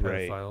A, for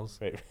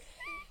pedophiles. Right.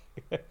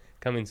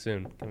 Coming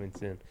soon.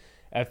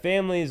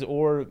 Families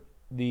or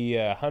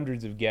the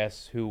hundreds of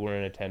guests who were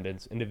in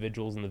attendance,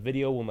 individuals in the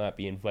video will not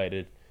be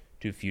invited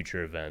to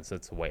future events.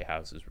 That's the White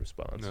House's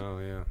response. Oh,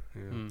 yeah.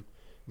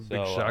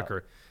 Big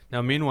shocker.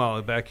 Now,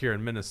 meanwhile, back here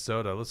in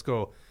Minnesota, let's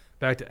go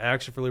back to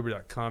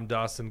actionforliberty.com.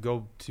 Dawson,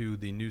 go to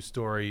the news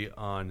story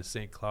on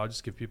St. Cloud.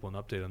 Just give people an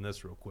update on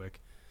this real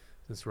quick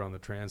since we're on the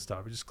trans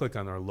topic. Just click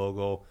on our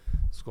logo,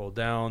 scroll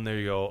down. There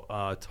you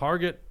go.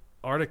 Target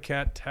Arctic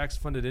Cat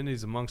tax-funded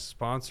entities amongst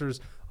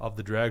sponsors of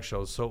the drag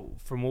shows. So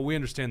from what we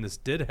understand, this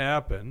did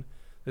happen.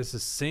 This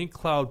is St.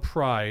 Cloud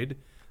Pride,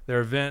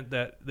 their event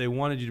that they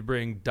wanted you to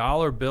bring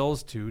dollar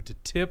bills to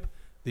tip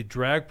the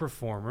drag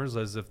performers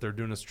as if they're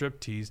doing a strip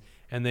tease,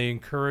 and they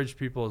encourage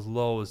people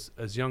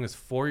as young as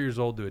 4 years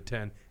old to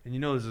attend.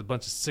 And there's a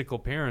bunch of sickle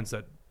parents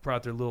that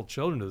brought their little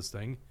children to this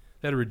thing.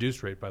 They had a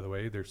reduced rate, by the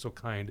way. They're so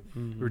kind.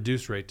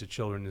 Reduced rate to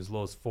children as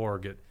low as 4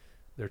 get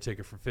their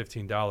ticket for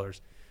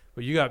 $15.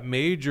 But you got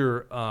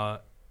major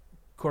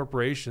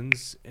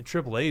corporations and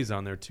AAAs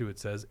on there too. It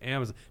says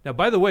Amazon. Now,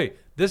 by the way,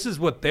 this is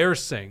what they're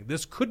saying.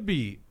 This could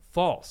be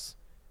false.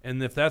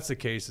 And if that's the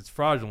case, it's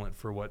fraudulent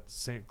for what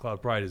St.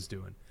 Cloud Pride is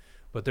doing.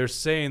 But they're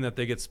saying that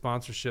they get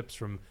sponsorships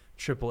from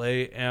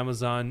AAA,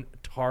 Amazon,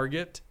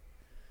 Target,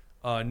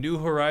 New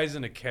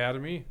Horizon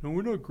Academy. No,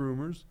 we're not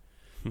groomers.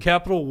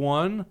 Capital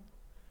One.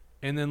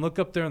 And then look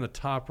up there in the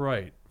top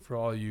right for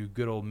all you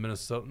good old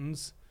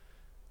Minnesotans.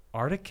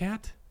 Arctic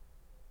Cat?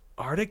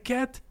 Arctic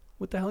Cat?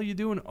 What the hell are you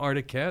doing,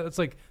 Arctic Cat? That's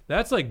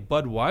like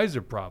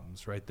Budweiser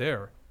problems right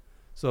there.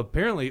 So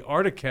apparently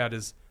Arctic Cat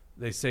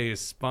they say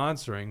is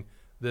sponsoring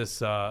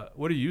this.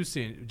 What are you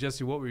seeing?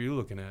 Jesse, what were you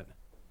looking at?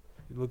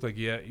 It looked like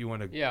you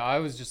want to. Yeah, I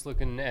was just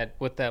looking at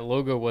what that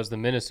logo was, the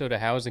Minnesota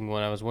housing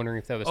one. I was wondering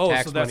if that was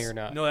tax money or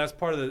not. No, that's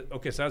part of the.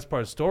 Okay, so that's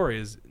part of the story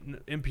is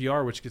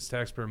NPR, which gets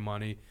taxpayer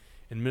money,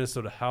 and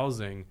Minnesota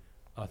Housing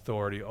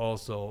Authority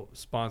also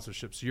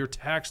sponsorship. So your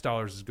tax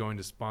dollars is going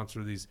to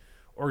sponsor these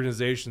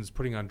organizations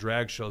putting on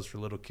drag shows for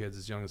little kids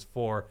as young as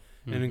 4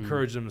 and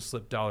encourage them to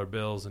slip dollar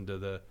bills into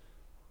the,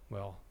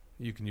 well,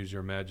 you can use your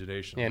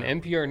imagination.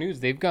 And NPR News,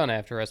 they've gone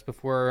after us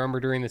before. I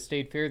remember during the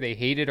state fair, they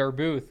hated our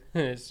booth.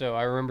 So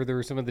I remember there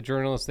were some of the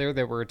journalists there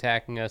that were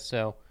attacking us.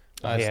 So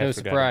it's no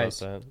surprise.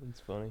 That. It's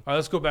funny. All right,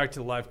 let's go back to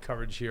the live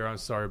coverage here. I'm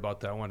sorry about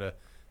that. I want to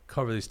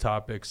cover these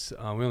topics.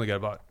 We only got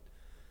about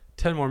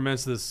 10 more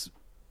minutes of this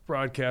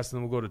broadcast,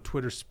 and then we'll go to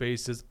Twitter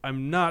Spaces.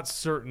 I'm not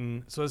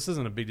certain, so this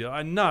isn't a big deal.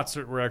 I'm not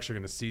certain we're actually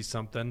going to see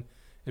something.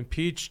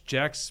 Impeach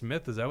Jack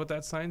Smith. Is that what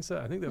that sign said?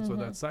 I think that's what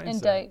that sign said.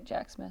 Indict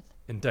Jack Smith.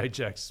 Indict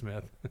Jack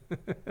Smith.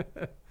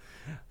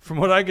 From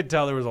what I could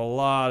tell, there was a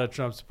lot of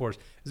Trump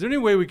supporters. Is there any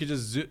way we could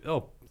just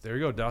oh, there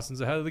you go. Dawson's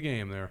ahead of the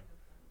game there.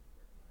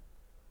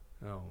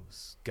 Oh,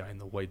 this guy in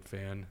the white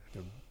van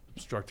to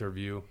obstruct our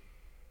view.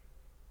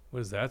 What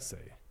does that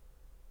say?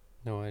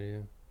 No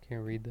idea.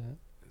 Can't read that.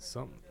 It's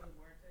something.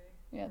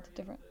 Yeah, it's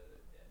different.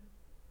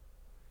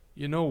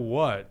 You know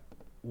what?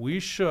 We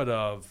should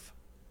have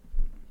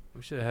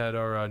had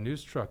our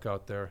news truck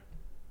out there.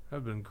 That would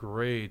have been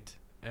great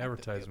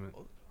advertisement.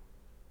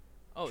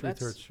 Oh,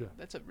 Truth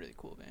that's a really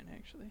cool van,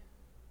 actually.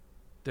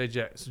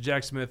 So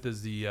Jack Smith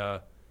is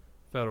the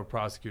federal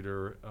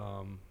prosecutor,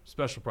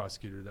 special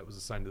prosecutor that was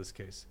assigned to this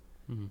case.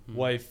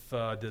 Wife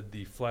did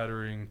the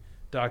flattering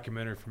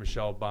documentary for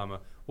Michelle Obama.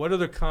 What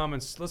other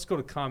comments? Let's go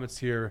to comments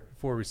here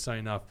before we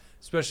sign off,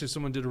 especially if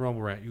someone did a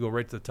Rumble rant. You go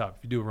right to the top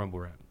if you do a Rumble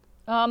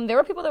rant. There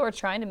were people that were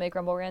trying to make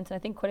Rumble rants, and I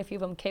think quite a few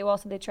of them. K-Wall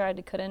said they tried,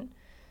 they couldn't.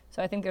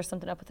 So I think there's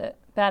something up with it.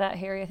 Bad at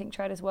Harry, I think,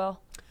 tried as well.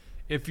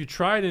 If you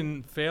tried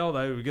and failed,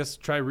 I would guess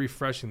try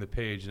refreshing the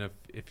page. And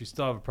if you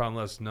still have a problem,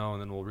 let us know,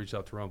 and then we'll reach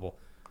out to Rumble.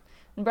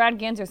 And Brad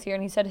Ganser's here,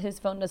 and he said his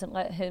phone doesn't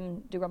let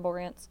him do Rumble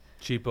rants.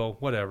 Cheapo,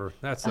 whatever.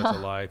 That's such a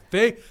lie.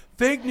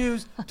 Fake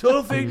news.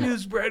 Total fake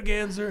news, Brad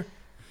Ganser.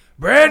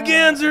 Brad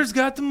Ganser's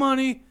got the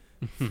money.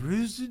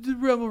 The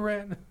Rumble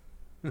rant.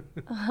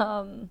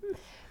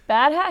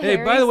 Bad Hat Harry.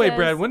 Hey, by the way,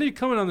 Brad, when are you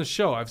coming on the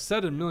show? I've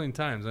said it a million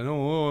times. I know.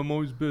 Oh, I'm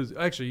always busy.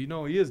 Actually, you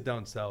know, he is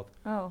down south.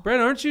 Oh. Brad,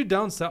 aren't you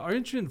down south?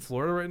 Aren't you in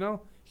Florida right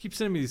now? He keeps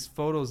sending me these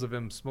photos of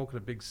him smoking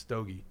a big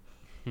stogie.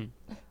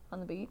 On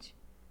the beach?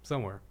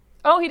 Somewhere.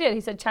 Oh, he did. He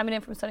said chiming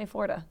in from sunny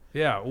Florida.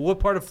 Yeah. Well, what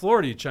part of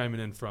Florida are you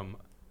chiming in from?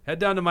 Head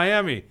down to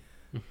Miami.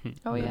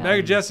 Oh, yeah.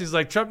 Maggie Jesse's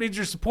like, Trump needs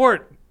your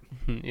support.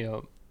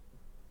 Yep.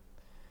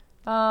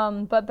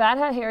 But Bad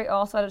Hat Harry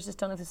also, I just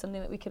don't know if there's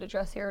something that we could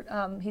address here.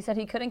 He said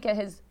he couldn't get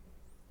his,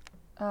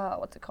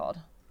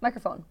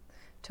 microphone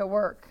to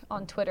work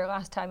on Twitter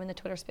last time in the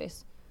Twitter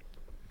space.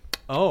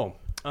 Oh,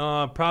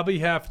 probably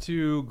have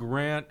to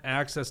grant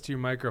access to your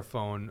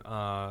microphone.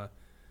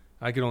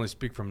 I can only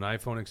speak from an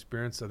iPhone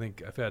experience. I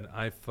think I've had an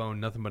iPhone,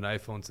 nothing but an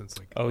iPhone since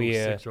like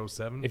 06,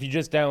 07. If you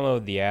just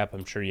download the app,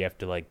 I'm sure you have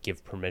to like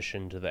give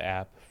permission to the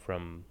app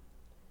from.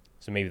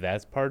 So maybe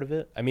that's part of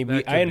it. I mean,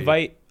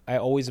 I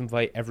always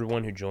invite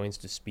everyone who joins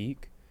to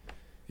speak.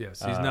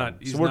 Yes, he's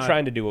not. So we're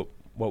trying to do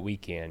what we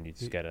can. You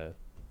just gotta.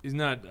 He's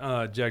not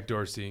Jack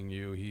Dorseying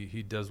you.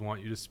 He does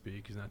want you to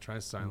speak. He's not trying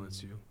to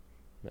silence you.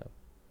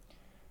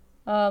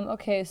 No.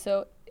 Okay,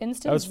 so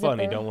instant. That was zipper.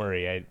 funny. Don't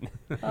worry.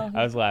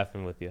 I was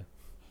laughing with you.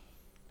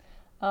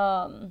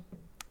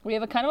 We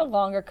have a kind of a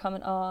longer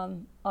comment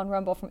on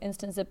Rumble from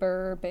Instant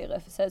Zipper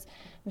Bailiff. It says,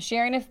 I'm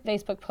sharing a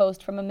Facebook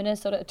post from a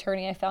Minnesota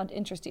attorney I found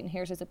interesting.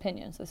 Here's his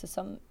opinion. So this is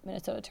some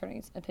Minnesota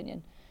attorney's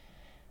opinion.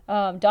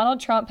 Donald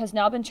Trump has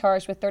now been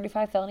charged with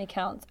 35 felony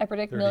counts. I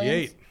predict 38.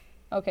 millions.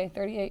 Okay,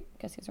 38.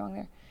 Guess he's wrong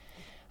there.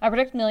 I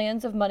predict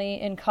millions of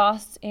money in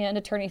costs and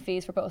attorney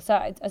fees for both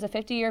sides. As a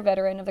 50-year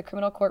veteran of the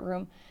criminal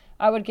courtroom,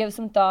 I would give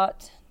some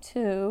thought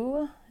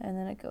to, and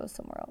then it goes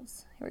somewhere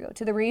else. Here we go.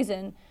 To the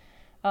reason,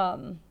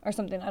 or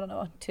something, I don't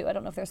know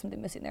if there's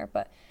something missing there,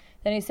 but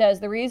then he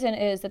says, the reason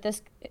is that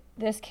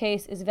this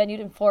case is venued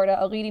in Florida,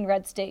 a leading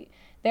red state.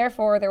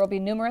 Therefore, there will be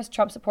numerous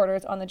Trump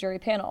supporters on the jury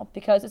panel.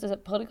 Because this is a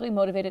politically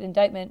motivated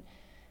indictment,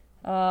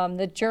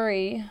 the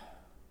jury,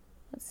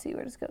 let's see,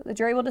 where does it go? The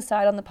jury will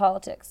decide on the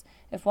politics.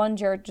 If one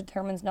judge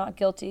determines not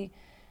guilty,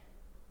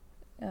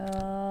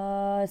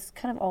 it's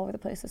kind of all over the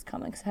place, this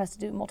comment, because it has to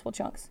do multiple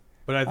chunks.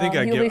 But I think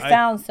he'll be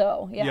found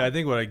so. Yeah, I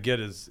think what I get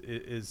is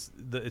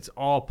it's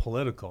all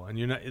political, and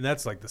and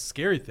that's like the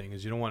scary thing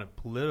is you don't want it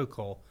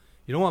political.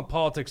 You don't want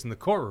politics in the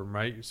courtroom,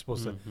 right? You're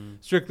supposed to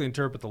strictly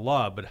interpret the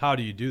law, but how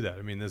do you do that?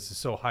 I mean, this is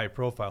so high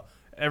profile.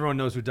 Everyone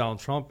knows who Donald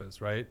Trump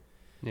is, right?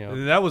 Yeah.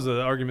 And that was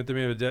the argument they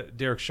made with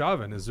Derek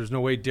Chauvin is there's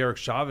no way Derek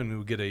Chauvin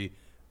would get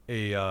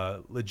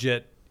a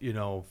legit,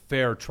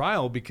 fair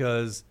trial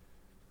because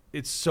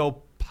it's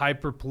so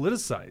hyper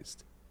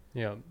politicized.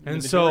 Yeah, and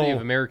the majority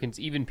of Americans,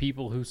 even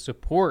people who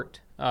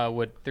support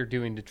what they're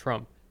doing to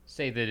Trump,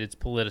 say that it's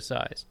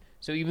politicized.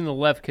 So even the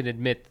left can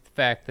admit the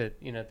fact that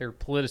they're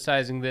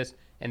politicizing this,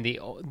 and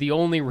the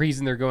only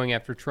reason they're going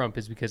after Trump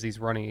is because he's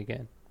running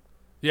again.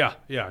 Yeah,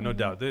 no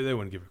doubt. They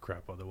wouldn't give a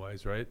crap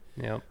otherwise, right?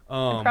 Yeah.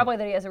 And probably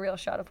that he has a real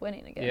shot of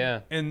winning again. Yeah.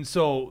 And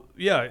so,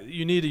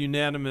 you need a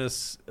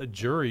unanimous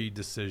jury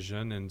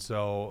decision, and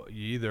so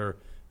you either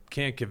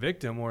can't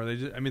convict him or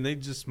they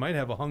just might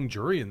have a hung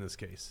jury in this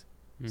case.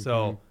 Mm-hmm.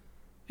 So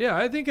Yeah,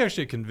 I think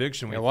actually a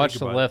conviction. Yeah, watch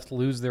the left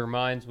lose their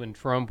minds when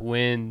Trump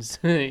wins.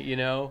 He's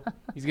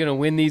going to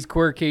win these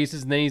court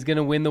cases, and then he's going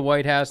to win the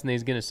White House, and then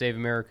he's going to save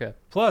America.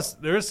 Plus,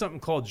 there is something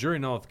called jury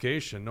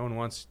nullification. No one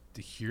wants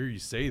to hear you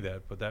say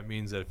that, but that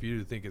means that if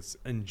you think it's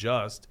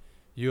unjust,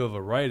 you have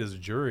a right as a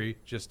jury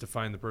just to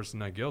find the person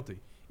not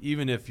guilty.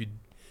 Even if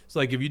it's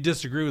like if you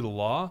disagree with the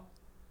law,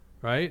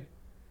 right?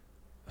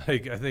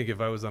 Like, I think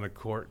if I was on a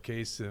court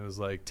case and it was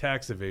like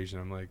tax evasion,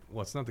 I'm like,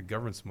 well, it's not the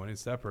government's money,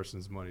 it's that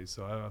person's money,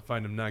 so I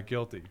find him not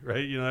guilty,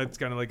 right? That's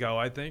kind of like how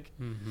I think.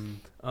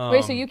 Mm-hmm.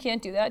 Wait, so you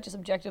can't do that? Just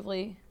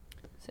objectively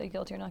say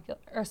guilty or not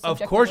guilty? Or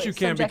of course you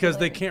can, because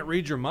they can't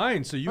read your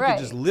mind, so you can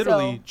just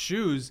literally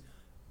choose,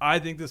 I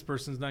think this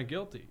person's not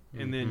guilty.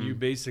 And then you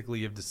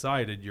basically have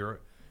decided you're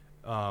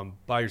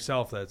by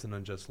yourself that it's an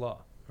unjust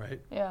law. Right?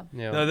 Yeah.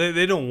 No,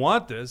 they don't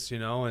want this,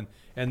 and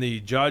the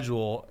judge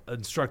will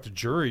instruct the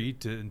jury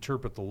to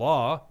interpret the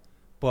law,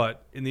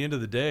 but in the end of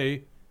the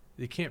day,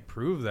 they can't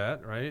prove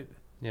that, right?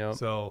 Yeah.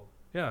 So,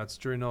 yeah, it's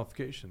jury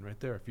nullification right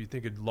there. If you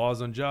think a law is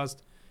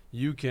unjust,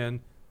 you can,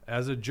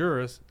 as a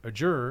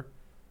juror,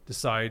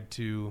 decide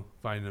to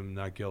find them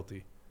not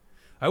guilty.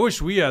 I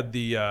wish we had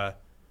the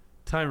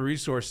time and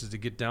resources to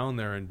get down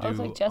there and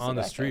do on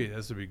the street.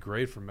 This would be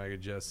great for Mega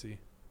Jesse.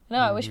 No,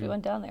 I wish we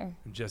went down there.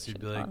 And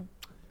Jesse'd be like,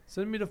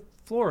 send me to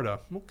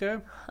Florida. Okay.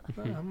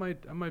 I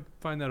might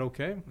find that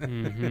okay.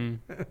 Mm-hmm.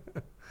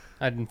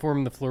 I'd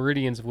inform the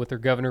Floridians of what their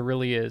governor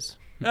really is.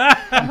 They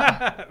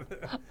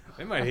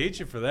might hate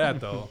you for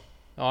that, though.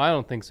 Oh, I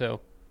don't think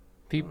so.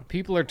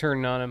 People are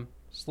turning on him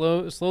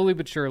slowly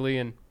but surely,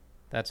 and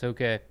that's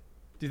okay.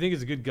 Do you think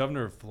he's a good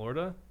governor of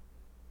Florida?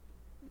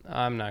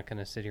 I'm not going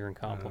to sit here and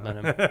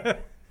compliment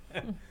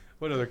him.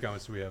 What other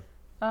comments do we have?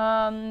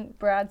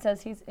 Brad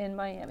says he's in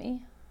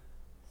Miami.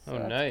 So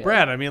nice.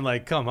 Brad, I mean,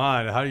 like, come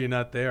on. How are you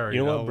not there?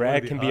 You know what?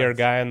 Brad can be our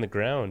guy on the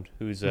ground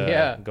who's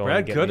going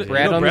Brad to could.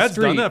 Brad's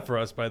done that for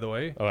us, by the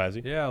way. Oh, has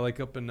he? Yeah,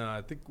 like up in,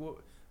 I think,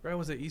 Brad,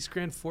 was it East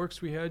Grand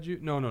Forks we had you?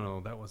 No,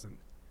 that wasn't.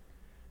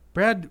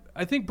 Brad,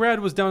 I think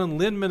Brad was down in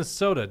Lynn,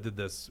 Minnesota, did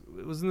this.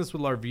 Wasn't this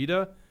with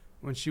Larvita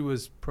when she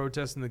was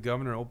protesting the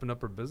governor and opened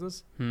up her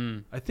business?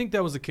 I think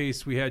that was the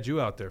case we had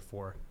you out there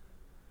for.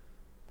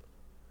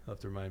 You'll have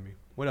to remind me.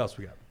 What else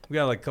we got? We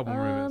got like a couple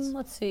more minutes.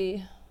 Let's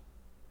see.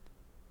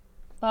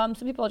 Some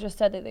people just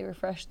said that they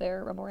refreshed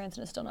their Rumble Rants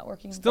and it's still not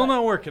working. Still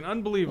not working.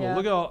 Unbelievable. Yeah.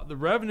 Look at all the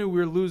revenue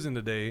we're losing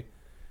today.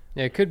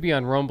 Yeah, it could be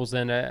on Rumble's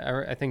end.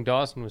 I think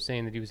Dawson was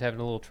saying that he was having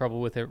a little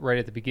trouble with it right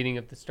at the beginning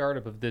of the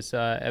startup of this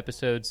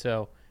episode.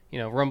 So,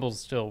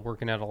 Rumble's still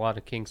working out a lot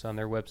of kinks on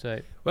their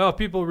website. Well, if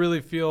people really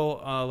feel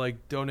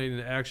like donating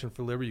to Action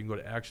for Liberty, you can go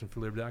to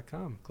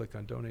actionforliberty.com. Click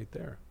on donate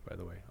there, by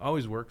the way.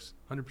 Always works,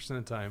 100% of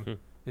the time.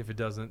 If it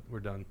doesn't, we're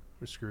done.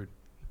 We're screwed.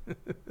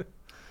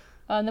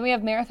 And then we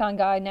have Marathon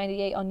Guy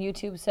 98 on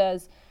YouTube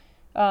says,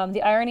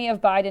 the irony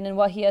of Biden and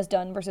what he has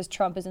done versus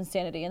Trump is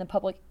insanity, and the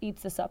public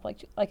eats this up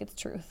like it's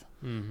truth.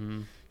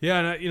 Mm-hmm.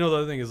 Yeah, and the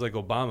other thing is like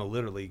Obama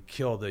literally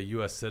killed a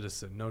U.S.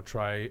 citizen. No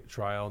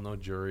trial, no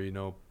jury,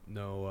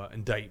 no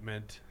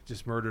indictment.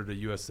 Just murdered a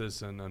U.S.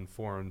 citizen on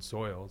foreign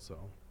soil. So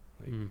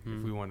if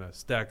we want to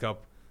stack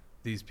up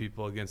these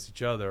people against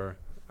each other,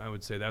 I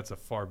would say that's a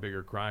far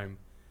bigger crime.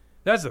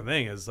 That's the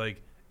thing is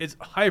like, it's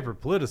hyper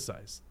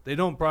politicized. They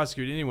don't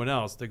prosecute anyone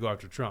else. They go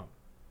after Trump.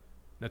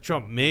 Now,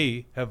 Trump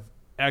may have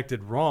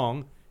acted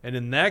wrong, and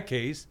in that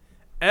case,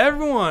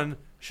 everyone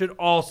should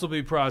also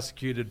be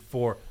prosecuted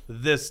for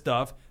this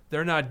stuff.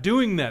 They're not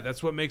doing that.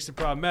 That's what makes it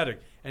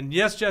problematic. And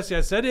yes, Jesse, I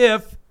said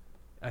if.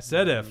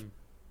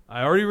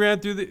 I already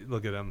ran through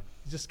look at him.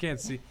 He just can't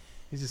see.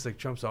 He's just like,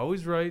 Trump's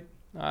always right.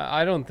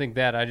 I don't think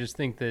that. I just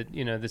think that,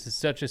 this is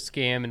such a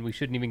scam, and we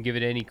shouldn't even give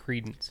it any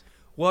credence.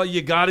 Well,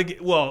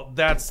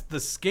 that's the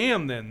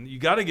scam then. You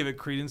got to give it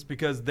credence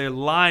because they're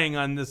lying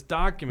on this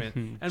document.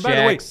 And by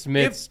the way,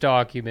 Smith's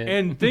document.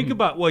 And think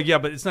about,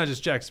 but it's not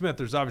just Jack Smith.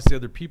 There's obviously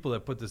other people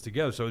that put this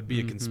together, so it would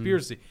be a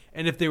conspiracy.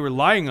 And if they were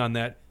lying on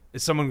that,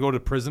 is someone go to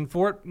prison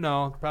for it?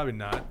 No, probably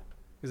not,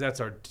 because that's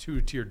our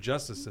two-tier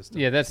justice system.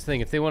 Yeah, that's the thing.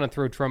 If they want to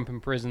throw Trump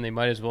in prison, they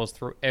might as well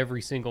throw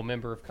every single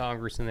member of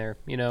Congress in there.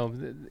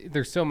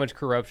 There's so much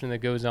corruption that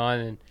goes on,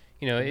 and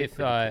if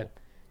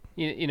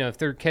if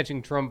they're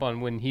catching Trump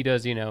on when he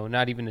does,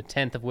 not even a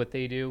tenth of what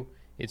they do,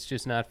 it's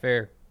just not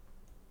fair.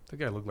 That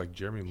guy looked like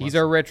Jeremy Munson. He's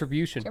our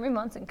retribution. Jeremy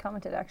Munson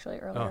commented actually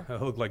earlier. Oh,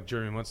 I looked like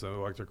Jeremy Munson. I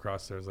walked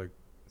across there. I was like,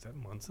 is that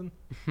Munson?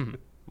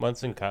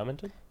 Munson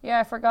commented? Yeah,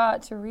 I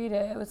forgot to read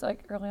it. It was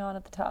like early on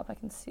at the top. I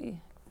can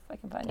see if I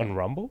can find it. On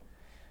Rumble?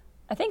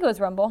 I think it was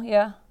Rumble,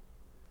 yeah.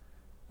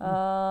 What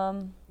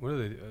are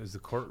they? Is the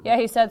court? Yeah,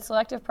 he said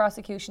selective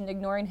prosecution,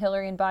 ignoring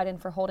Hillary and Biden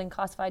for holding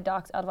classified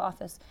docs out of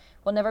office,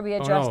 will never be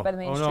addressed by the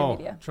mainstream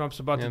media. Trump's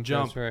about to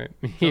jump. That's right.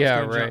 Trump's yeah,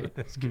 right. Jump.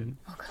 That's good.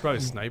 It's probably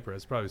a sniper.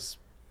 It's probably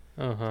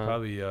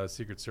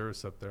Secret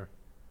Service up there.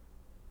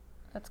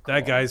 That's cool.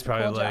 That guy's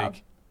probably cool like,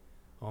 job.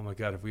 oh my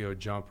God, if we have a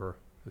jumper,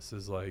 this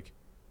is like.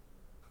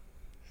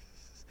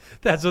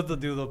 That's what they'll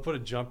do. They'll put a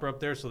jumper up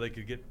there so they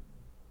could get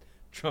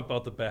Trump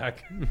out the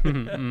back.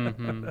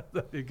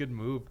 That'd be a good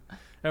move.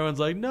 Everyone's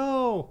like,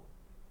 no.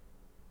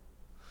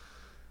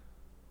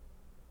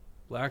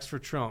 Blacks for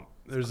Trump.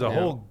 There's a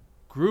whole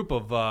group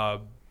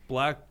of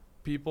black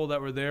people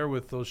that were there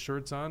with those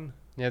shirts on.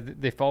 Yeah,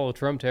 they follow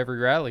Trump to every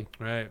rally.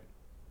 Right.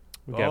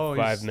 We got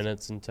 5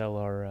 minutes until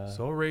our...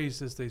 so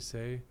racist, they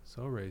say.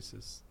 So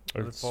racist.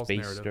 Or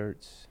space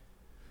starts.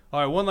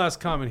 All right, one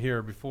last comment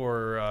here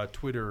before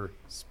Twitter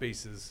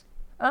Spaces.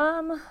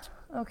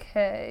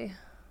 Okay.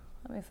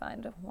 Let me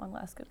find one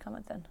last good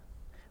comment then.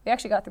 We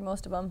actually got through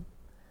most of them.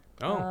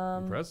 Oh,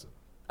 impressive.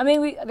 I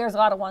mean, there's a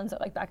lot of ones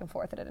that like back and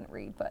forth that I didn't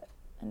read, but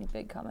any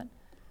big comment?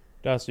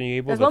 Dawson, you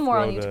able There's to one more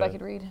on YouTube I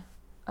could read.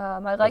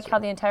 I like how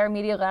the entire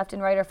media, left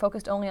and right, are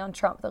focused only on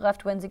Trump. The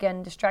left wins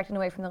again, distracting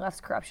away from the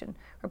left's corruption.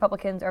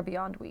 Republicans are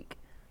beyond weak.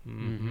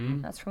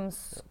 Mm-hmm. That's from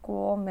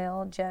School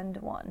Mail Gen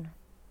 1.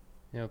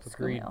 Yep,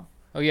 agreed.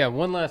 Oh, yeah,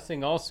 one last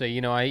thing I'll say.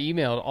 I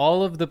emailed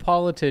all of the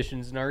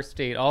politicians in our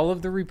state, all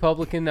of the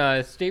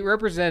Republican state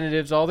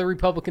representatives, all the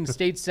Republican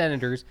state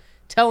senators,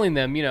 telling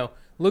them,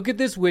 look at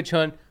this witch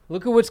hunt.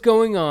 Look at what's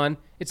going on.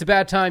 It's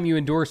about time you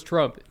endorse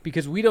Trump,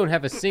 because we don't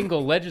have a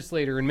single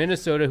legislator in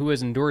Minnesota who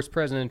has endorsed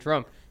President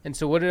Trump. And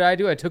so what did I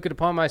do? I took it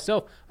upon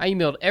myself. I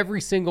emailed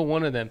every single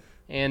one of them.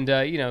 And,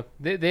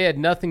 they had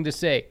nothing to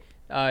say.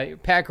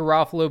 Pat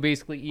Garofalo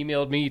basically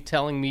emailed me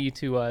telling me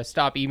to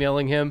stop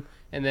emailing him.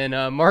 And then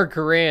Mark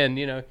Coran,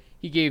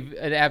 he gave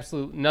an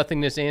absolute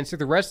nothingness answer.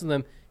 The rest of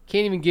them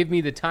can't even give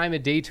me the time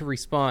of day to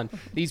respond.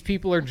 These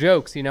people are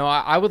jokes.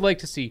 I would like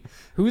to see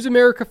who's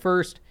America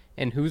first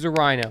and who's a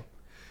rhino.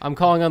 I'm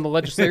calling on the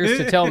legislators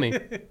to tell me.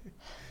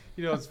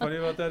 What's funny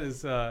about that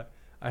is I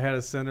had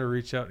a senator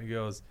reach out and he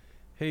goes,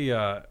 hey,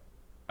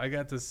 I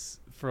got this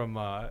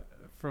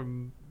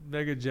from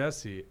Mega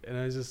Jesse. And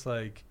I was just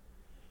like,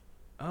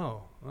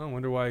 oh, I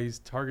wonder why he's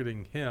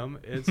targeting him.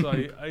 And so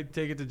I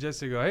take it to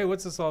Jesse and go, hey,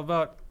 what's this all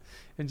about?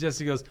 And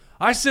Jesse goes,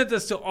 I sent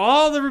this to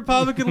all the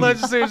Republican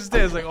legislators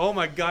today. I was like, oh,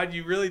 my God,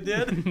 you really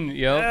did?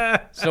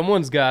 Yep.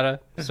 Someone's got to.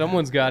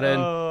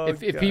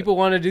 And if people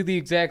want to do the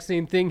exact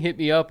same thing, hit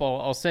me up.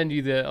 I'll send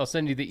you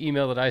the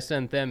email that I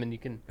sent them, and you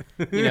can,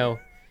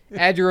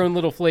 add your own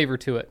little flavor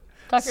to it.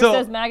 Tucker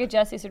says MAGA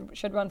Jesse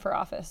should run for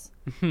office.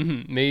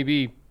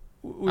 Maybe.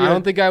 I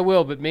don't think I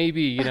will, but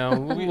maybe,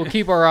 we'll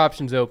keep our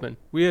options open.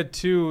 We had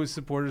 2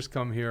 supporters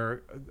come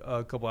here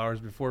a couple hours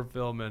before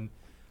film, and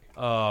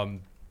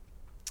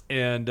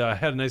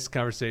had a nice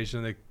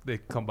conversation. They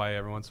come by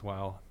every once in a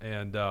while,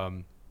 and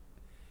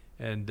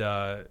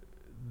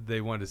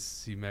they wanted to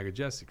see MAGA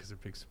Jesse because they're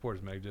big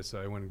supporters of MAGA Jesse.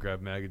 So I went and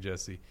grabbed MAGA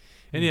Jesse.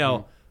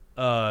 Anyhow,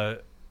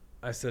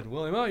 I said,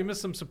 William, you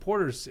missed some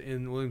supporters.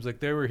 And William's like,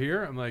 they were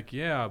here? I'm like,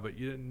 yeah, but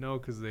you didn't know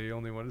because they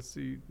only wanted to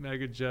see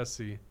MAGA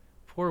Jesse.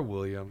 Poor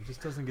William.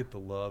 Just doesn't get the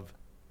love.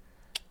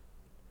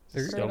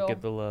 Just don't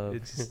get the love.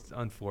 It's just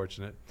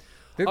unfortunate.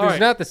 There's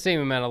not the same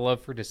amount of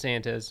love for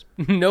DeSantis.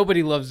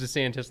 Nobody loves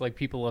DeSantis like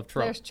people love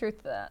Trump. There's truth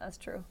to that. That's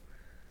true.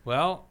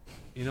 Well,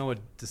 you know what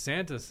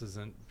DeSantis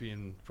isn't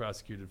being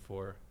prosecuted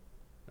for?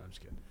 No, I'm just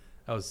kidding.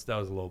 That was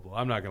a low blow.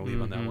 I'm not going to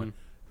leave on that one.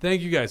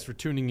 Thank you guys for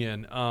tuning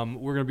in.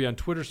 We're going to be on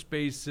Twitter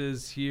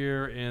Spaces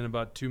here in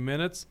about 2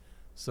 minutes.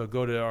 So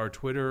go to our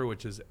Twitter,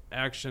 which is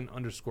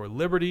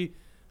action_liberty.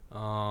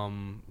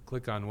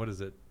 Click on, what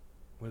does it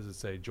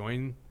say?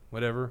 Join,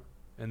 whatever.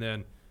 And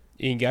then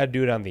you got to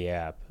do it on the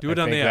app. Do it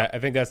on the app. I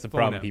think that's the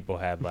problem people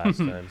had last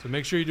time. So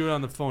make sure you do it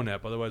on the phone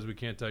app. Otherwise, we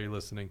can't tell you're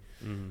listening.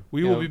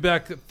 We will be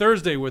back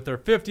Thursday with our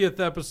 50th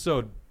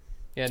episode.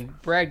 Yeah,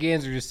 and Brad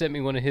Ganser just sent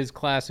me one of his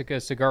classic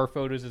cigar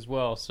photos as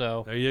well.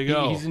 So there you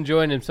go. He's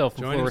enjoying himself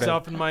in Florida. Enjoying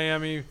himself in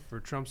Miami for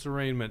Trump's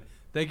arraignment.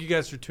 Thank you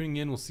guys for tuning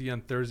in. We'll see you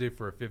on Thursday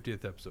for our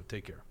 50th episode.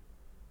 Take care.